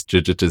voice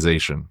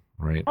digitization,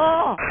 right?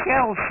 Oh,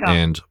 hell no.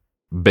 And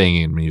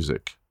banging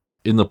music.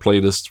 In the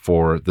playlist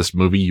for this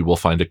movie, you will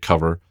find a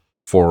cover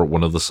for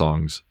one of the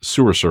songs,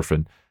 Sewer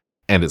Surfin',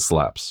 and it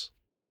slaps.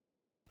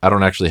 I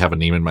don't actually have a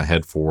name in my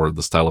head for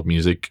the style of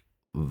music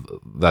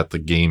that the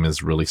game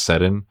is really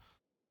set in.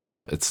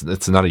 It's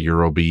not a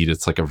Eurobeat.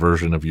 It's like a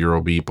version of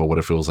Eurobeat, but what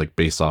if it was like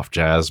based off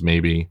jazz,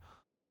 maybe?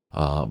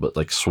 But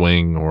like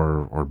swing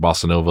or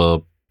bossa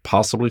nova,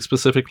 possibly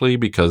specifically,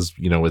 because,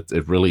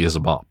 it really is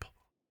a bop.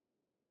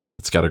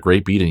 It's got a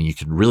great beat and you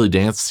can really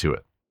dance to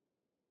it.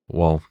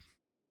 Well,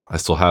 I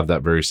still have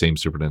that very same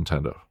Super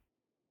Nintendo.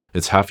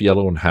 It's half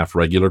yellow and half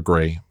regular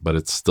gray, but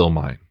it's still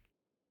mine.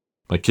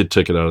 My kid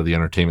took it out of the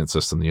entertainment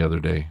system the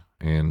other day,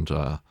 and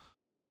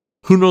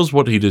who knows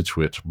what he did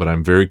to it, but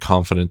I'm very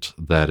confident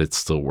that it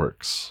still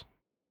works.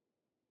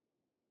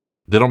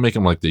 They don't make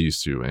them like they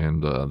used to,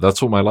 and that's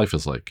what my life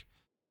is like.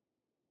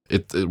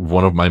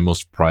 one of my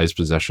most prized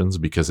possessions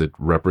because it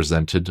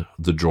represented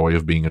the joy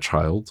of being a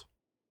child.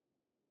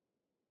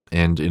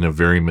 And in a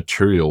very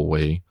material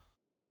way,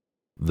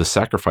 the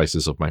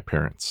sacrifices of my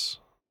parents.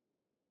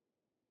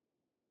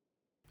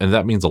 And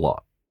that means a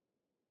lot.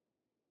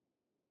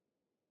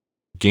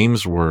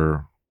 Games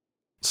were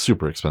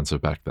super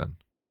expensive back then.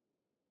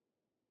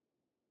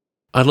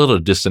 I let a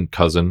distant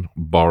cousin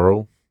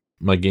borrow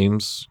my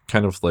games,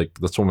 kind of like,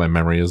 that's what my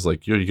memory is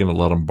like, you're going to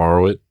let him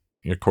borrow it,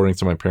 according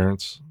to my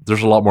parents.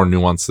 There's a lot more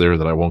nuance there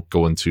that I won't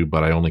go into,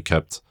 but I only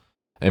kept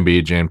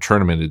NBA Jam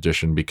Tournament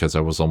Edition because I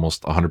was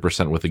almost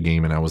 100% with the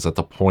game, and I was at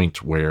the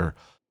point where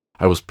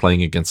I was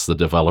playing against the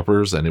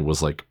developers, and it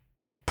was like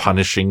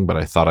punishing, but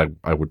I thought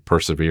I would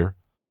persevere.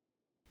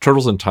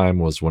 Turtles in Time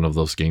was one of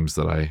those games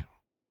that I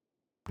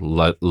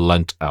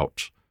lent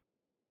out.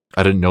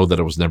 I didn't know that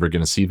I was never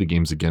going to see the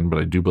games again, but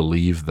I do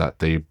believe that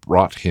they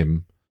brought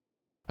him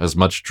as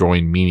much joy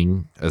and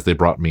meaning as they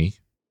brought me.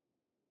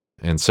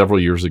 And several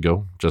years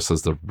ago, just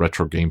as the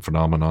retro game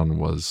phenomenon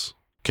was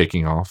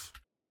kicking off,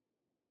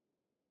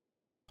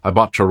 I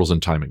bought Turtles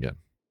in Time again.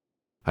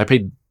 I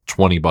paid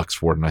 $20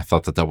 for it, and I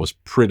thought that was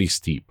pretty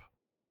steep.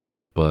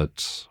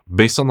 But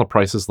based on the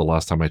prices the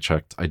last time I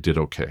checked, I did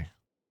okay.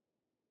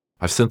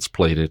 I've since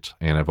played it,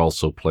 and I've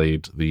also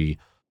played the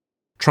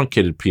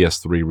truncated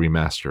PS3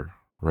 remaster,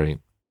 right?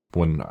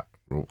 When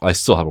I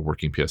still have a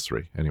working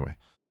PS3, anyway.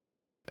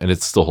 And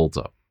it still holds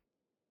up.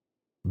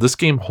 This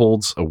game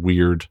holds a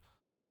weird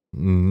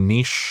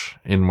niche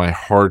in my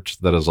heart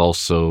that is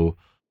also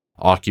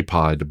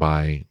occupied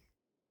by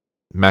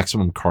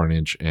Maximum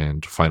Carnage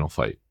and Final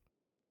Fight.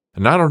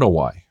 And I don't know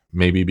why.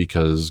 Maybe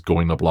because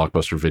going to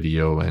Blockbuster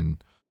Video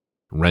and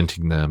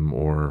renting them,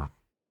 or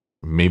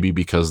maybe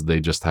because they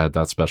just had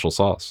that special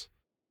sauce.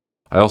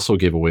 I also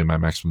gave away my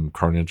Maximum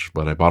Carnage,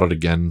 but I bought it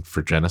again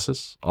for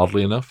Genesis,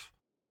 oddly enough.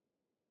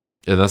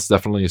 And that's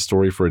definitely a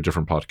story for a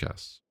different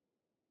podcast.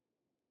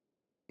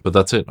 But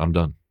that's it. I'm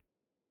done.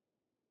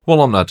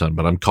 Well, I'm not done,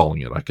 but I'm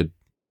calling it.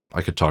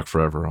 I could talk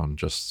forever on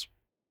just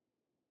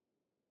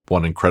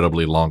one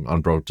incredibly long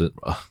unbroken.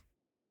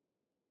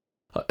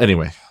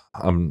 Anyway,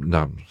 I'm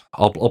done.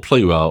 I'll play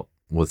you out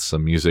with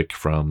some music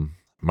from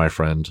my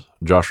friend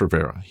Josh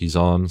Rivera. He's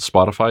on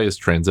Spotify as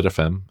Transit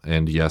FM,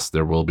 and yes,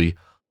 there will be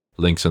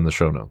links in the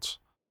show notes.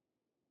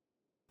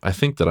 I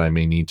think that I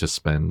may need to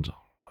spend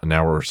an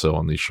hour or so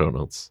on these show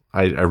notes.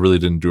 I really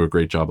didn't do a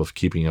great job of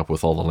keeping up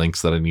with all the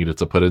links that I needed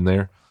to put in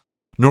there.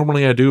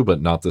 Normally I do,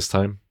 but not this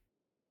time.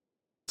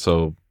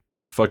 So,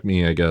 fuck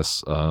me, I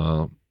guess.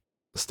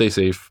 Stay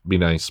safe, be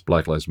nice,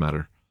 Black Lives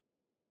Matter.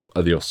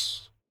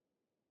 Adios.